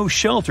see no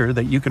shelter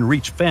that you can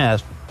reach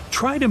fast,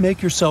 try to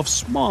make yourself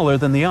smaller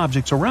than the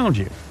objects around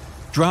you.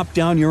 Drop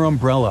down your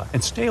umbrella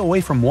and stay away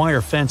from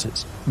wire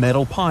fences,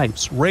 metal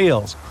pipes,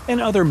 rails,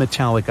 and other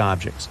metallic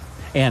objects.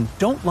 And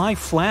don't lie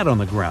flat on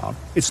the ground,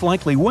 it's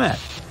likely wet,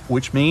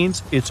 which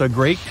means it's a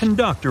great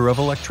conductor of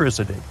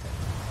electricity.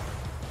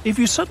 If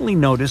you suddenly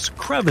notice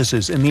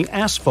crevices in the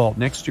asphalt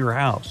next to your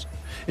house,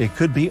 it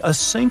could be a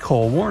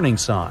sinkhole warning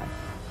sign.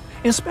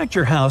 Inspect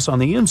your house on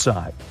the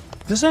inside.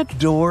 Does that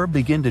door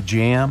begin to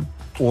jam?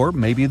 Or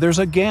maybe there's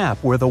a gap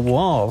where the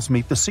walls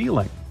meet the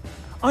ceiling.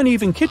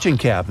 Uneven kitchen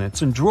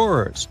cabinets and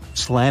drawers,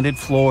 slanted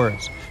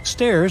floors,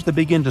 stairs that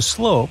begin to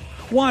slope,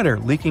 water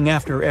leaking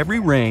after every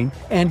rain,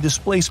 and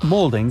displaced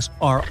moldings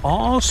are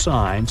all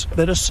signs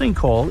that a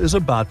sinkhole is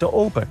about to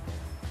open.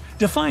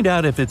 To find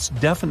out if it's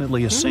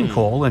definitely a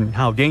sinkhole and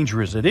how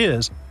dangerous it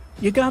is,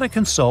 you gotta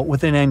consult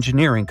with an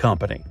engineering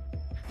company.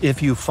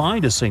 If you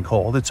find a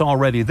sinkhole that's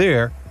already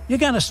there, you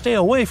gotta stay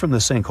away from the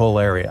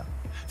sinkhole area.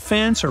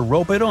 Fence or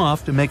rope it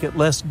off to make it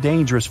less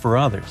dangerous for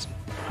others.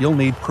 You'll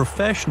need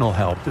professional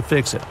help to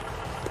fix it.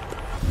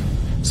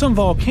 Some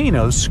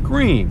volcanoes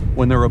scream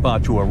when they're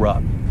about to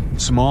erupt.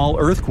 Small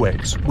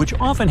earthquakes, which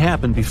often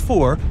happen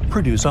before,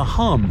 produce a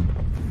hum.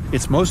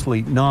 It's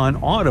mostly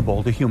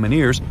non-audible to human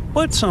ears,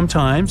 but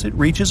sometimes it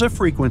reaches a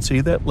frequency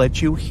that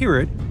lets you hear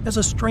it as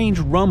a strange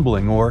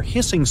rumbling or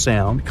hissing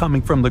sound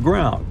coming from the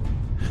ground.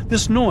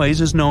 This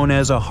noise is known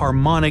as a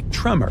harmonic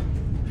tremor.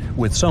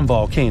 With some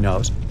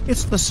volcanoes,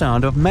 it's the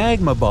sound of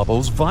magma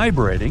bubbles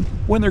vibrating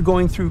when they're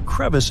going through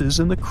crevices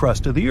in the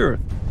crust of the earth.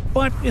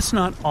 But it's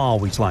not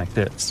always like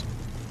this.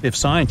 If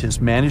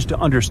scientists manage to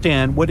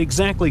understand what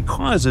exactly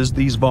causes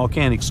these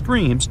volcanic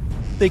screams,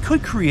 they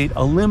could create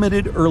a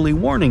limited early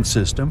warning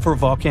system for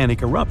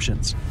volcanic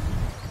eruptions.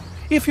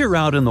 If you're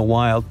out in the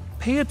wild,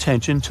 pay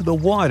attention to the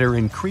water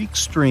in creeks,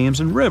 streams,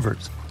 and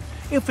rivers.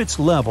 If its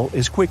level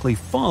is quickly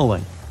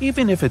falling,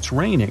 even if it's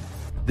raining,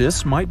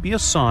 this might be a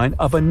sign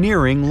of a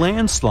nearing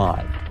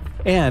landslide.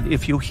 And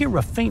if you hear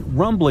a faint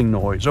rumbling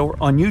noise or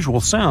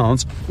unusual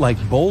sounds,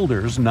 like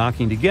boulders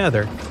knocking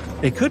together,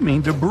 it could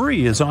mean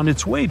debris is on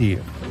its way to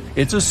you.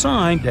 It's a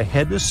sign to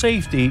head to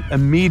safety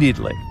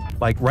immediately,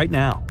 like right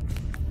now.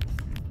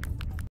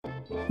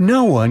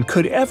 No one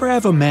could ever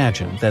have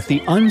imagined that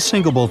the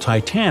unsinkable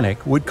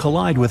Titanic would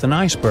collide with an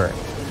iceberg,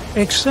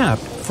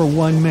 except for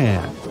one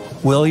man.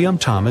 William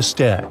Thomas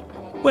Stead.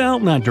 Well,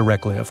 not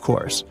directly, of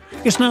course.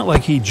 It's not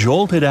like he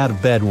jolted out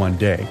of bed one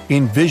day,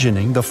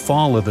 envisioning the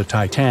fall of the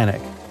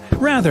Titanic.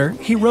 Rather,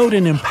 he wrote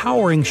an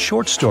empowering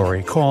short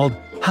story called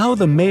How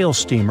the Mail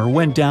Steamer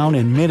Went Down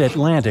in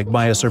Mid-Atlantic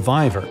by a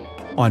Survivor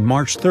on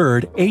March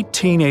 3,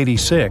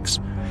 1886,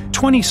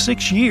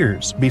 26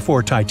 years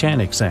before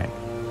Titanic sank.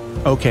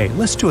 Okay,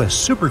 let's do a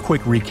super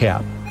quick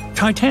recap.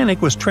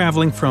 Titanic was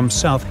traveling from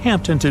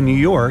Southampton to New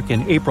York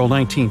in April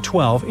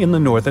 1912 in the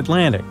North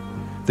Atlantic.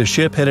 The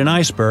ship hit an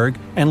iceberg,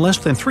 and less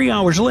than 3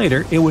 hours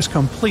later, it was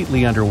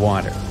completely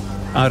underwater.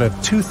 Out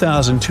of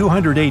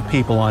 2,208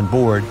 people on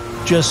board,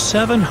 just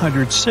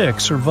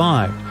 706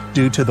 survived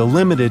due to the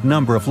limited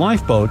number of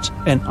lifeboats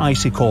and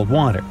icy cold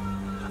water.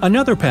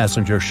 Another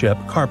passenger ship,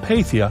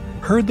 Carpathia,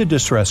 heard the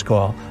distress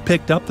call,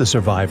 picked up the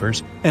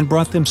survivors, and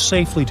brought them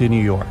safely to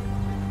New York.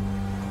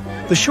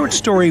 The short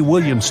story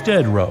William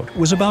Stead wrote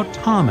was about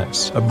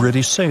Thomas, a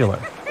British sailor,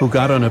 who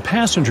got on a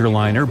passenger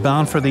liner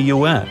bound for the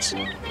U.S.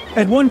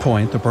 At one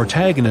point, the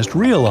protagonist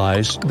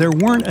realized there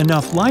weren't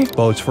enough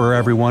lifeboats for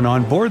everyone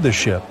on board the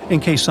ship in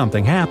case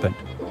something happened.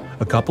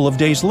 A couple of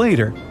days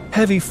later,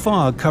 heavy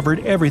fog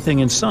covered everything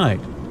in sight.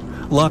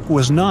 Luck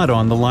was not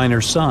on the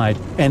liner's side,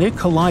 and it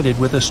collided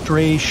with a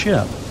stray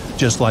ship,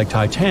 just like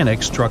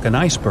Titanic struck an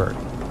iceberg.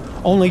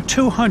 Only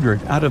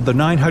 200 out of the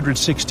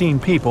 916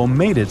 people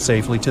made it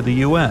safely to the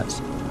U.S.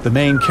 The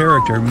main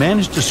character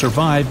managed to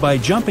survive by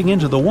jumping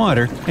into the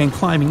water and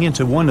climbing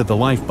into one of the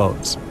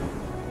lifeboats.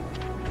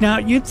 Now,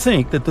 you'd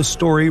think that the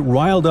story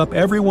riled up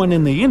everyone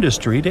in the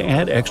industry to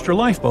add extra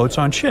lifeboats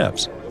on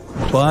ships.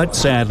 But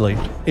sadly,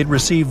 it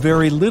received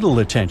very little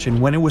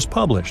attention when it was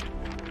published.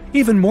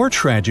 Even more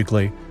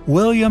tragically,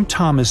 William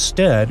Thomas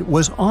Stead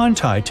was on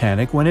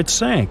Titanic when it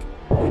sank,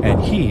 and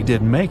he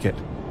didn't make it.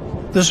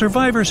 The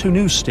survivors who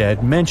knew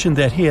Stead mentioned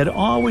that he had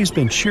always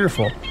been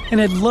cheerful and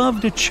had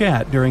loved to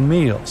chat during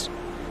meals.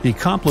 He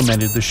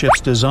complimented the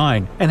ship's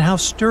design and how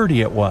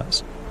sturdy it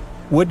was.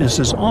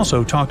 Witnesses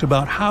also talked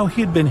about how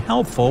he had been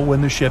helpful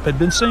when the ship had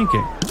been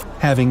sinking,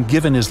 having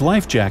given his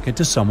life jacket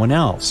to someone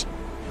else.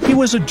 He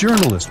was a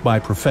journalist by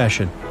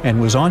profession and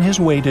was on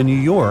his way to New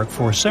York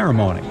for a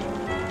ceremony.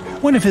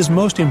 One of his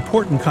most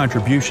important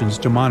contributions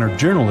to modern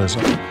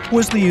journalism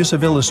was the use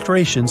of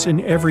illustrations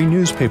in every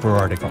newspaper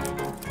article.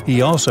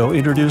 He also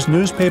introduced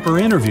newspaper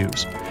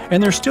interviews,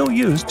 and they're still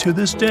used to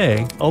this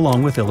day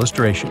along with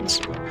illustrations.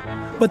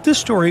 But this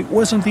story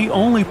wasn't the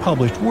only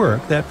published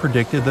work that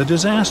predicted the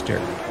disaster.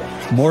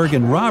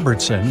 Morgan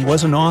Robertson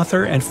was an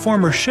author and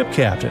former ship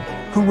captain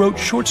who wrote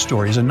short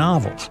stories and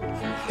novels.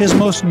 His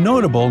most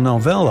notable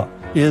novella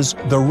is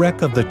The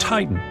Wreck of the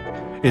Titan.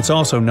 It's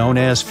also known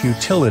as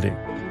Futility.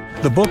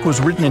 The book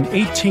was written in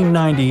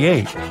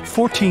 1898,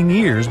 14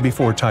 years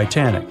before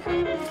Titanic.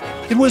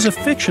 It was a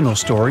fictional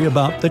story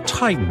about the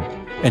Titan,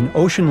 an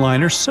ocean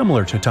liner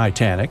similar to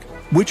Titanic,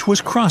 which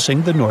was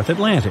crossing the North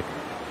Atlantic.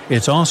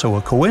 It's also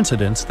a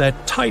coincidence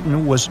that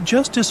Titan was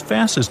just as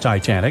fast as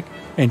Titanic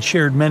and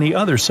shared many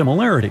other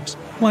similarities,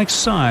 like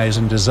size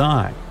and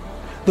design.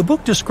 The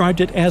book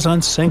described it as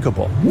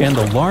unsinkable and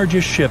the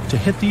largest ship to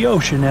hit the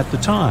ocean at the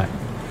time.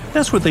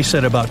 That's what they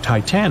said about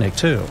Titanic,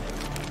 too.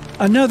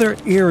 Another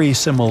eerie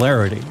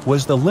similarity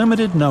was the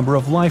limited number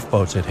of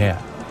lifeboats it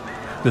had.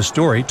 The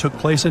story took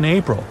place in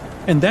April,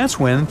 and that's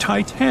when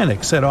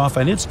Titanic set off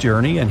on its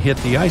journey and hit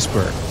the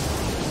iceberg.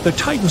 The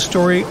Titan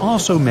story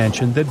also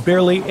mentioned that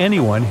barely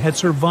anyone had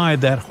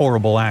survived that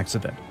horrible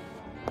accident.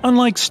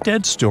 Unlike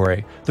Stead's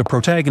story, the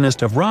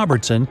protagonist of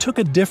Robertson took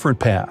a different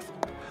path.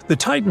 The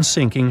Titan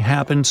sinking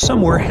happened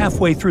somewhere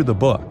halfway through the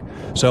book,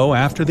 so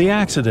after the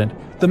accident,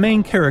 the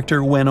main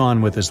character went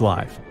on with his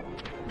life.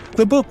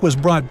 The book was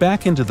brought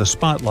back into the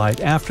spotlight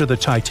after the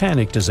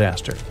Titanic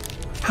disaster.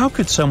 How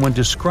could someone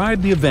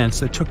describe the events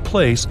that took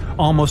place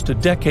almost a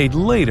decade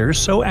later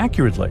so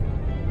accurately?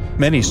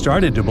 Many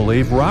started to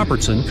believe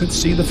Robertson could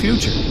see the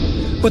future.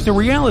 But the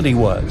reality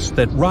was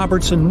that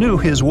Robertson knew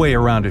his way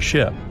around a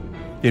ship.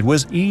 It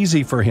was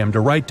easy for him to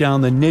write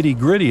down the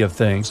nitty-gritty of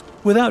things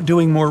without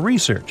doing more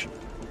research.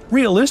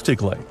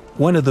 Realistically,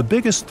 one of the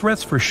biggest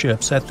threats for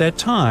ships at that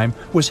time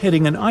was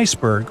hitting an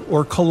iceberg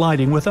or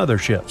colliding with other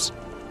ships.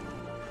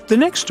 The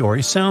next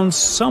story sounds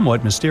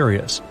somewhat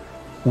mysterious.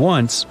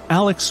 Once,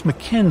 Alex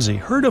Mackenzie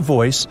heard a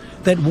voice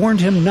that warned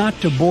him not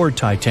to board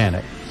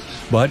Titanic.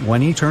 But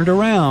when he turned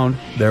around,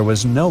 there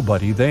was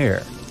nobody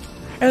there.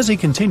 As he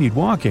continued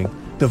walking,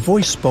 the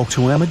voice spoke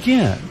to him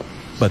again.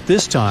 But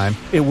this time,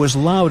 it was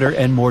louder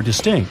and more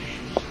distinct.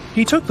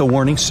 He took the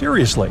warning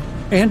seriously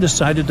and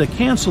decided to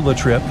cancel the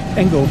trip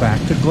and go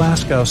back to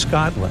Glasgow,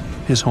 Scotland,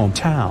 his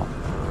hometown.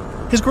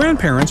 His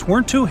grandparents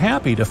weren't too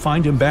happy to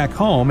find him back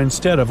home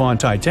instead of on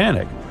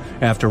Titanic.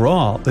 After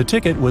all, the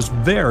ticket was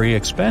very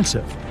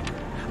expensive.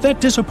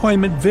 That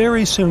disappointment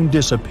very soon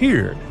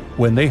disappeared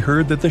when they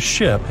heard that the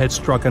ship had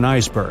struck an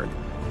iceberg.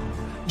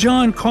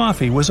 John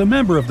Coffey was a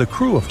member of the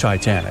crew of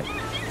Titanic,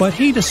 but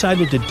he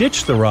decided to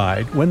ditch the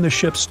ride when the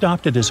ship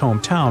stopped at his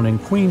hometown in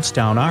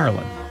Queenstown,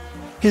 Ireland.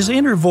 His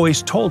inner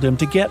voice told him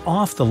to get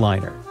off the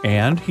liner,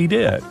 and he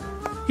did.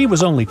 He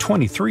was only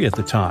 23 at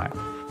the time,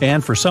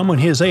 and for someone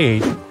his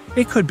age,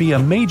 It could be a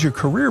major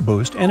career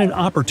boost and an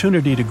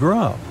opportunity to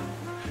grow.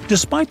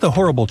 Despite the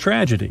horrible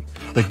tragedy,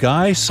 the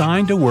guy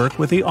signed to work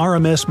with the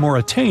RMS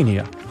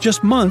Mauritania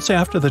just months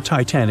after the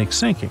Titanic's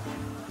sinking.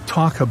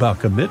 Talk about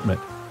commitment.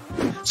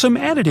 Some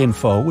added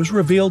info was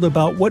revealed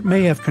about what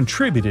may have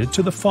contributed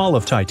to the fall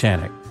of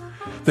Titanic.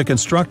 The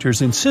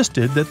constructors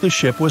insisted that the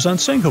ship was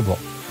unsinkable,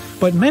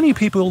 but many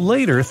people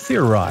later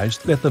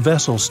theorized that the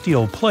vessel's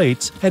steel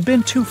plates had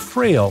been too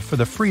frail for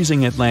the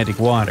freezing Atlantic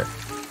water.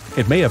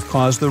 It may have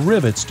caused the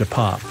rivets to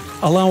pop,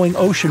 allowing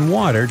ocean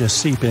water to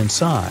seep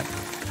inside.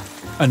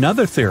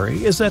 Another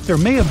theory is that there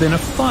may have been a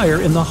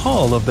fire in the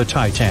hull of the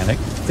Titanic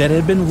that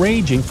had been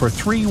raging for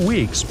 3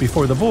 weeks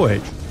before the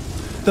voyage.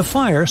 The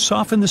fire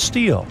softened the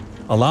steel,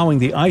 allowing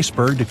the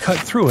iceberg to cut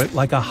through it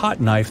like a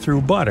hot knife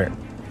through butter.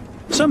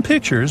 Some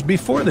pictures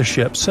before the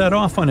ship set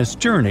off on its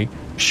journey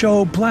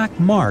show black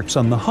marks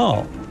on the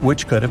hull,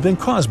 which could have been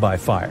caused by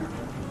fire.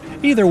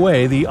 Either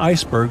way, the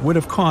iceberg would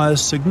have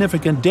caused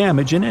significant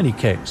damage in any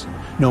case,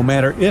 no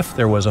matter if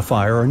there was a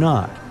fire or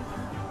not.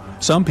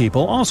 Some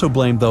people also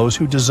blame those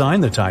who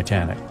designed the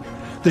Titanic.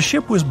 The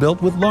ship was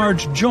built with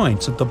large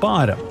joints at the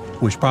bottom,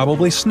 which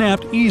probably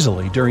snapped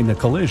easily during the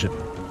collision.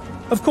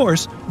 Of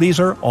course, these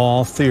are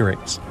all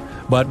theories,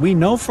 but we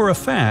know for a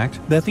fact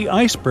that the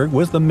iceberg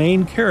was the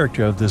main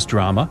character of this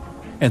drama,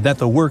 and that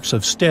the works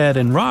of Stead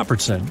and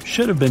Robertson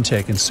should have been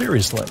taken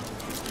seriously.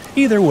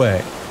 Either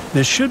way,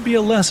 this should be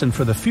a lesson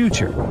for the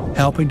future,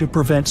 helping to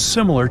prevent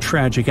similar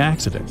tragic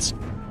accidents.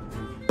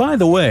 By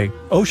the way,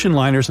 ocean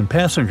liners and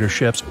passenger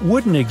ships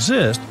wouldn't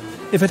exist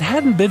if it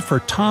hadn't been for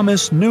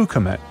Thomas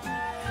Newcomen.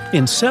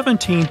 In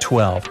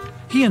 1712,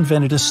 he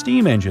invented a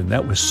steam engine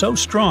that was so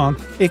strong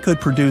it could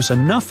produce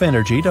enough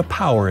energy to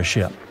power a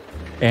ship.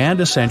 And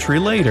a century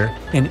later,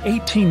 in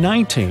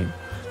 1819,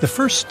 the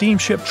first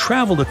steamship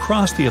traveled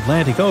across the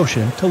Atlantic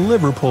Ocean to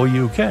Liverpool,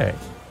 UK.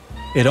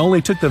 It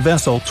only took the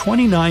vessel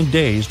 29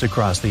 days to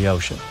cross the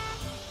ocean.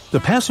 The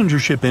passenger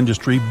ship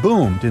industry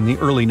boomed in the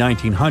early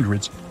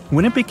 1900s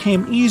when it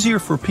became easier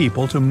for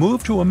people to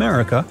move to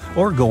America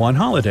or go on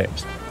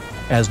holidays.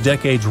 As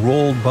decades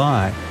rolled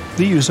by,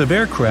 the use of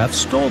aircraft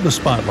stole the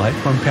spotlight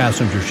from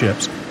passenger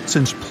ships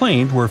since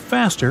planes were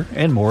faster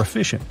and more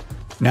efficient.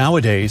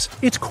 Nowadays,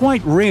 it's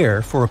quite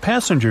rare for a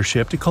passenger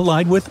ship to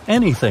collide with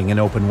anything in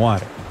open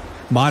water.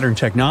 Modern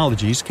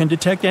technologies can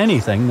detect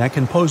anything that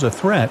can pose a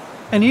threat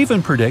and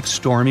even predict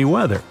stormy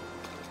weather.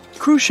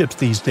 Cruise ships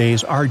these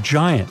days are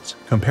giants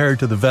compared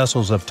to the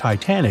vessels of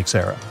Titanic's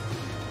era.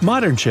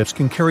 Modern ships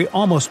can carry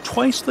almost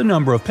twice the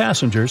number of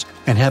passengers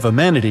and have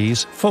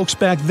amenities folks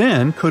back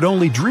then could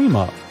only dream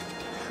of.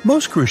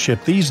 Most cruise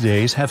ships these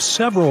days have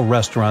several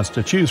restaurants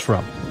to choose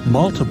from,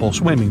 multiple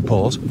swimming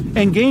pools,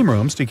 and game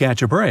rooms to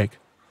catch a break.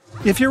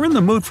 If you're in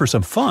the mood for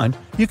some fun,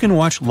 you can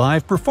watch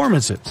live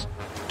performances.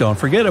 Don't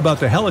forget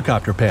about the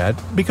helicopter pad,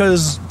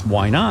 because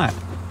why not?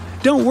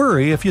 Don't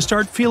worry if you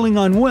start feeling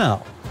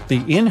unwell.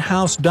 The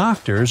in-house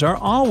doctors are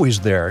always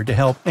there to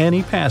help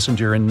any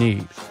passenger in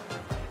need.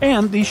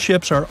 And these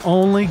ships are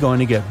only going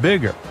to get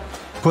bigger.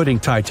 Putting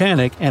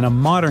Titanic and a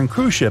modern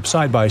cruise ship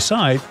side by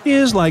side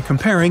is like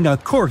comparing a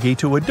Corgi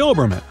to a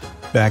Doberman.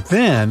 Back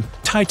then,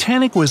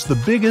 Titanic was the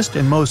biggest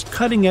and most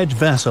cutting-edge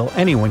vessel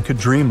anyone could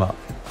dream of.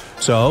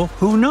 So,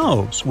 who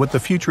knows what the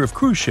future of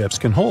cruise ships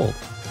can hold?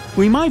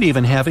 We might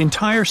even have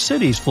entire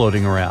cities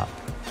floating around.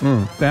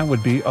 That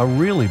would be a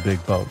really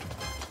big boat.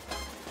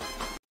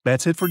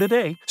 That's it for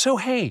today. So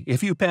hey,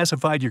 if you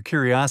pacified your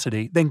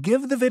curiosity, then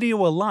give the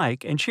video a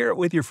like and share it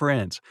with your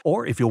friends.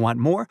 Or if you want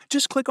more,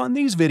 just click on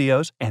these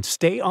videos and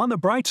stay on the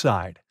bright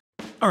side.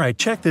 Alright,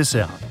 check this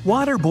out.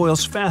 Water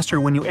boils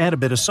faster when you add a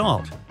bit of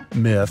salt.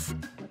 Myth.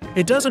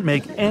 It doesn't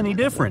make any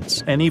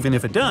difference, and even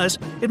if it does,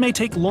 it may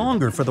take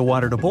longer for the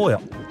water to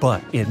boil.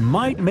 But it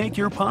might make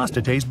your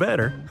pasta taste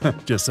better.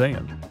 Just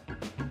saying.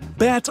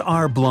 Bats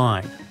are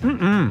blind.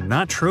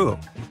 Not true.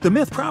 The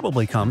myth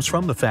probably comes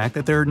from the fact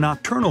that they're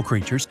nocturnal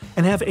creatures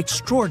and have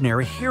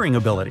extraordinary hearing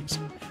abilities.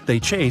 They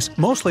chase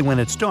mostly when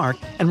it's dark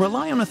and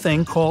rely on a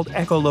thing called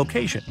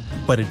echolocation,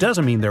 but it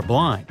doesn't mean they're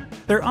blind.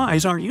 Their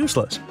eyes aren't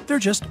useless, they're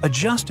just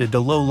adjusted to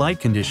low light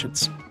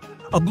conditions.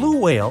 A blue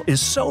whale is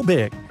so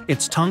big,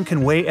 its tongue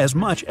can weigh as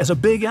much as a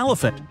big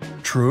elephant.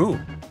 True.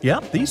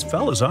 Yep, these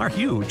fellas are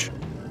huge.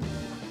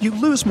 You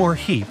lose more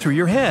heat through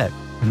your head.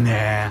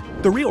 Nah.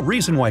 The real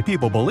reason why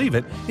people believe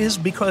it is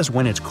because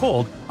when it's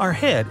cold, our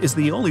head is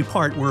the only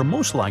part we're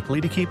most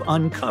likely to keep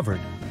uncovered.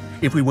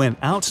 If we went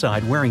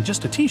outside wearing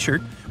just a t-shirt,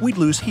 we'd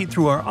lose heat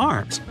through our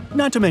arms,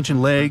 not to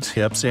mention legs,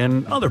 hips,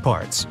 and other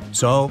parts.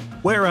 So,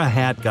 wear a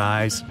hat,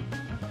 guys.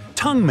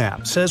 Tongue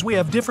Map says we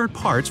have different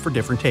parts for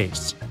different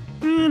tastes.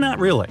 Not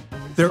really.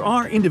 There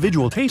are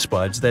individual taste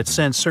buds that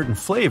sense certain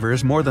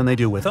flavors more than they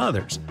do with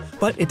others,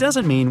 but it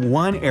doesn't mean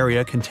one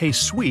area can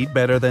taste sweet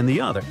better than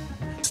the other.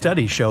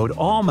 Studies showed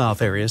all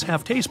mouth areas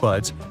have taste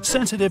buds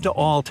sensitive to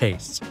all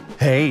tastes.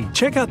 Hey,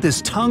 check out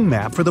this tongue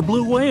map for the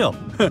blue whale.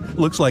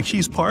 Looks like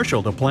she's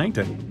partial to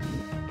plankton.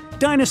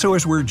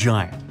 Dinosaurs were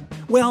giant.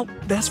 Well,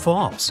 that's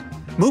false.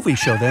 Movies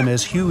show them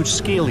as huge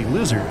scaly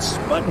lizards,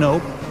 but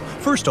nope.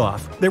 First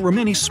off, there were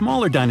many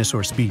smaller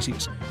dinosaur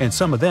species, and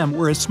some of them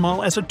were as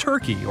small as a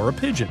turkey or a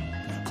pigeon.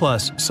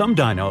 Plus, some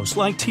dinos,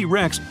 like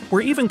T-Rex,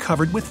 were even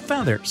covered with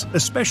feathers,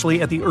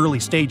 especially at the early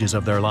stages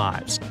of their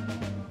lives.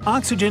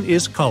 Oxygen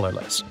is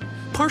colorless.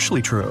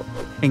 Partially true.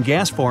 In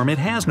gas form it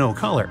has no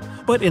color,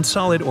 but in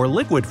solid or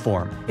liquid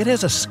form it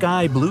has a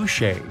sky blue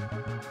shade.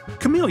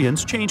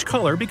 Chameleons change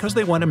color because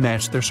they want to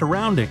match their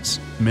surroundings.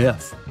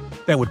 Myth.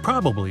 That would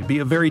probably be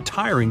a very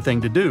tiring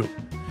thing to do.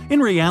 In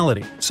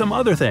reality, some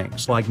other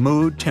things like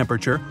mood,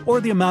 temperature,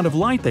 or the amount of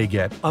light they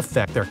get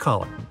affect their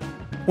color.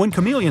 When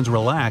chameleons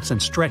relax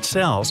and stretch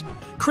cells,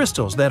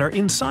 crystals that are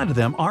inside of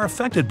them are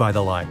affected by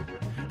the light.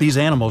 These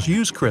animals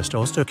use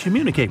crystals to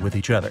communicate with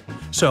each other.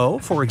 So,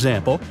 for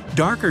example,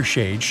 darker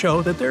shades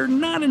show that they're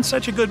not in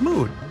such a good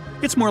mood.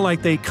 It's more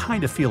like they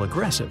kind of feel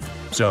aggressive.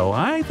 So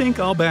I think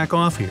I'll back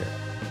off here.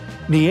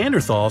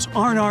 Neanderthals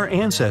aren't our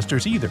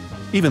ancestors either,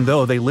 even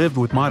though they lived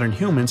with modern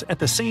humans at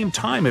the same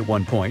time at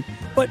one point,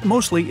 but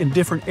mostly in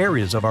different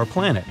areas of our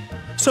planet.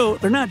 So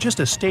they're not just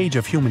a stage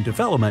of human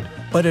development,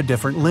 but a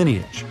different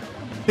lineage.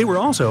 They were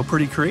also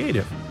pretty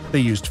creative. They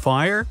used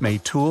fire,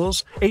 made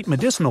tools, ate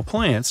medicinal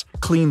plants,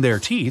 cleaned their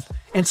teeth,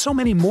 and so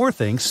many more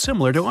things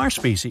similar to our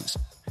species.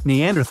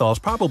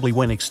 Neanderthals probably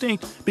went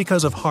extinct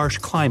because of harsh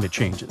climate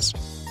changes.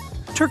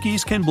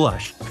 Turkeys can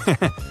blush.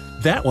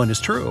 That one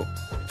is true.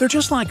 They're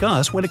just like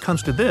us when it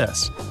comes to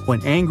this.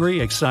 When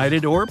angry,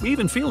 excited, or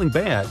even feeling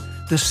bad,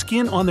 the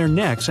skin on their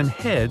necks and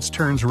heads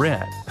turns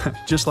red,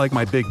 just like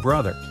my big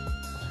brother.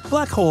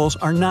 Black holes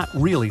are not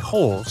really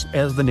holes,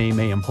 as the name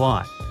may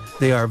imply.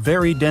 They are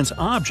very dense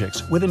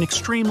objects with an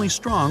extremely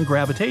strong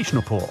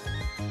gravitational pull.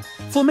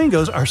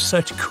 Flamingos are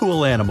such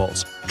cool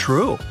animals.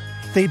 True.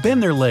 They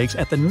bend their legs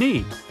at the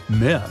knee.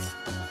 Myth.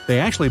 They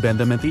actually bend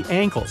them at the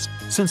ankles,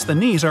 since the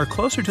knees are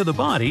closer to the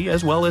body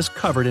as well as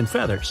covered in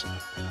feathers.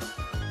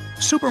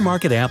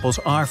 Supermarket apples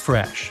are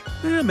fresh.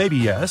 Maybe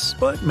yes,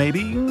 but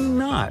maybe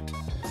not.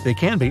 They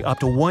can be up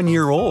to 1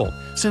 year old,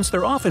 since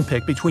they're often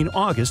picked between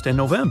August and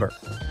November.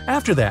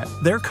 After that,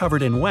 they're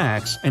covered in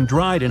wax and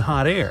dried in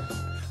hot air.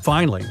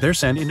 Finally, they're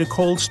sent into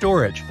cold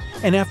storage,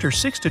 and after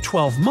 6 to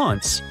 12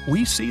 months,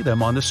 we see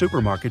them on the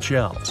supermarket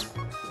shelves.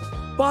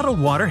 Bottled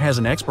water has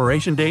an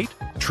expiration date?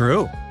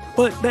 True.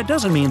 But that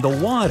doesn't mean the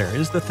water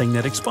is the thing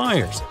that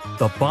expires.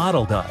 The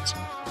bottle does.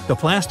 The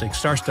plastic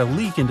starts to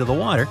leak into the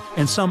water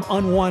and some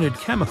unwanted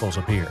chemicals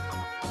appear.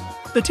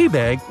 The tea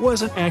bag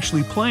wasn't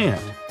actually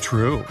planned.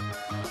 True.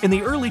 In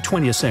the early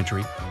 20th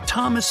century,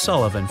 Thomas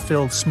Sullivan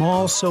filled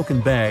small silken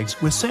bags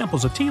with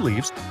samples of tea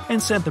leaves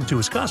and sent them to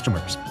his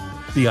customers.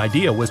 The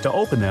idea was to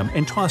open them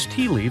and toss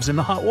tea leaves in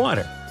the hot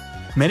water.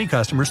 Many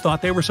customers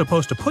thought they were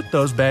supposed to put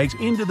those bags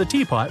into the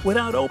teapot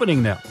without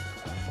opening them.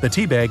 The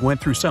tea bag went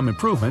through some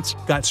improvements,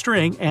 got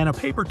string and a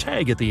paper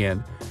tag at the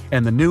end,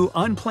 and the new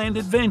unplanned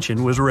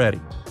invention was ready.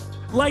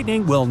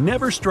 Lightning will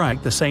never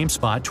strike the same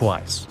spot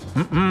twice.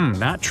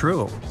 Not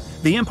true.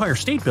 The Empire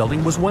State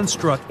Building was once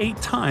struck 8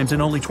 times in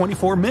only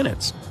 24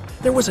 minutes.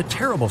 There was a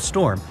terrible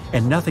storm,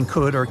 and nothing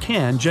could or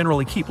can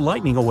generally keep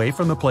lightning away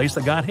from the place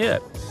that got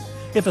hit.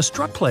 If a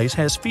struck place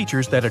has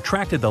features that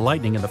attracted the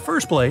lightning in the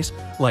first place,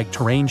 like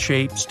terrain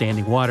shape,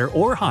 standing water,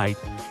 or height,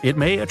 it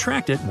may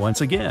attract it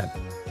once again.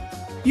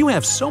 You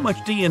have so much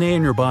DNA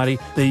in your body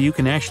that you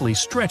can actually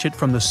stretch it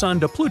from the Sun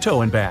to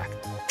Pluto and back.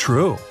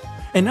 True.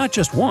 And not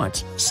just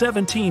once,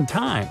 17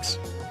 times.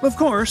 Of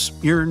course,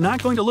 you're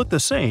not going to look the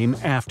same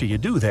after you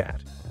do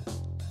that.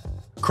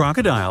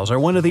 Crocodiles are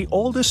one of the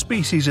oldest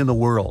species in the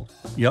world.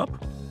 Yup.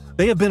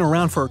 They have been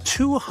around for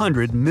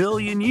 200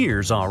 million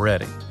years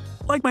already.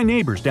 Like my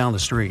neighbors down the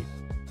street.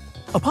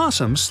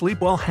 Opossums sleep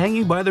while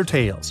hanging by their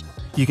tails.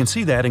 You can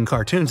see that in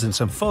cartoons and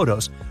some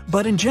photos,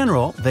 but in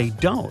general, they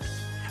don't.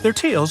 Their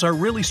tails are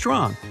really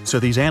strong, so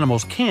these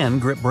animals can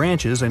grip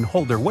branches and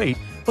hold their weight,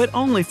 but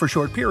only for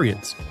short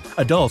periods.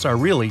 Adults are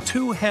really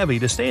too heavy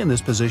to stay in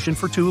this position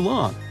for too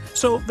long,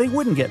 so they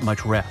wouldn't get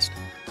much rest.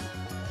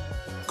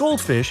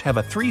 Goldfish have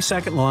a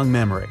 3-second-long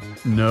memory.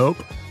 Nope.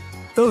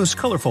 Those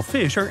colorful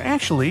fish are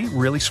actually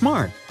really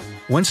smart.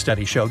 One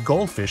study showed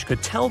goldfish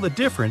could tell the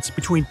difference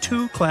between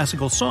 2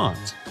 classical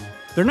songs.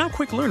 They're not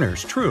quick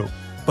learners, true,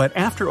 but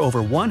after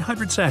over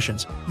 100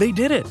 sessions, they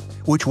did it,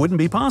 which wouldn't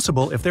be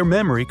possible if their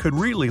memory could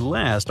really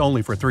last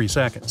only for 3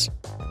 seconds.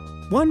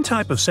 One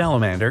type of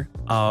salamander,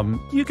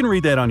 you can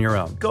read that on your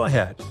own, go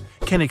ahead,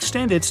 can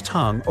extend its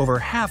tongue over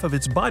half of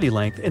its body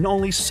length in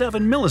only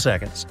 7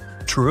 milliseconds.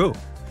 True.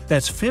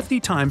 That's 50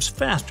 times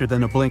faster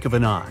than a blink of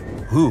an eye.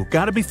 Ooh,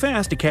 gotta be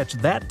fast to catch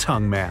that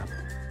tongue map.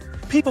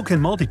 People can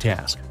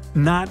multitask.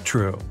 Not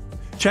true.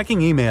 Checking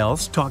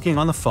emails, talking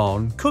on the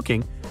phone,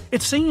 cooking,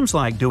 it seems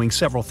like doing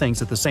several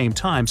things at the same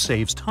time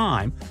saves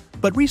time,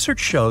 but research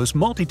shows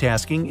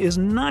multitasking is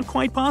not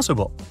quite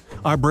possible.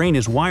 Our brain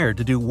is wired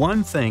to do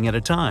one thing at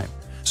a time.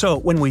 So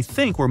when we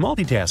think we're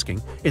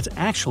multitasking, it's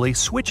actually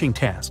switching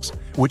tasks,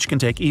 which can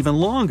take even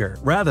longer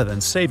rather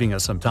than saving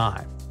us some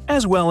time,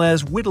 as well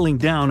as whittling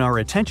down our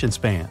attention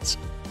spans.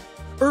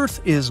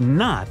 Earth is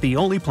not the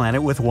only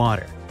planet with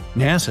water.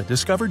 NASA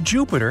discovered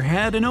Jupiter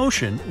had an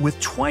ocean with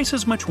twice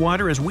as much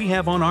water as we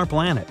have on our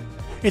planet.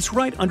 It's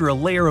right under a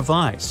layer of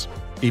ice.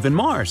 Even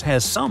Mars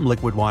has some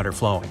liquid water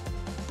flowing.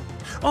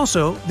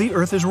 Also, the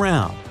Earth is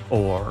round.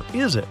 Or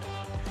is it?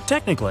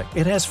 Technically,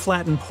 it has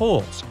flattened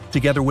poles,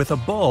 together with a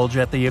bulge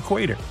at the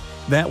equator.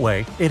 That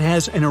way, it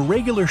has an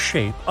irregular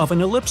shape of an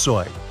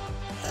ellipsoid.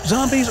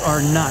 Zombies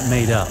are not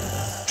made up.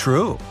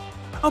 True.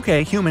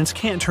 Okay, humans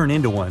can't turn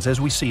into ones as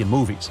we see in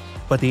movies,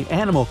 but the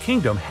animal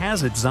kingdom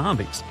has its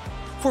zombies.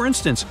 For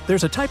instance,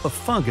 there's a type of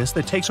fungus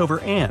that takes over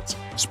ants,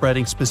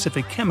 spreading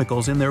specific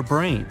chemicals in their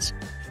brains.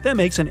 That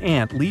makes an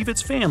ant leave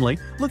its family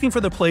looking for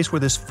the place where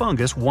this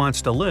fungus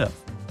wants to live.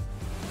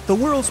 The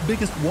world's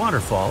biggest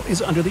waterfall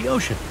is under the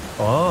ocean.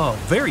 Oh,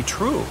 very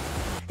true.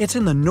 It's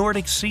in the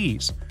Nordic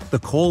seas. The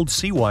cold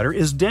seawater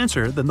is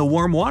denser than the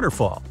warm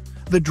waterfall.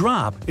 The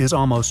drop is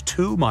almost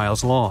 2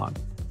 miles long.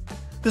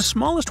 The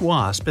smallest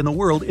wasp in the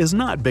world is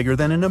not bigger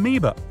than an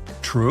amoeba.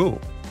 True.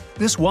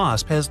 This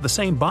wasp has the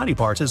same body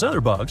parts as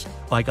other bugs,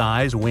 like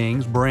eyes,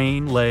 wings,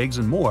 brain, legs,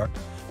 and more,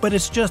 but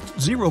it's just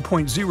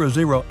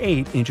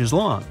 0.008 inches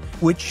long,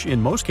 which,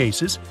 in most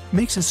cases,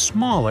 makes it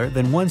smaller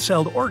than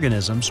one-celled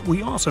organisms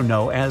we also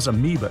know as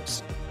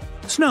amoebas.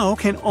 Snow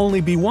can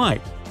only be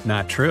white.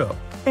 Not true.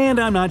 And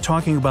I'm not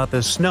talking about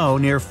the snow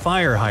near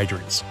fire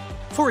hydrants.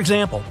 For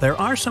example, there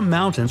are some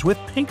mountains with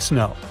pink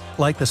snow,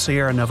 like the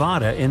Sierra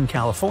Nevada in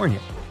California.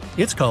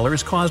 Its color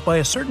is caused by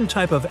a certain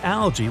type of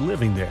algae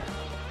living there.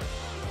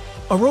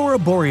 Aurora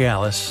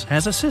Borealis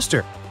has a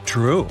sister.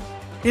 True.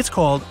 It's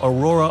called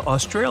Aurora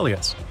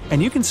Australis,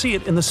 and you can see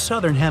it in the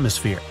southern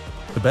hemisphere.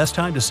 The best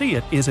time to see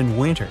it is in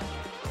winter.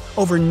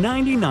 Over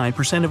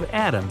 99% of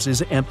atoms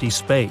is empty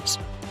space.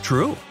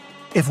 True.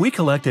 If we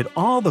collected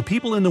all the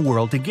people in the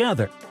world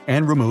together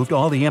and removed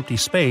all the empty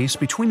space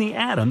between the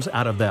atoms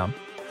out of them,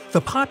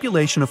 the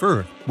population of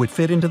Earth would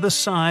fit into the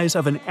size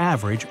of an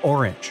average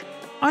orange.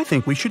 I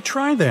think we should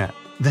try that.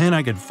 Then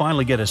I could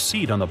finally get a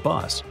seat on the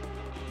bus.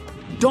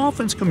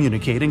 Dolphins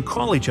communicate and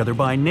call each other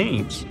by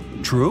names.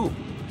 True.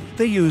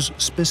 They use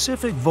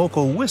specific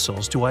vocal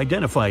whistles to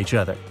identify each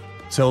other.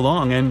 So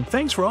long, and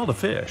thanks for all the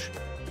fish.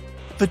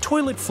 The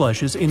toilet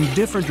flushes in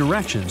different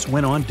directions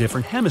when on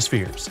different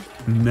hemispheres.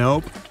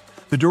 Nope.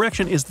 The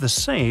direction is the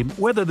same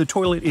whether the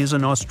toilet is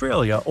in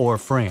Australia or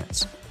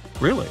France.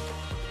 Really?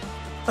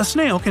 A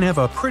snail can have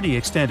a pretty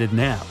extended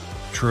nap.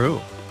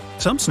 True.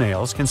 Some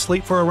snails can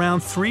sleep for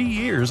around 3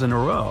 years in a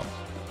row.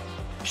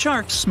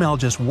 Sharks smell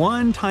just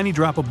one tiny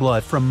drop of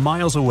blood from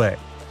miles away.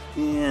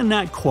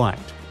 Not quite.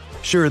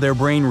 Sure, their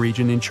brain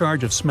region in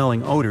charge of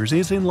smelling odors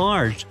is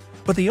enlarged,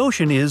 but the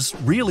ocean is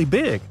really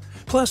big.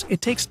 Plus,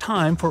 it takes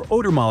time for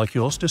odor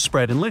molecules to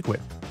spread in liquid.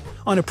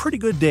 On a pretty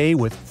good day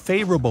with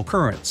favorable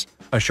currents,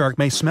 a shark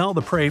may smell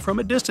the prey from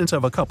a distance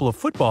of a couple of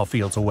football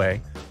fields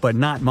away, but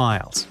not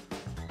miles.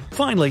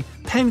 Finally,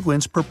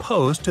 penguins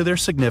propose to their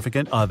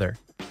significant other.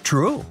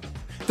 True.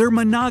 They're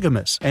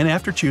monogamous, and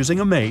after choosing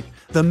a mate,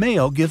 the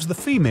male gives the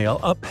female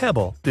a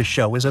pebble to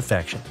show his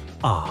affection.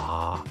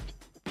 Ah.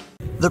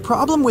 The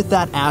problem with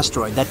that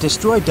asteroid that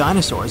destroyed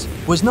dinosaurs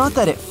was not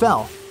that it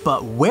fell,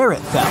 but where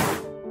it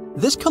fell.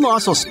 This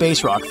colossal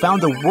space rock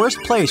found the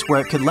worst place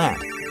where it could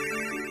land.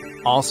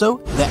 Also,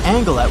 the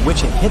angle at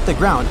which it hit the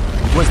ground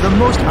was the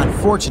most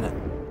unfortunate.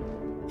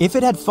 If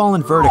it had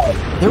fallen vertically,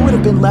 there would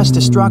have been less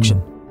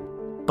destruction.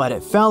 But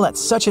it fell at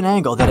such an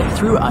angle that it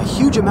threw a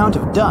huge amount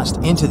of dust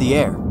into the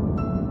air.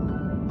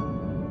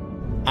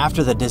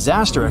 After the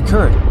disaster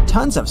occurred,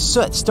 tons of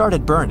soot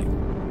started burning.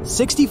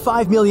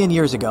 65 million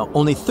years ago,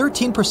 only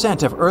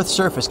 13% of Earth's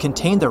surface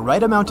contained the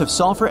right amount of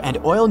sulfur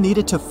and oil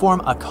needed to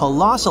form a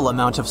colossal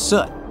amount of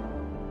soot.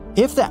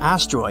 If the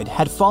asteroid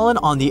had fallen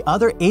on the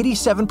other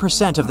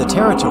 87% of the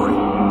territory,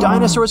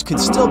 dinosaurs could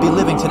still be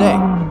living today,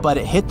 but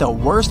it hit the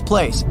worst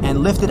place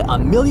and lifted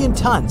 1 million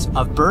tons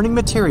of burning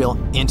material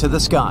into the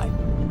sky.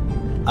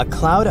 A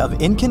cloud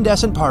of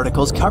incandescent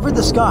particles covered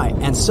the sky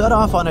and set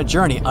off on a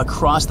journey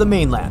across the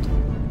mainland.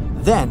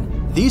 Then,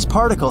 these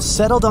particles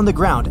settled on the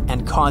ground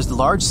and caused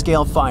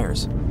large-scale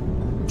fires.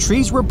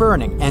 Trees were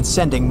burning and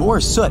sending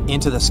more soot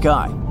into the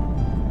sky.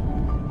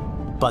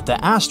 But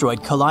the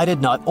asteroid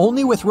collided not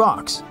only with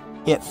rocks,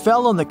 it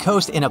fell on the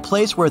coast in a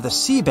place where the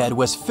seabed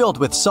was filled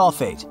with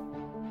sulfate.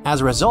 As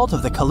a result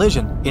of the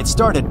collision, it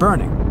started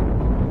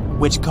burning,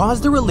 which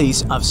caused the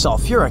release of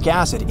sulfuric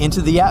acid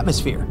into the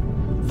atmosphere.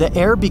 The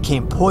air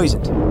became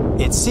poisoned.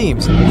 It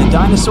seems the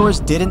dinosaurs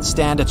didn't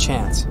stand a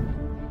chance.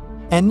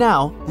 And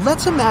now,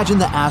 let's imagine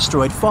the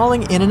asteroid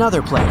falling in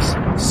another place,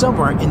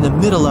 somewhere in the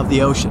middle of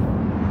the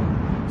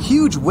ocean.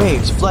 Huge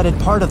waves flooded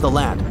part of the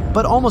land,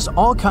 but almost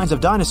all kinds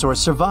of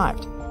dinosaurs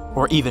survived.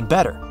 Or even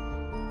better,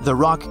 the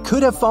rock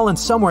could have fallen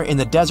somewhere in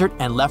the desert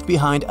and left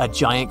behind a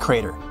giant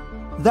crater.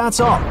 That's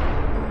all.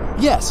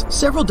 Yes,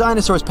 several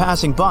dinosaurs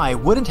passing by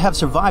wouldn't have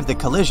survived the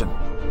collision,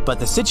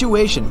 but the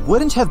situation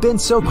wouldn't have been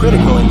so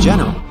critical in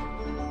general.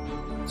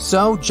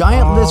 So,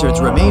 giant lizards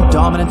remain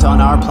dominant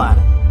on our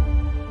planet.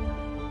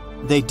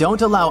 They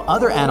don't allow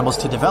other animals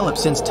to develop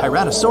since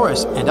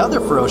Tyrannosaurus and other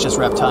ferocious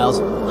reptiles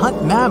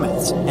hunt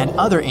mammoths and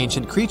other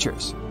ancient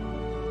creatures.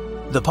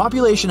 The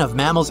population of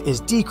mammals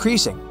is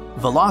decreasing,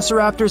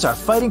 Velociraptors are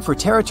fighting for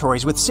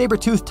territories with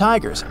saber-toothed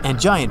tigers and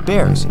giant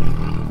bears.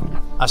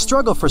 A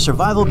struggle for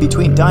survival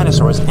between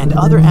dinosaurs and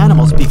other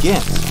animals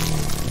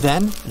begins.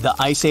 Then, the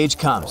Ice Age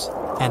comes,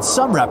 and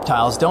some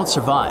reptiles don't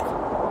survive.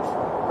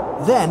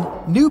 Then,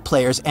 new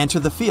players enter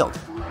the field.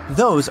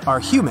 Those are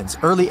humans'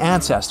 early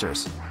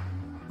ancestors.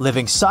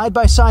 Living side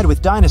by side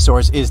with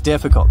dinosaurs is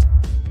difficult.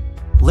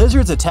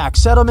 Lizards attack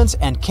settlements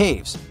and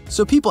caves,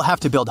 so people have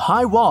to build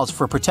high walls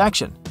for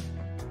protection.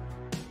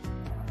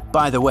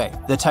 By the way,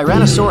 the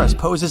Tyrannosaurus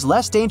poses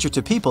less danger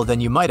to people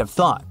than you might have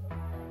thought.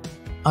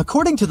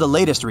 According to the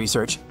latest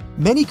research,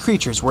 many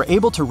creatures were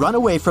able to run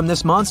away from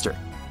this monster.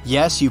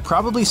 Yes, you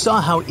probably saw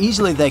how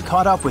easily they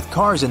caught up with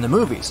cars in the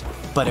movies,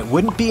 but it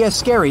wouldn't be as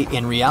scary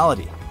in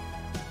reality.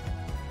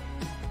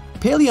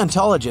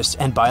 Paleontologists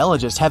and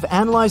biologists have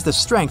analyzed the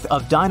strength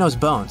of Dino's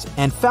bones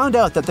and found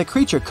out that the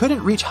creature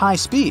couldn't reach high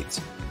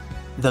speeds.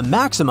 The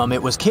maximum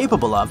it was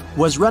capable of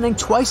was running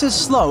twice as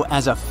slow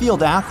as a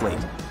field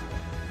athlete.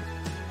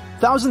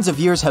 Thousands of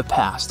years have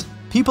passed.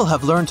 People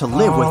have learned to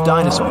live with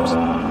dinosaurs.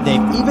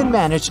 They've even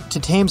managed to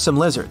tame some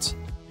lizards.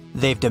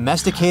 They've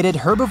domesticated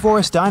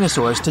herbivorous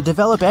dinosaurs to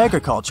develop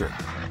agriculture.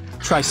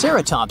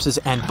 Triceratopses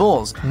and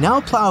bulls now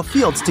plow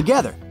fields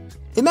together.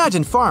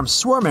 Imagine farms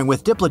swarming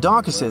with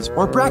diplodocus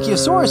or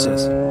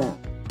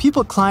brachiosauruses.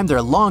 People climb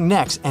their long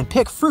necks and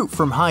pick fruit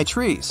from high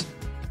trees.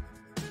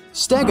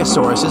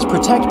 Stegosauruses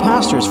protect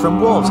pastures from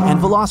wolves and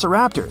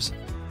velociraptors.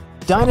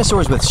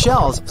 Dinosaurs with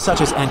shells,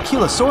 such as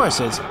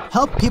ankylosauruses,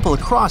 help people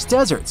cross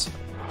deserts.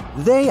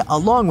 They,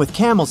 along with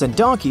camels and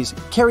donkeys,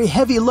 carry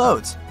heavy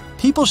loads.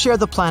 People share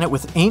the planet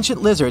with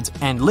ancient lizards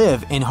and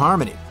live in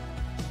harmony.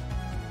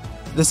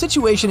 The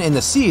situation in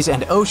the seas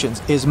and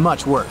oceans is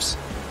much worse.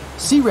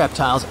 Sea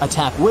reptiles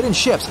attack wooden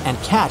ships and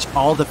catch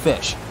all the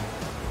fish.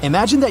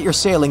 Imagine that you're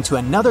sailing to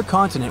another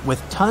continent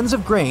with tons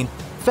of grain,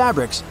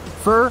 fabrics,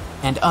 fur,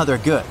 and other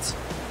goods.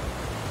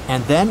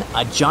 And then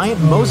a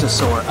giant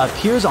mosasaur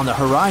appears on the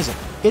horizon.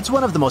 It's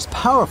one of the most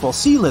powerful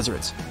sea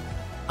lizards.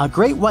 A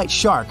great white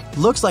shark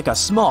looks like a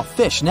small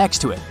fish next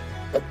to it.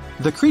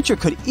 The creature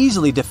could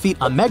easily defeat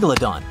a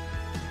megalodon.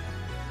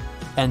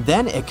 And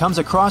then it comes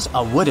across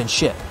a wooden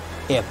ship.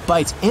 It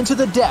bites into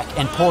the deck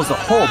and pulls the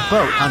whole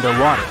boat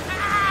underwater.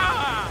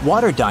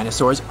 Water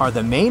dinosaurs are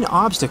the main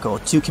obstacle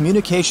to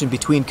communication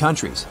between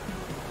countries.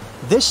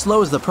 This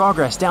slows the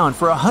progress down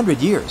for 100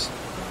 years.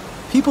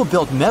 People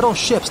built metal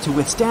ships to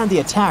withstand the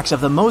attacks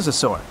of the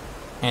mosasaur.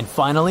 And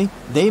finally,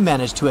 they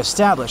managed to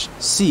establish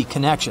sea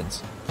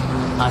connections.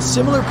 A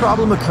similar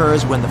problem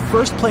occurs when the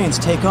first planes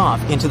take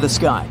off into the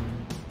sky.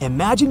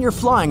 Imagine you're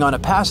flying on a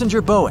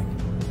passenger Boeing.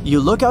 You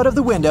look out of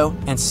the window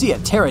and see a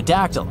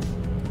pterodactyl.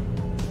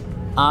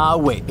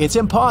 Wait, it's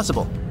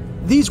impossible.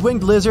 These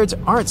winged lizards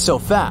aren't so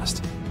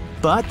fast,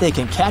 but they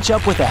can catch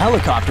up with a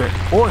helicopter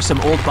or some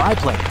old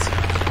biplanes.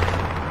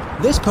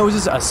 This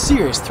poses a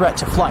serious threat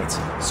to flights,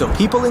 so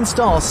people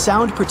install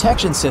sound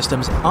protection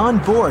systems on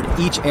board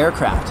each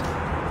aircraft.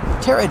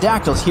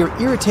 Pterodactyls hear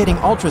irritating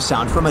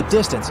ultrasound from a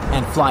distance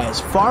and fly as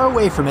far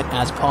away from it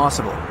as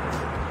possible.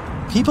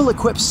 People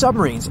equip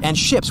submarines and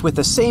ships with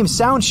the same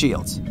sound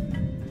shields.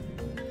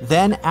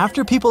 Then,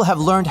 after people have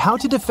learned how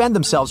to defend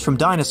themselves from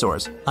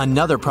dinosaurs,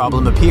 another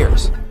problem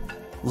appears.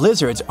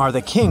 Lizards are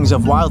the kings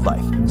of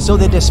wildlife, so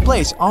they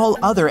displace all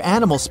other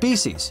animal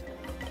species.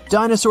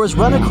 Dinosaurs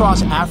run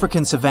across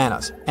African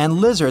savannas, and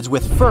lizards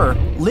with fur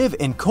live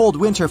in cold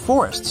winter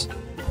forests.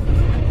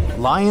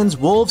 Lions,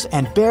 wolves,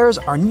 and bears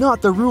are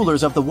not the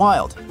rulers of the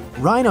wild.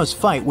 Rhinos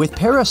fight with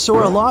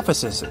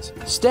Parasaurolophuses.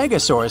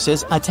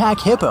 Stegosauruses attack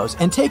hippos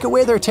and take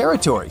away their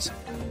territories.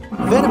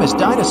 Venomous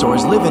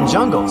dinosaurs live in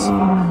jungles.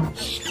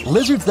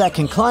 Lizards that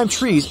can climb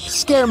trees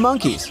scare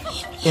monkeys.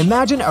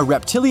 Imagine a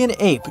reptilian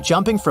ape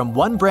jumping from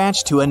one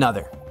branch to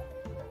another.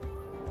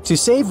 To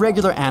save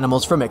regular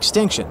animals from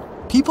extinction,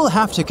 people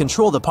have to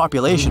control the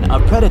population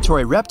of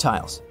predatory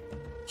reptiles.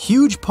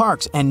 Huge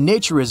parks and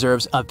nature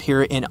reserves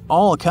appear in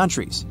all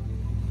countries.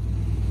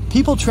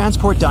 People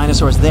transport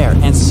dinosaurs there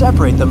and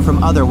separate them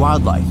from other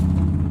wildlife.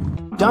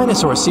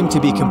 Dinosaurs seem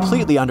to be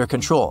completely under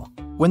control.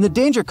 When the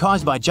danger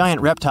caused by giant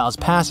reptiles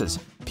passes,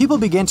 people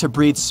begin to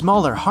breed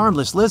smaller,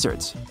 harmless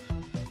lizards.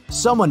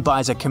 Someone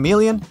buys a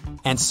chameleon,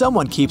 and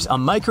someone keeps a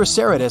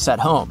Microceratus at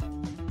home.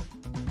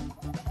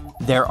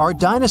 There are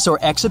dinosaur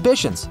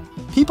exhibitions.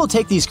 People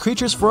take these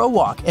creatures for a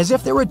walk as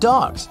if they were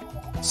dogs.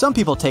 Some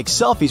people take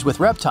selfies with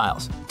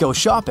reptiles, go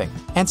shopping,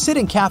 and sit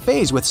in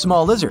cafes with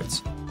small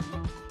lizards.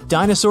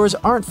 Dinosaurs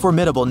aren't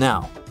formidable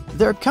now.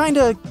 They're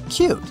kinda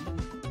cute.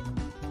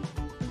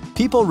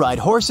 People ride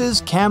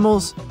horses,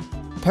 camels,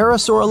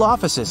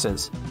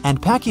 Parasaurolophuses,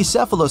 and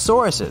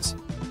Pachycephalosauruses.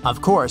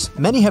 Of course,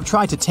 many have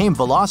tried to tame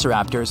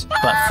velociraptors,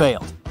 but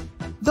failed.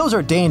 Those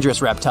are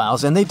dangerous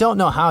reptiles and they don't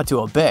know how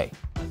to obey.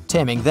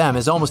 Taming them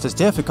is almost as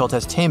difficult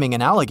as taming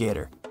an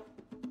alligator.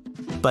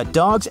 But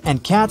dogs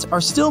and cats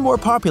are still more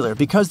popular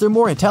because they're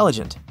more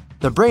intelligent.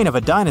 The brain of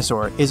a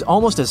dinosaur is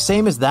almost the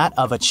same as that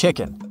of a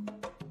chicken.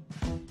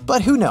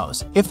 But who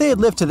knows, if they had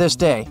lived to this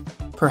day,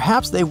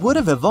 perhaps they would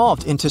have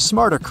evolved into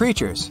smarter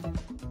creatures.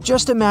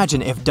 Just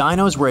imagine if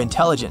dinos were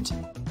intelligent.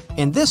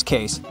 In this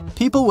case,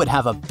 people would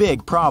have a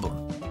big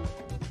problem.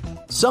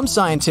 Some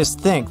scientists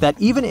think that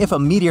even if a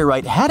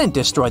meteorite hadn't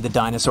destroyed the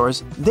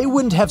dinosaurs, they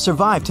wouldn't have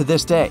survived to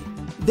this day.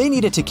 They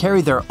needed to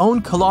carry their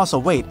own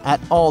colossal weight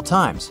at all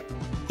times.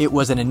 It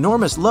was an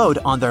enormous load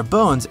on their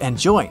bones and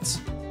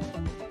joints.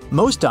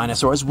 Most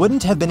dinosaurs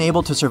wouldn't have been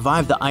able to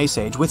survive the Ice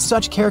Age with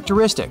such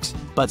characteristics,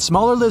 but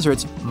smaller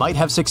lizards might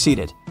have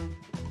succeeded.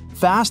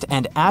 Fast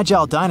and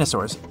agile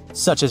dinosaurs,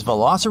 such as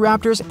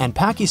velociraptors and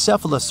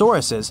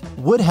pachycephalosauruses,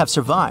 would have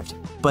survived,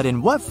 but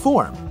in what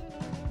form?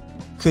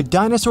 Could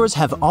dinosaurs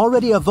have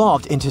already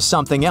evolved into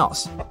something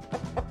else?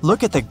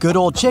 Look at the good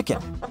old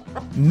chicken.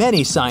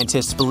 Many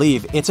scientists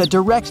believe it's a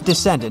direct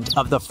descendant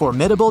of the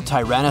formidable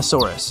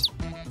Tyrannosaurus.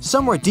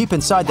 Somewhere deep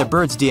inside the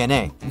bird's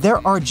DNA,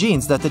 there are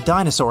genes that the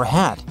dinosaur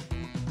had.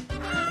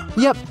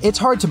 Yep, it's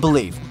hard to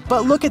believe,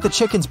 but look at the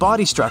chicken's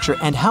body structure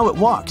and how it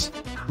walks.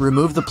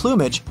 Remove the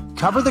plumage,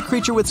 cover the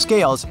creature with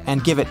scales,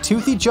 and give it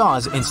toothy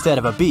jaws instead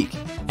of a beak.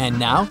 And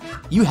now,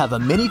 you have a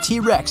mini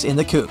T-Rex in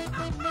the coop.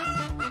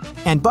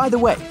 And by the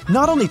way,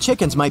 not only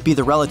chickens might be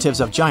the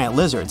relatives of giant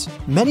lizards,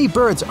 many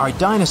birds are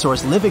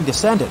dinosaurs' living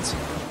descendants.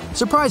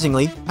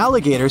 Surprisingly,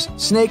 alligators,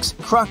 snakes,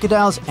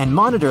 crocodiles, and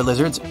monitor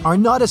lizards are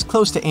not as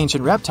close to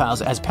ancient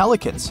reptiles as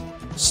pelicans,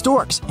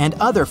 storks, and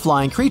other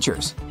flying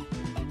creatures.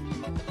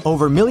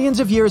 Over millions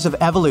of years of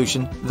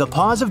evolution, the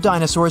paws of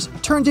dinosaurs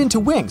turned into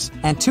wings,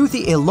 and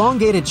toothy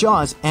elongated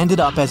jaws ended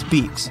up as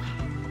beaks.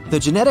 The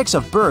genetics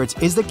of birds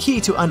is the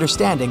key to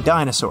understanding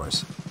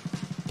dinosaurs.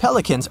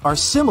 Pelicans are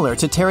similar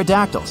to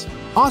pterodactyls,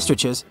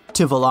 ostriches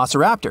to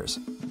velociraptors.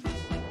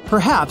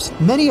 Perhaps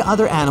many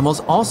other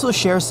animals also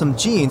share some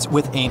genes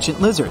with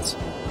ancient lizards.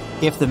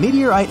 If the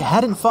meteorite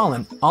hadn't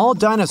fallen, all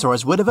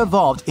dinosaurs would have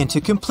evolved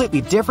into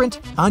completely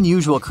different,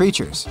 unusual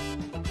creatures.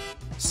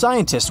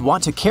 Scientists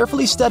want to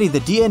carefully study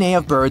the DNA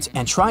of birds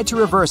and try to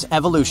reverse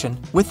evolution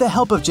with the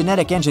help of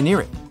genetic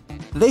engineering.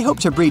 They hope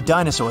to breed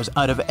dinosaurs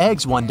out of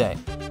eggs one day.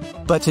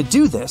 But to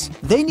do this,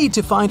 they need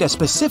to find a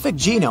specific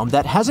genome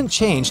that hasn't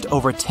changed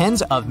over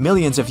tens of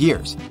millions of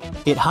years.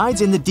 It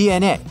hides in the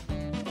DNA.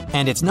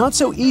 And it's not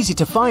so easy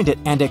to find it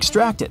and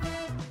extract it.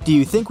 Do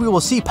you think we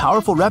will see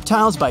powerful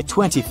reptiles by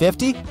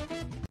 2050?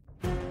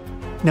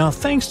 Now,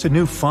 thanks to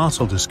new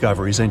fossil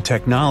discoveries and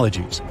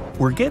technologies,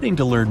 we're getting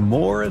to learn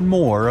more and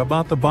more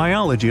about the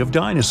biology of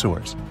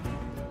dinosaurs.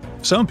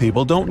 Some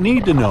people don't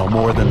need to know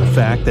more than the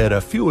fact that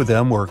a few of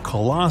them were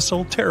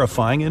colossal,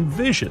 terrifying, and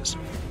vicious.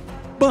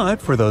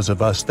 But for those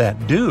of us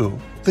that do,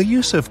 the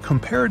use of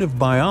comparative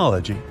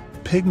biology,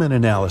 pigment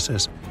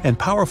analysis, and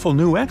powerful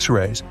new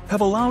X-rays have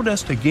allowed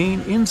us to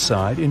gain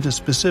insight into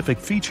specific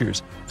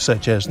features,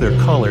 such as their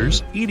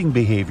colors, eating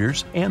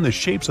behaviors, and the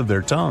shapes of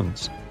their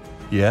tongues.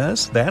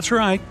 Yes, that's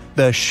right,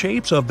 the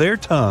shapes of their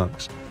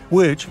tongues,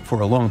 which, for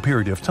a long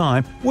period of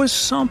time, was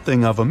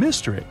something of a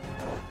mystery.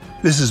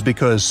 This is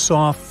because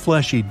soft,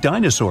 fleshy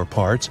dinosaur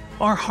parts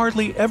are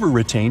hardly ever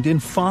retained in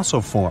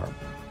fossil form.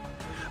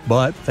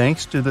 But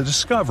thanks to the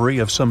discovery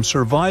of some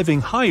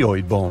surviving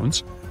hyoid bones,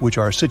 which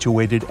are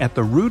situated at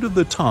the root of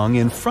the tongue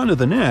in front of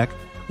the neck,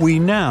 we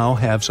now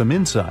have some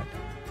insight.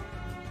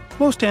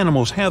 Most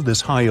animals have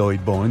this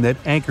hyoid bone that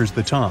anchors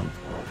the tongue.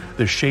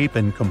 The shape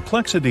and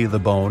complexity of the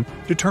bone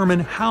determine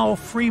how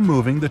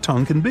free-moving the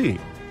tongue can be.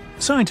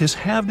 Scientists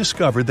have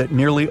discovered that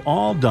nearly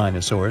all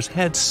dinosaurs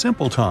had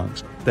simple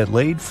tongues that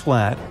laid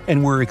flat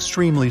and were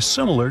extremely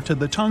similar to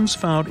the tongues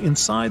found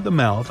inside the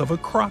mouth of a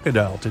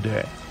crocodile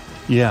today.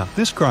 Yeah,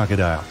 this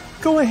crocodile.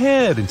 Go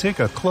ahead and take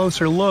a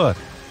closer look.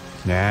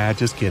 Nah,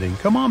 just kidding.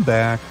 Come on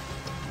back.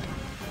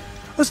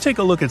 Let's take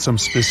a look at some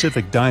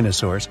specific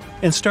dinosaurs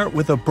and start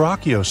with the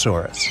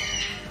Brachiosaurus.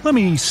 Let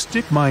me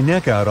stick my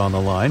neck out on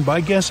the line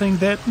by guessing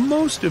that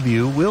most of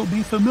you will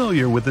be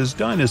familiar with this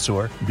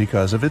dinosaur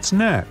because of its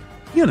neck.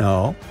 You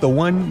know, the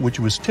one which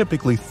was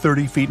typically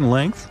 30 feet in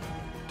length.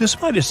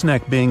 Despite its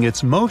neck being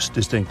its most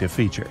distinctive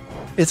feature,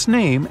 its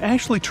name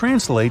actually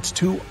translates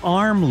to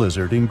arm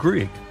lizard in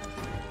Greek.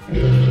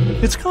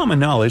 It's common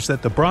knowledge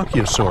that the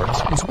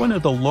Brachiosaurus is one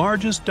of the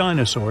largest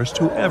dinosaurs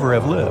to ever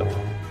have lived.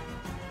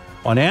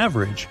 On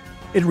average,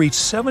 it reached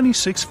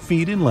 76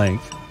 feet in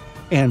length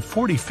and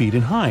 40 feet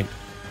in height,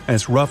 and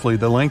it's roughly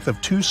the length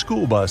of 2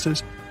 school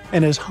buses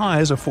and as high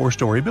as a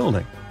 4-story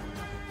building.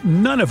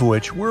 None of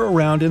which were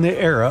around in the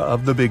era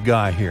of the big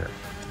guy here.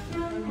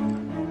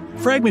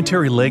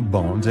 Fragmentary leg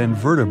bones and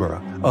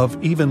vertebra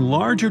of even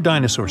larger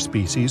dinosaur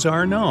species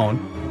are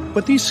known,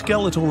 but these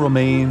skeletal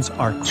remains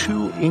are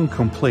too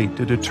incomplete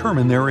to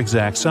determine their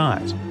exact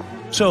size.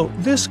 So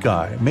this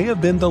guy may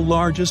have been the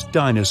largest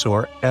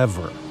dinosaur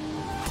ever.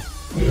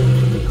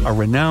 A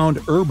renowned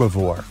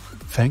herbivore,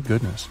 thank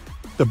goodness.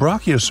 The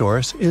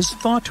Brachiosaurus is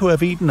thought to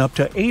have eaten up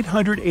to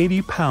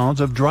 880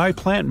 pounds of dry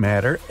plant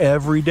matter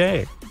every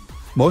day.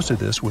 Most of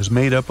this was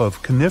made up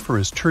of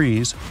coniferous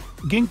trees,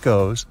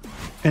 ginkgos,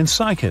 and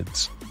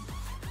cycads.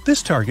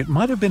 This target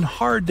might have been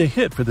hard to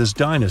hit for this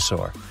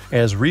dinosaur,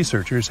 as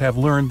researchers have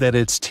learned that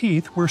its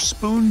teeth were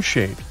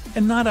spoon-shaped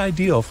and not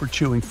ideal for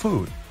chewing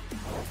food.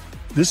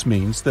 This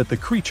means that the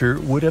creature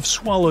would have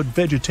swallowed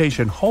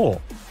vegetation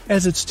whole,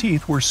 as its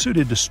teeth were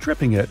suited to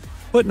stripping it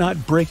but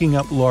not breaking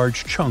up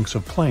large chunks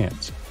of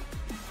plants.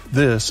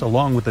 This,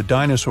 along with the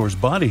dinosaur's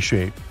body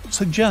shape,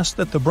 suggests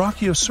that the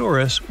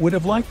Brachiosaurus would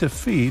have liked to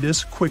feed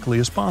as quickly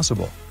as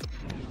possible.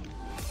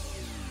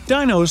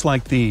 Dinos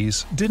like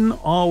these didn't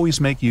always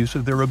make use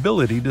of their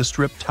ability to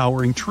strip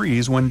towering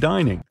trees when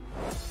dining.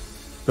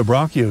 The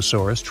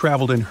Brachiosaurus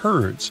traveled in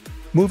herds,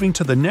 moving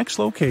to the next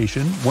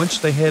location once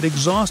they had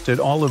exhausted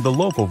all of the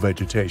local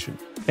vegetation.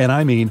 And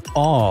I mean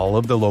all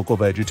of the local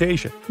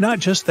vegetation, not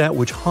just that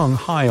which hung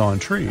high on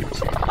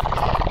trees.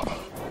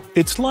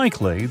 It's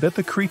likely that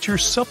the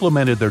creatures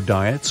supplemented their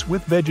diets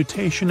with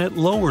vegetation at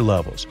lower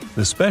levels,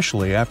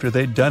 especially after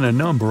they'd done a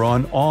number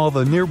on all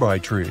the nearby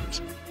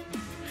trees.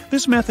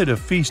 This method of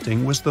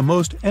feasting was the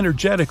most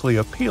energetically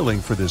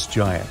appealing for this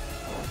giant.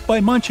 By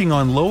munching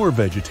on lower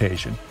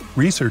vegetation,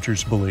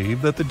 researchers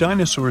believe that the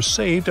dinosaurs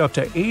saved up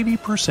to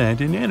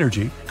 80% in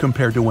energy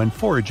compared to when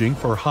foraging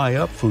for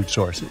high-up food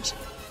sources.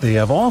 They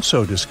have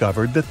also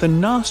discovered that the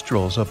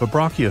nostrils of a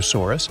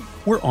Brachiosaurus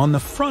were on the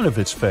front of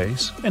its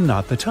face and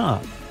not the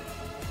top.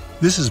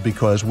 This is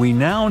because we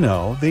now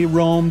know they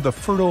roamed the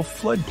fertile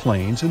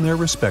floodplains in their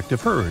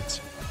respective herds.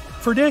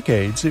 For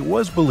decades, it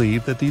was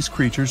believed that these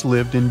creatures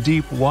lived in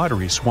deep,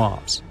 watery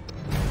swamps.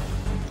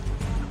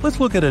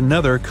 Let's look at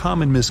another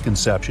common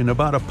misconception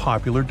about a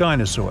popular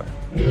dinosaur.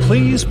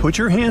 Please put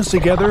your hands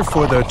together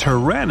for the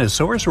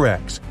Tyrannosaurus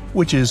rex,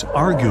 which is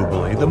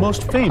arguably the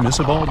most famous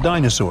of all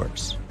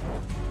dinosaurs.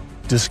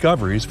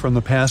 Discoveries from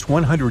the past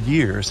 100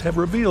 years have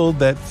revealed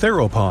that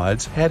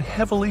theropods had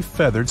heavily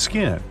feathered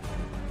skin.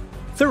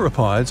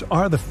 Theropods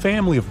are the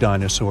family of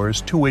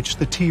dinosaurs to which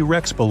the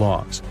T-Rex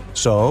belongs,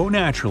 so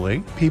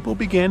naturally, people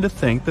began to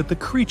think that the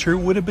creature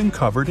would have been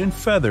covered in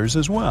feathers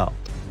as well.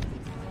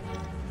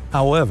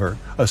 However,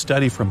 a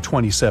study from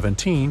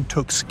 2017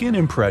 took skin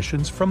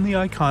impressions from the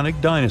iconic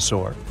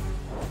dinosaur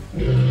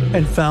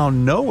and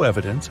found no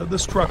evidence of the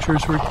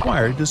structures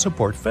required to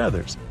support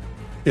feathers.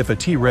 If a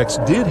T-Rex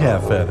did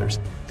have feathers,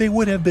 they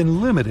would have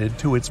been limited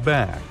to its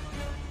back.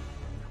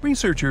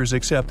 Researchers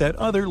accept that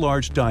other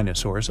large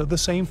dinosaurs of the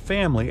same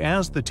family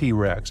as the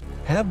T-Rex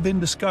have been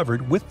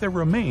discovered with their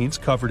remains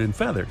covered in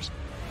feathers.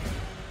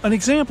 An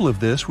example of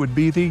this would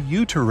be the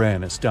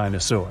Yutyrannus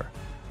dinosaur.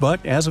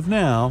 But as of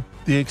now,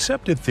 the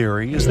accepted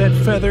theory is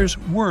that feathers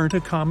weren't a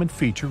common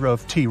feature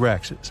of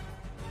T-Rexes.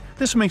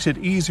 This makes it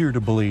easier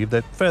to believe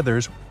that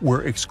feathers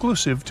were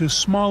exclusive to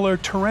smaller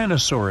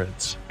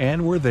tyrannosaurids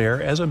and were there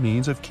as a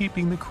means of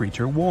keeping the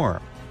creature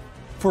warm.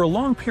 For a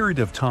long period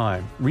of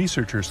time,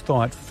 researchers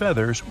thought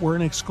feathers were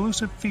an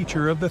exclusive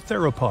feature of the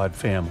theropod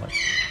family.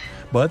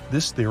 But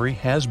this theory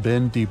has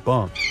been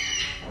debunked.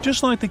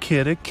 Just like the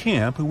kid at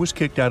camp who was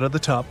kicked out of the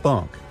top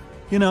bunk.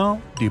 You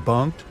know,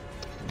 debunked.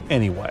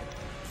 Anyway,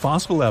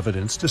 fossil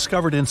evidence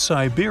discovered in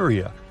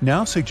Siberia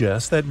now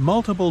suggests that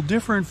multiple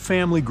different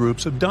family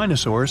groups of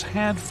dinosaurs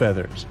had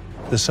feathers.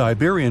 The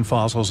Siberian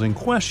fossils in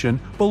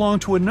question belong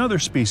to another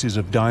species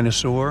of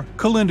dinosaur,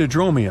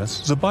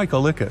 Calindrodromeus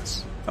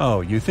zebucolicus.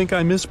 Oh, you think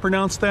I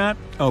mispronounced that?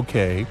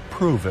 Okay,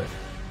 prove it.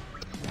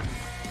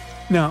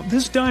 Now,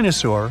 this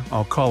dinosaur,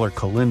 I'll call her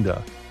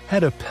Calinda,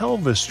 had a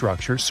pelvis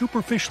structure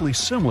superficially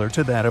similar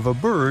to that of a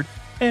bird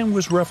and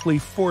was roughly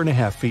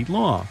 4.5 feet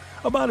long,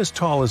 about as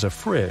tall as a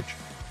fridge.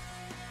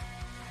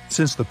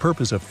 Since the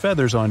purpose of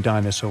feathers on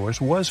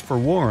dinosaurs was for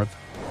warmth,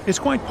 it's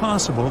quite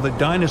possible that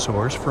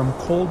dinosaurs from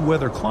cold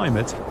weather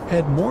climates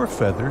had more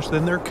feathers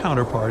than their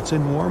counterparts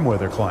in warm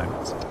weather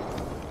climates.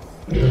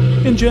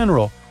 In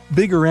general,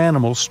 bigger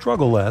animals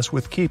struggle less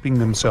with keeping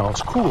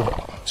themselves cool,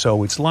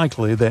 so it's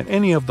likely that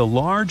any of the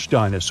large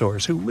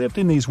dinosaurs who lived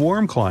in these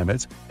warm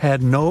climates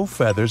had no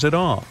feathers at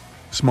all.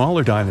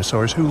 Smaller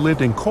dinosaurs who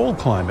lived in cold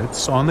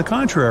climates, on the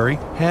contrary,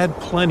 had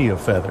plenty of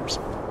feathers.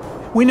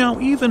 We now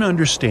even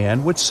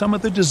understand what some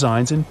of the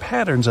designs and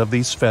patterns of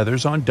these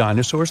feathers on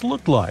dinosaurs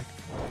looked like,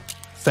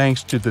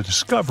 thanks to the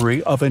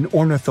discovery of an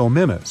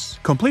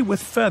ornithomimus, complete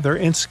with feather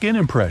and skin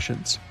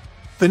impressions.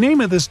 The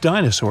name of this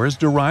dinosaur is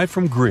derived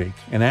from Greek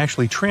and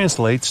actually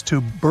translates to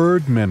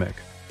bird mimic.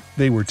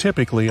 They were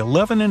typically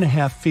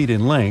 11.5 feet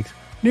in length,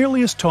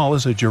 nearly as tall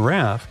as a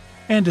giraffe,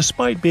 and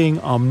despite being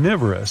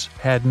omnivorous,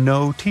 had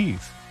no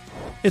teeth.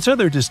 Its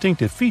other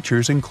distinctive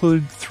features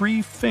include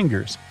 3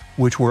 fingers,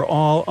 which were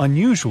all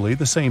unusually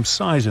the same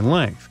size and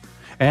length.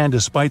 And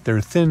despite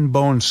their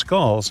thin-boned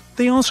skulls,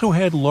 they also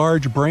had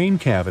large brain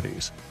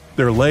cavities.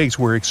 Their legs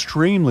were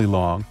extremely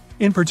long,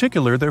 in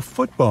particular their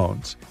foot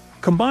bones.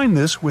 Combine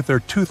this with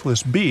their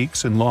toothless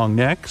beaks and long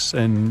necks,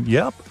 and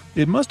yep,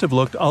 it must have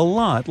looked a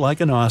lot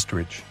like an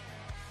ostrich.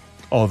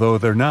 Although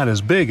they're not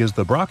as big as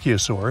the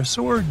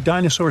Brachiosaurus or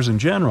dinosaurs in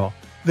general,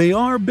 they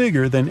are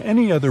bigger than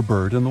any other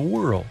bird in the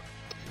world.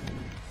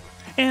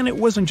 And it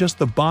wasn't just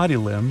the body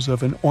limbs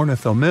of an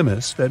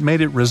ornithomimus that made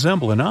it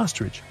resemble an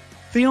ostrich.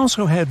 They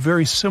also had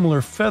very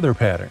similar feather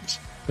patterns.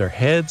 Their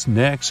heads,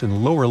 necks,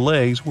 and lower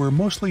legs were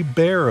mostly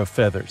bare of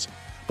feathers,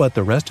 but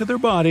the rest of their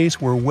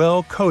bodies were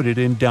well coated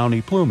in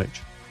downy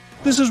plumage.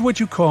 This is what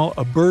you call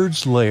a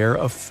bird's layer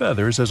of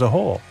feathers as a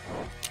whole.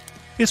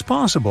 It's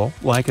possible,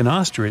 like an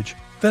ostrich,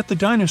 that the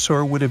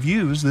dinosaur would have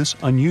used this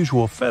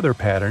unusual feather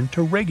pattern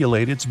to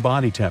regulate its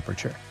body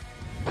temperature.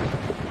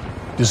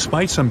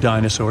 Despite some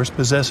dinosaurs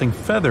possessing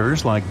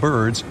feathers like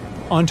birds,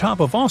 on top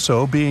of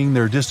also being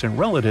their distant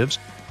relatives,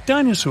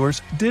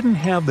 dinosaurs didn't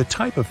have the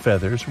type of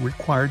feathers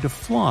required to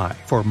fly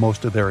for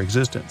most of their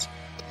existence.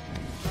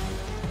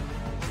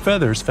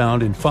 Feathers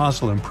found in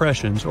fossil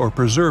impressions or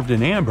preserved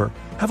in amber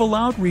have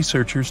allowed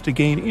researchers to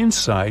gain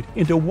insight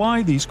into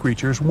why these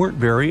creatures weren't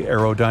very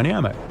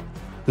aerodynamic.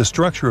 The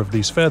structure of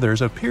these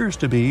feathers appears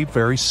to be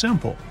very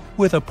simple,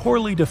 with a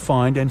poorly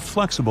defined and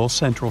flexible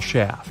central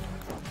shaft.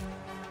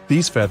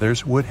 These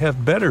feathers would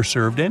have better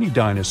served any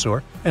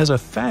dinosaur as a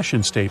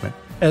fashion statement,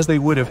 as they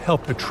would have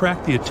helped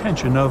attract the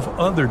attention of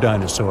other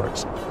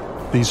dinosaurs.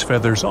 These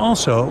feathers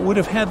also would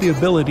have had the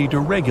ability to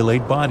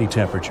regulate body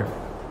temperature.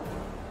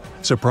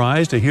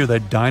 Surprised to hear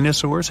that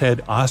dinosaurs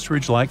had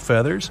ostrich-like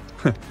feathers?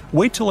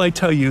 Wait till I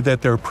tell you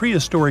that their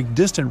prehistoric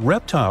distant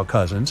reptile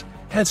cousins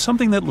had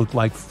something that looked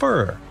like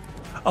fur.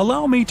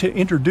 Allow me to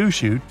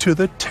introduce you to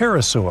the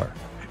pterosaur.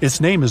 Its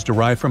name is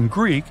derived from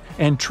Greek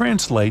and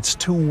translates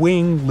to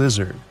winged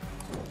lizard.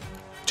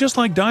 Just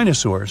like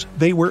dinosaurs,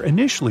 they were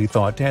initially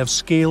thought to have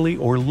scaly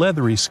or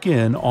leathery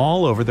skin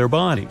all over their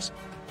bodies.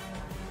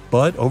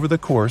 But over the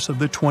course of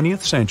the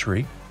 20th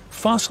century,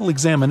 fossil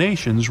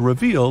examinations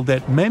revealed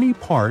that many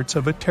parts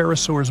of a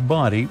pterosaur's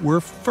body were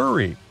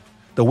furry.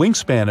 The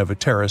wingspan of a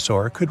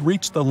pterosaur could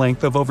reach the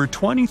length of over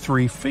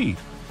 23 feet,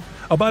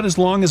 about as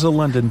long as a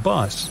London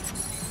bus.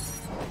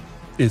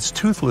 Its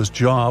toothless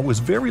jaw was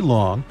very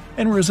long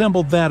and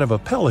resembled that of a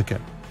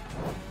pelican.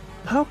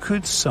 How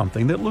could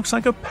something that looks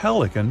like a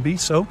pelican be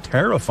so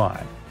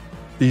terrifying?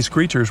 These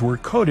creatures were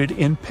coated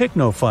in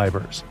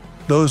pycnofibers.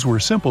 Those were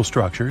simple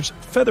structures,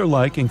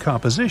 feather-like in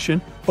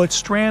composition, but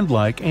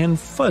strand-like and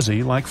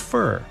fuzzy like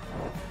fur.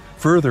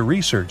 Further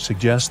research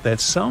suggests that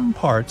some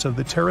parts of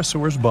the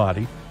pterosaur's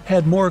body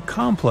had more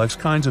complex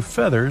kinds of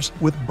feathers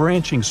with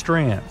branching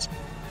strands.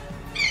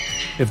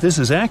 If this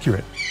is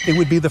accurate, it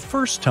would be the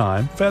first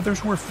time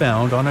feathers were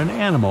found on an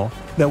animal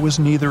that was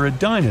neither a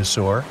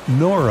dinosaur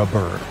nor a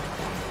bird.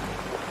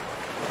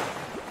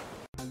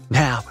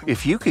 Now,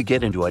 if you could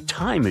get into a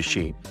time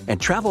machine and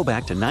travel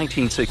back to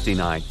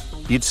 1969,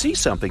 you'd see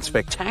something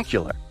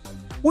spectacular.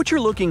 What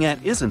you're looking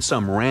at isn't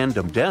some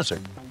random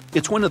desert.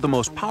 It's one of the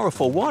most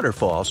powerful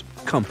waterfalls,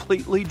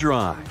 completely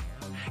dry.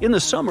 In the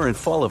summer and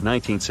fall of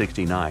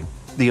 1969,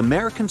 the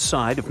American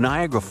side of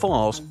Niagara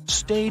Falls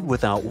stayed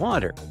without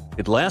water.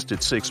 It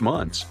lasted 6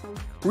 months.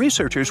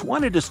 Researchers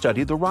wanted to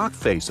study the rock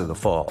face of the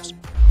falls.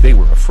 They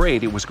were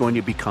afraid it was going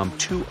to become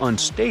too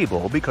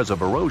unstable because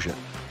of erosion.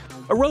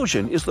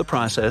 Erosion is the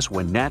process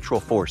when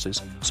natural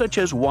forces, such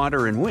as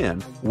water and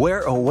wind,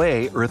 wear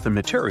away earthen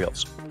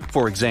materials.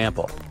 For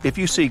example, if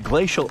you see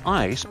glacial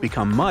ice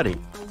become muddy,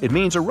 it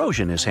means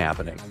erosion is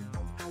happening.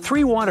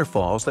 3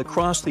 waterfalls that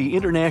cross the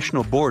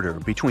international border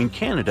between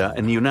Canada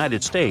and the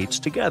United States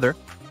together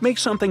make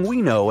something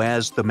we know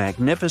as the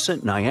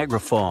magnificent Niagara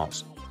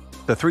Falls.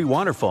 The 3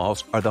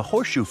 waterfalls are the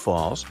Horseshoe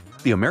Falls,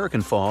 the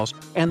American Falls,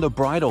 and the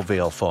Bridal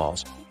Veil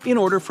Falls, in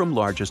order from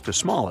largest to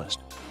smallest.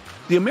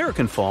 The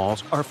American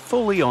Falls are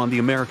fully on the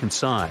American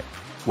side,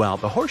 while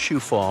the Horseshoe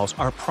Falls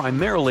are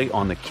primarily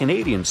on the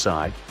Canadian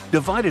side,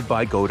 divided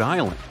by Goat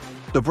Island.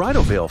 The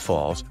Bridal Veil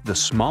Falls, the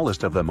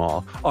smallest of them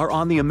all, are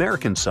on the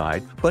American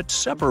side, but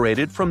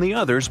separated from the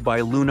others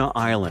by Luna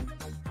Island.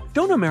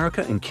 Don't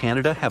America and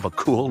Canada have a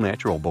cool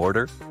natural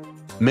border?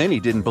 Many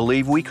didn't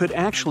believe we could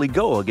actually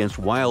go against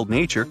wild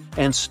nature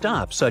and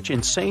stop such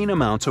insane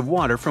amounts of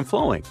water from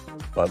flowing.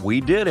 But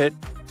we did it.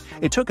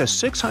 It took a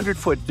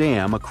 600-foot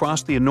dam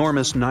across the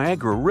enormous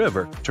Niagara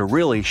River to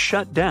really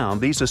shut down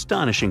these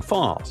astonishing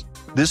falls.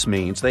 This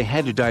means they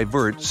had to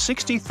divert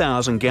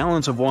 60,000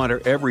 gallons of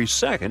water every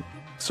second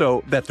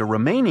so that the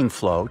remaining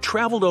flow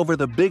traveled over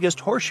the biggest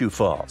Horseshoe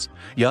Falls,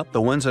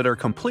 the ones that are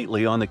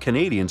completely on the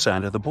Canadian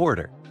side of the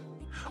border.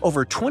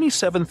 Over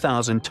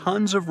 27,000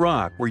 tons of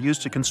rock were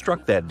used to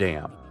construct that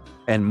dam,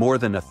 and more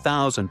than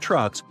 1,000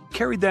 trucks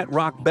carried that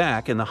rock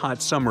back in the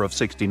hot summer of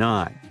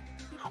 '69.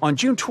 On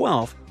June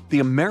 12th, the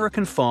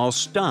American Falls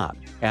stopped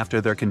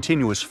after their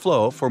continuous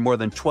flow for more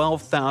than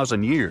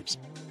 12,000 years.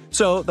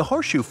 So the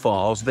Horseshoe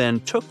Falls then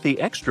took the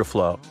extra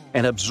flow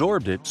and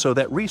absorbed it so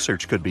that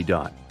research could be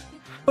done.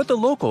 But the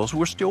locals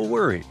were still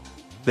worried.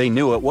 They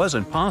knew it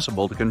wasn't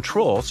possible to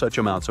control such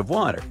amounts of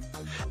water.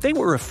 They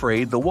were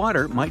afraid the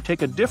water might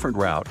take a different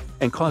route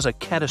and cause a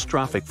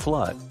catastrophic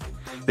flood.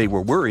 They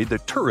were worried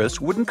that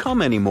tourists wouldn't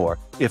come anymore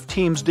if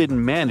teams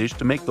didn't manage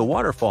to make the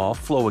waterfall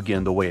flow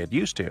again the way it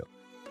used to.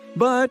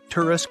 But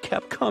tourists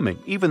kept coming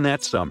even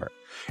that summer,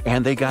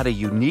 and they got a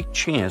unique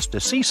chance to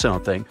see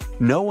something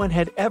no one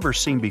had ever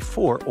seen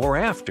before or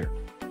after.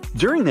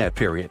 During that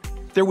period,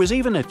 there was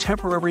even a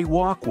temporary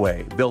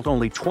walkway built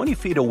only 20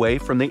 feet away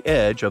from the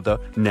edge of the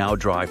now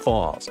dry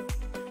falls.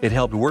 It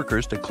helped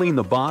workers to clean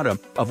the bottom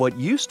of what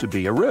used to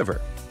be a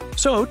river,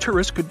 so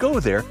tourists could go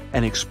there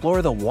and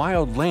explore the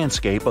wild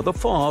landscape of the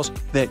falls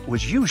that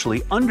was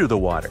usually under the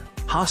water,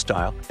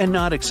 hostile and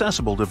not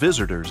accessible to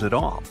visitors at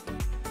all.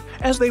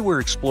 As they were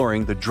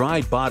exploring the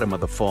dried bottom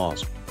of the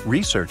falls,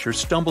 researchers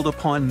stumbled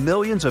upon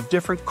millions of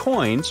different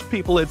coins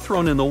people had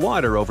thrown in the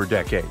water over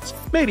decades,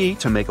 maybe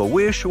to make a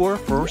wish or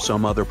for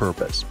some other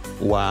purpose.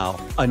 Wow,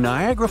 a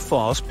Niagara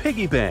Falls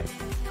piggy bank!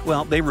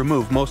 Well, they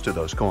removed most of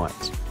those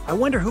coins. I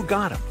wonder who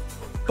got them.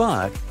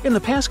 But in the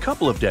past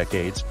couple of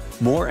decades,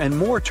 more and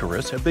more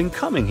tourists have been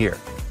coming here.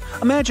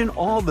 Imagine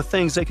all the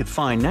things they could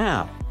find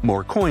now.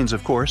 More coins,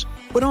 of course,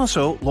 but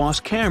also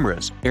lost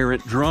cameras,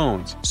 errant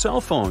drones, cell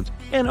phones,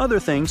 and other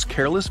things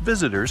careless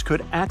visitors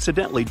could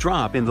accidentally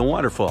drop in the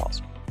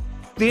waterfalls.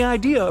 The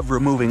idea of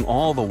removing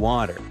all the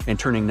water and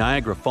turning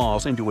Niagara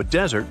Falls into a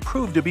desert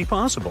proved to be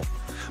possible,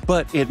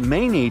 but it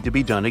may need to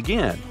be done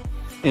again.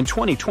 In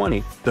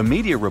 2020, the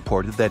media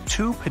reported that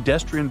 2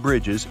 pedestrian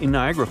bridges in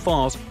Niagara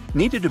Falls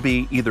needed to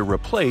be either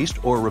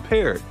replaced or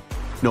repaired.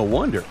 No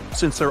wonder,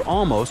 since they're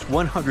almost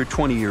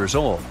 120 years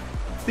old.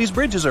 These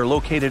bridges are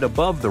located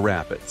above the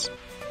rapids.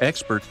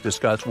 Experts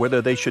discuss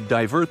whether they should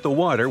divert the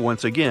water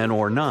once again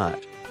or not.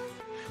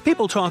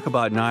 People talk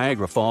about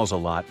Niagara Falls a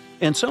lot,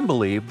 and some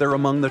believe they're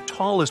among the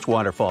tallest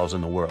waterfalls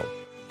in the world.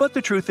 But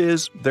the truth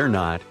is, they're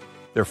not.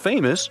 They're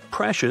famous,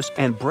 precious,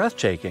 and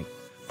breathtaking.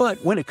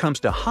 But when it comes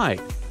to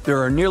height,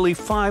 there are nearly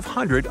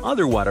 500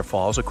 other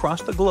waterfalls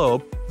across the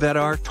globe that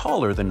are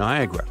taller than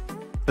Niagara.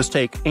 Let's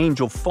take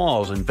Angel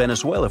Falls in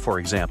Venezuela, for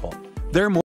example. They're more